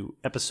forward to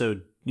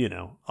episode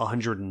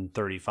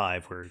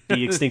 135, where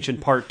De-extinction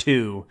Part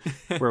 2,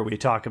 where we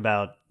talk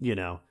about,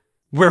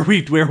 where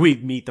we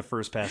meet the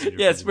first passenger.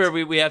 Yes, where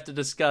we have to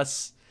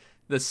discuss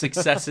the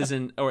successes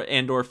and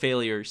or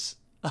failures.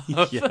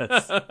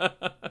 Yes.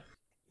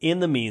 In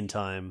the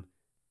meantime,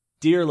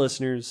 dear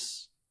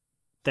listeners,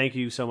 thank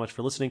you so much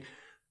for listening.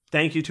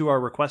 Thank you to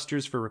our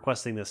requesters for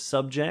requesting this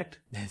subject.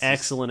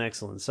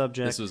 Excellent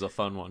subject. This was a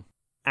fun one.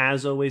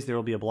 As always, there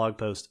will be a blog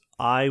post.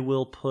 I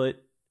will put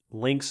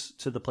links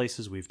to the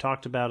places we've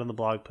talked about in the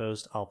blog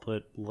post. I'll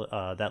put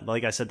that,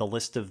 like I said, the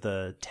list of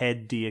the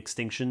TED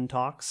de-extinction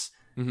talks,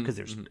 because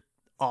there's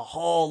a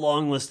whole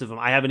long list of them.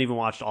 I haven't even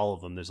watched all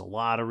of them. There's a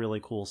lot of really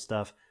cool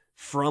stuff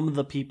from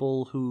the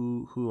people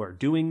who are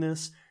doing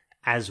this,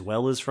 as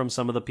well as from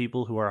some of the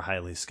people who are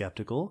highly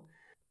skeptical.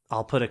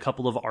 I'll put a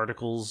couple of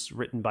articles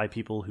written by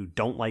people who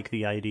don't like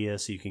the idea,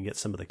 so you can get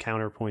some of the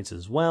counterpoints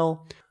as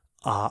well.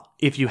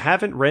 If you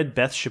haven't read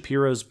Beth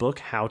Shapiro's book,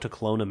 How to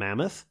Clone a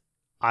Mammoth,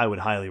 I would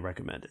highly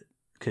recommend it,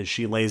 because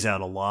she lays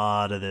out a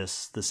lot of the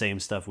same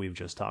stuff we've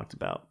just talked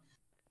about,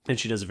 and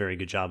she does a very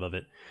good job of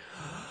it.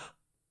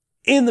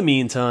 In the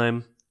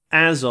meantime,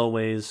 as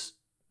always,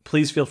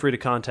 please feel free to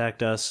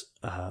contact us.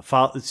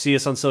 See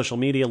us on social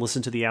media.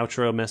 Listen to the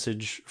outro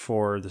message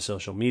for the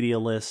social media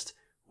list.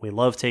 We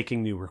love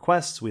taking new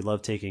requests. We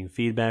love taking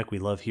feedback. We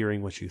love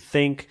hearing what you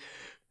think.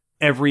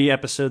 Every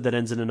episode that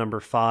ends in a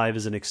number 5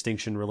 is an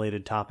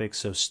extinction-related topic,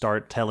 so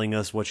start telling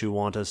us what you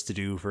want us to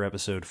do for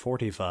episode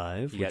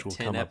 45, which will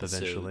come up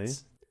eventually.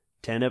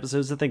 10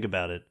 episodes to think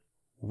about it.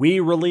 We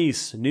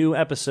release new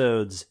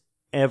episodes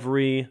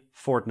every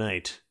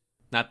fortnight.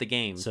 Not the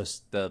game, so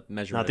the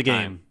measurement Not the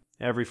game.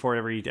 Time.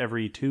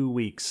 Every 2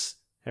 weeks,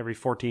 every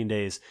 14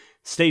 days.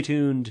 Stay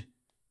tuned,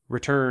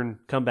 return,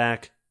 come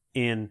back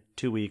in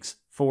 2 weeks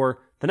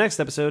for the next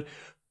episode.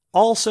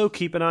 Also,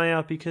 keep an eye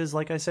out because,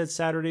 like I said,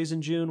 Saturdays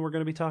in June, we're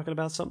going to be talking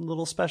about something a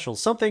little special.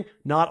 Something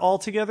not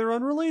altogether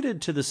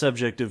unrelated to the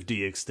subject of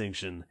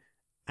de-extinction,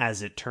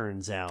 as it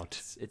turns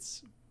out.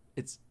 It's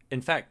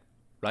in fact,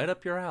 right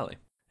up your alley.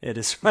 It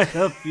is right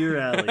up your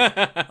alley.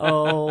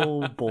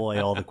 Oh, boy,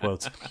 all the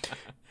quotes.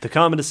 The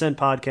Common Descent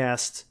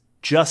podcast,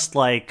 just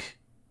like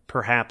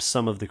perhaps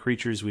some of the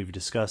creatures we've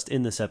discussed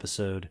in this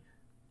episode,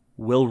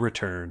 will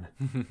return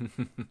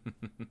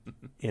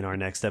in our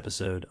next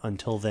episode.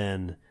 Until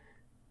then,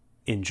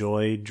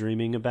 enjoy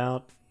dreaming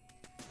about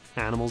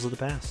animals of the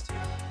past.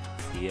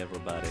 See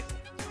everybody.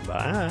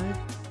 Bye.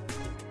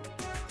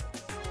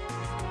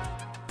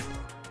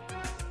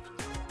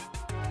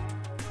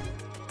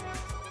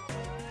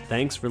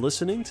 Thanks for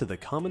listening to the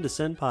Common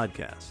Descent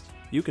podcast.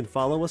 You can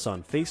follow us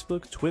on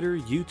Facebook, Twitter,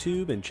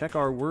 YouTube, and check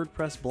our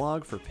WordPress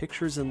blog for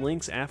pictures and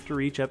links after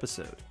each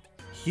episode.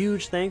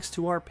 Huge thanks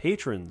to our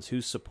patrons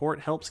whose support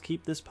helps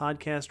keep this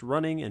podcast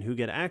running and who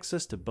get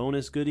access to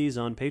bonus goodies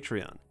on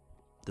Patreon.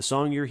 The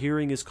song you're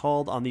hearing is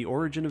called On the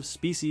Origin of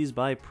Species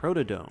by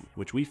Protodome,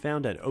 which we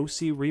found at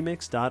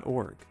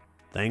ocremix.org.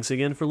 Thanks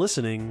again for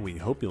listening. We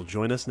hope you'll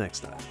join us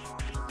next time.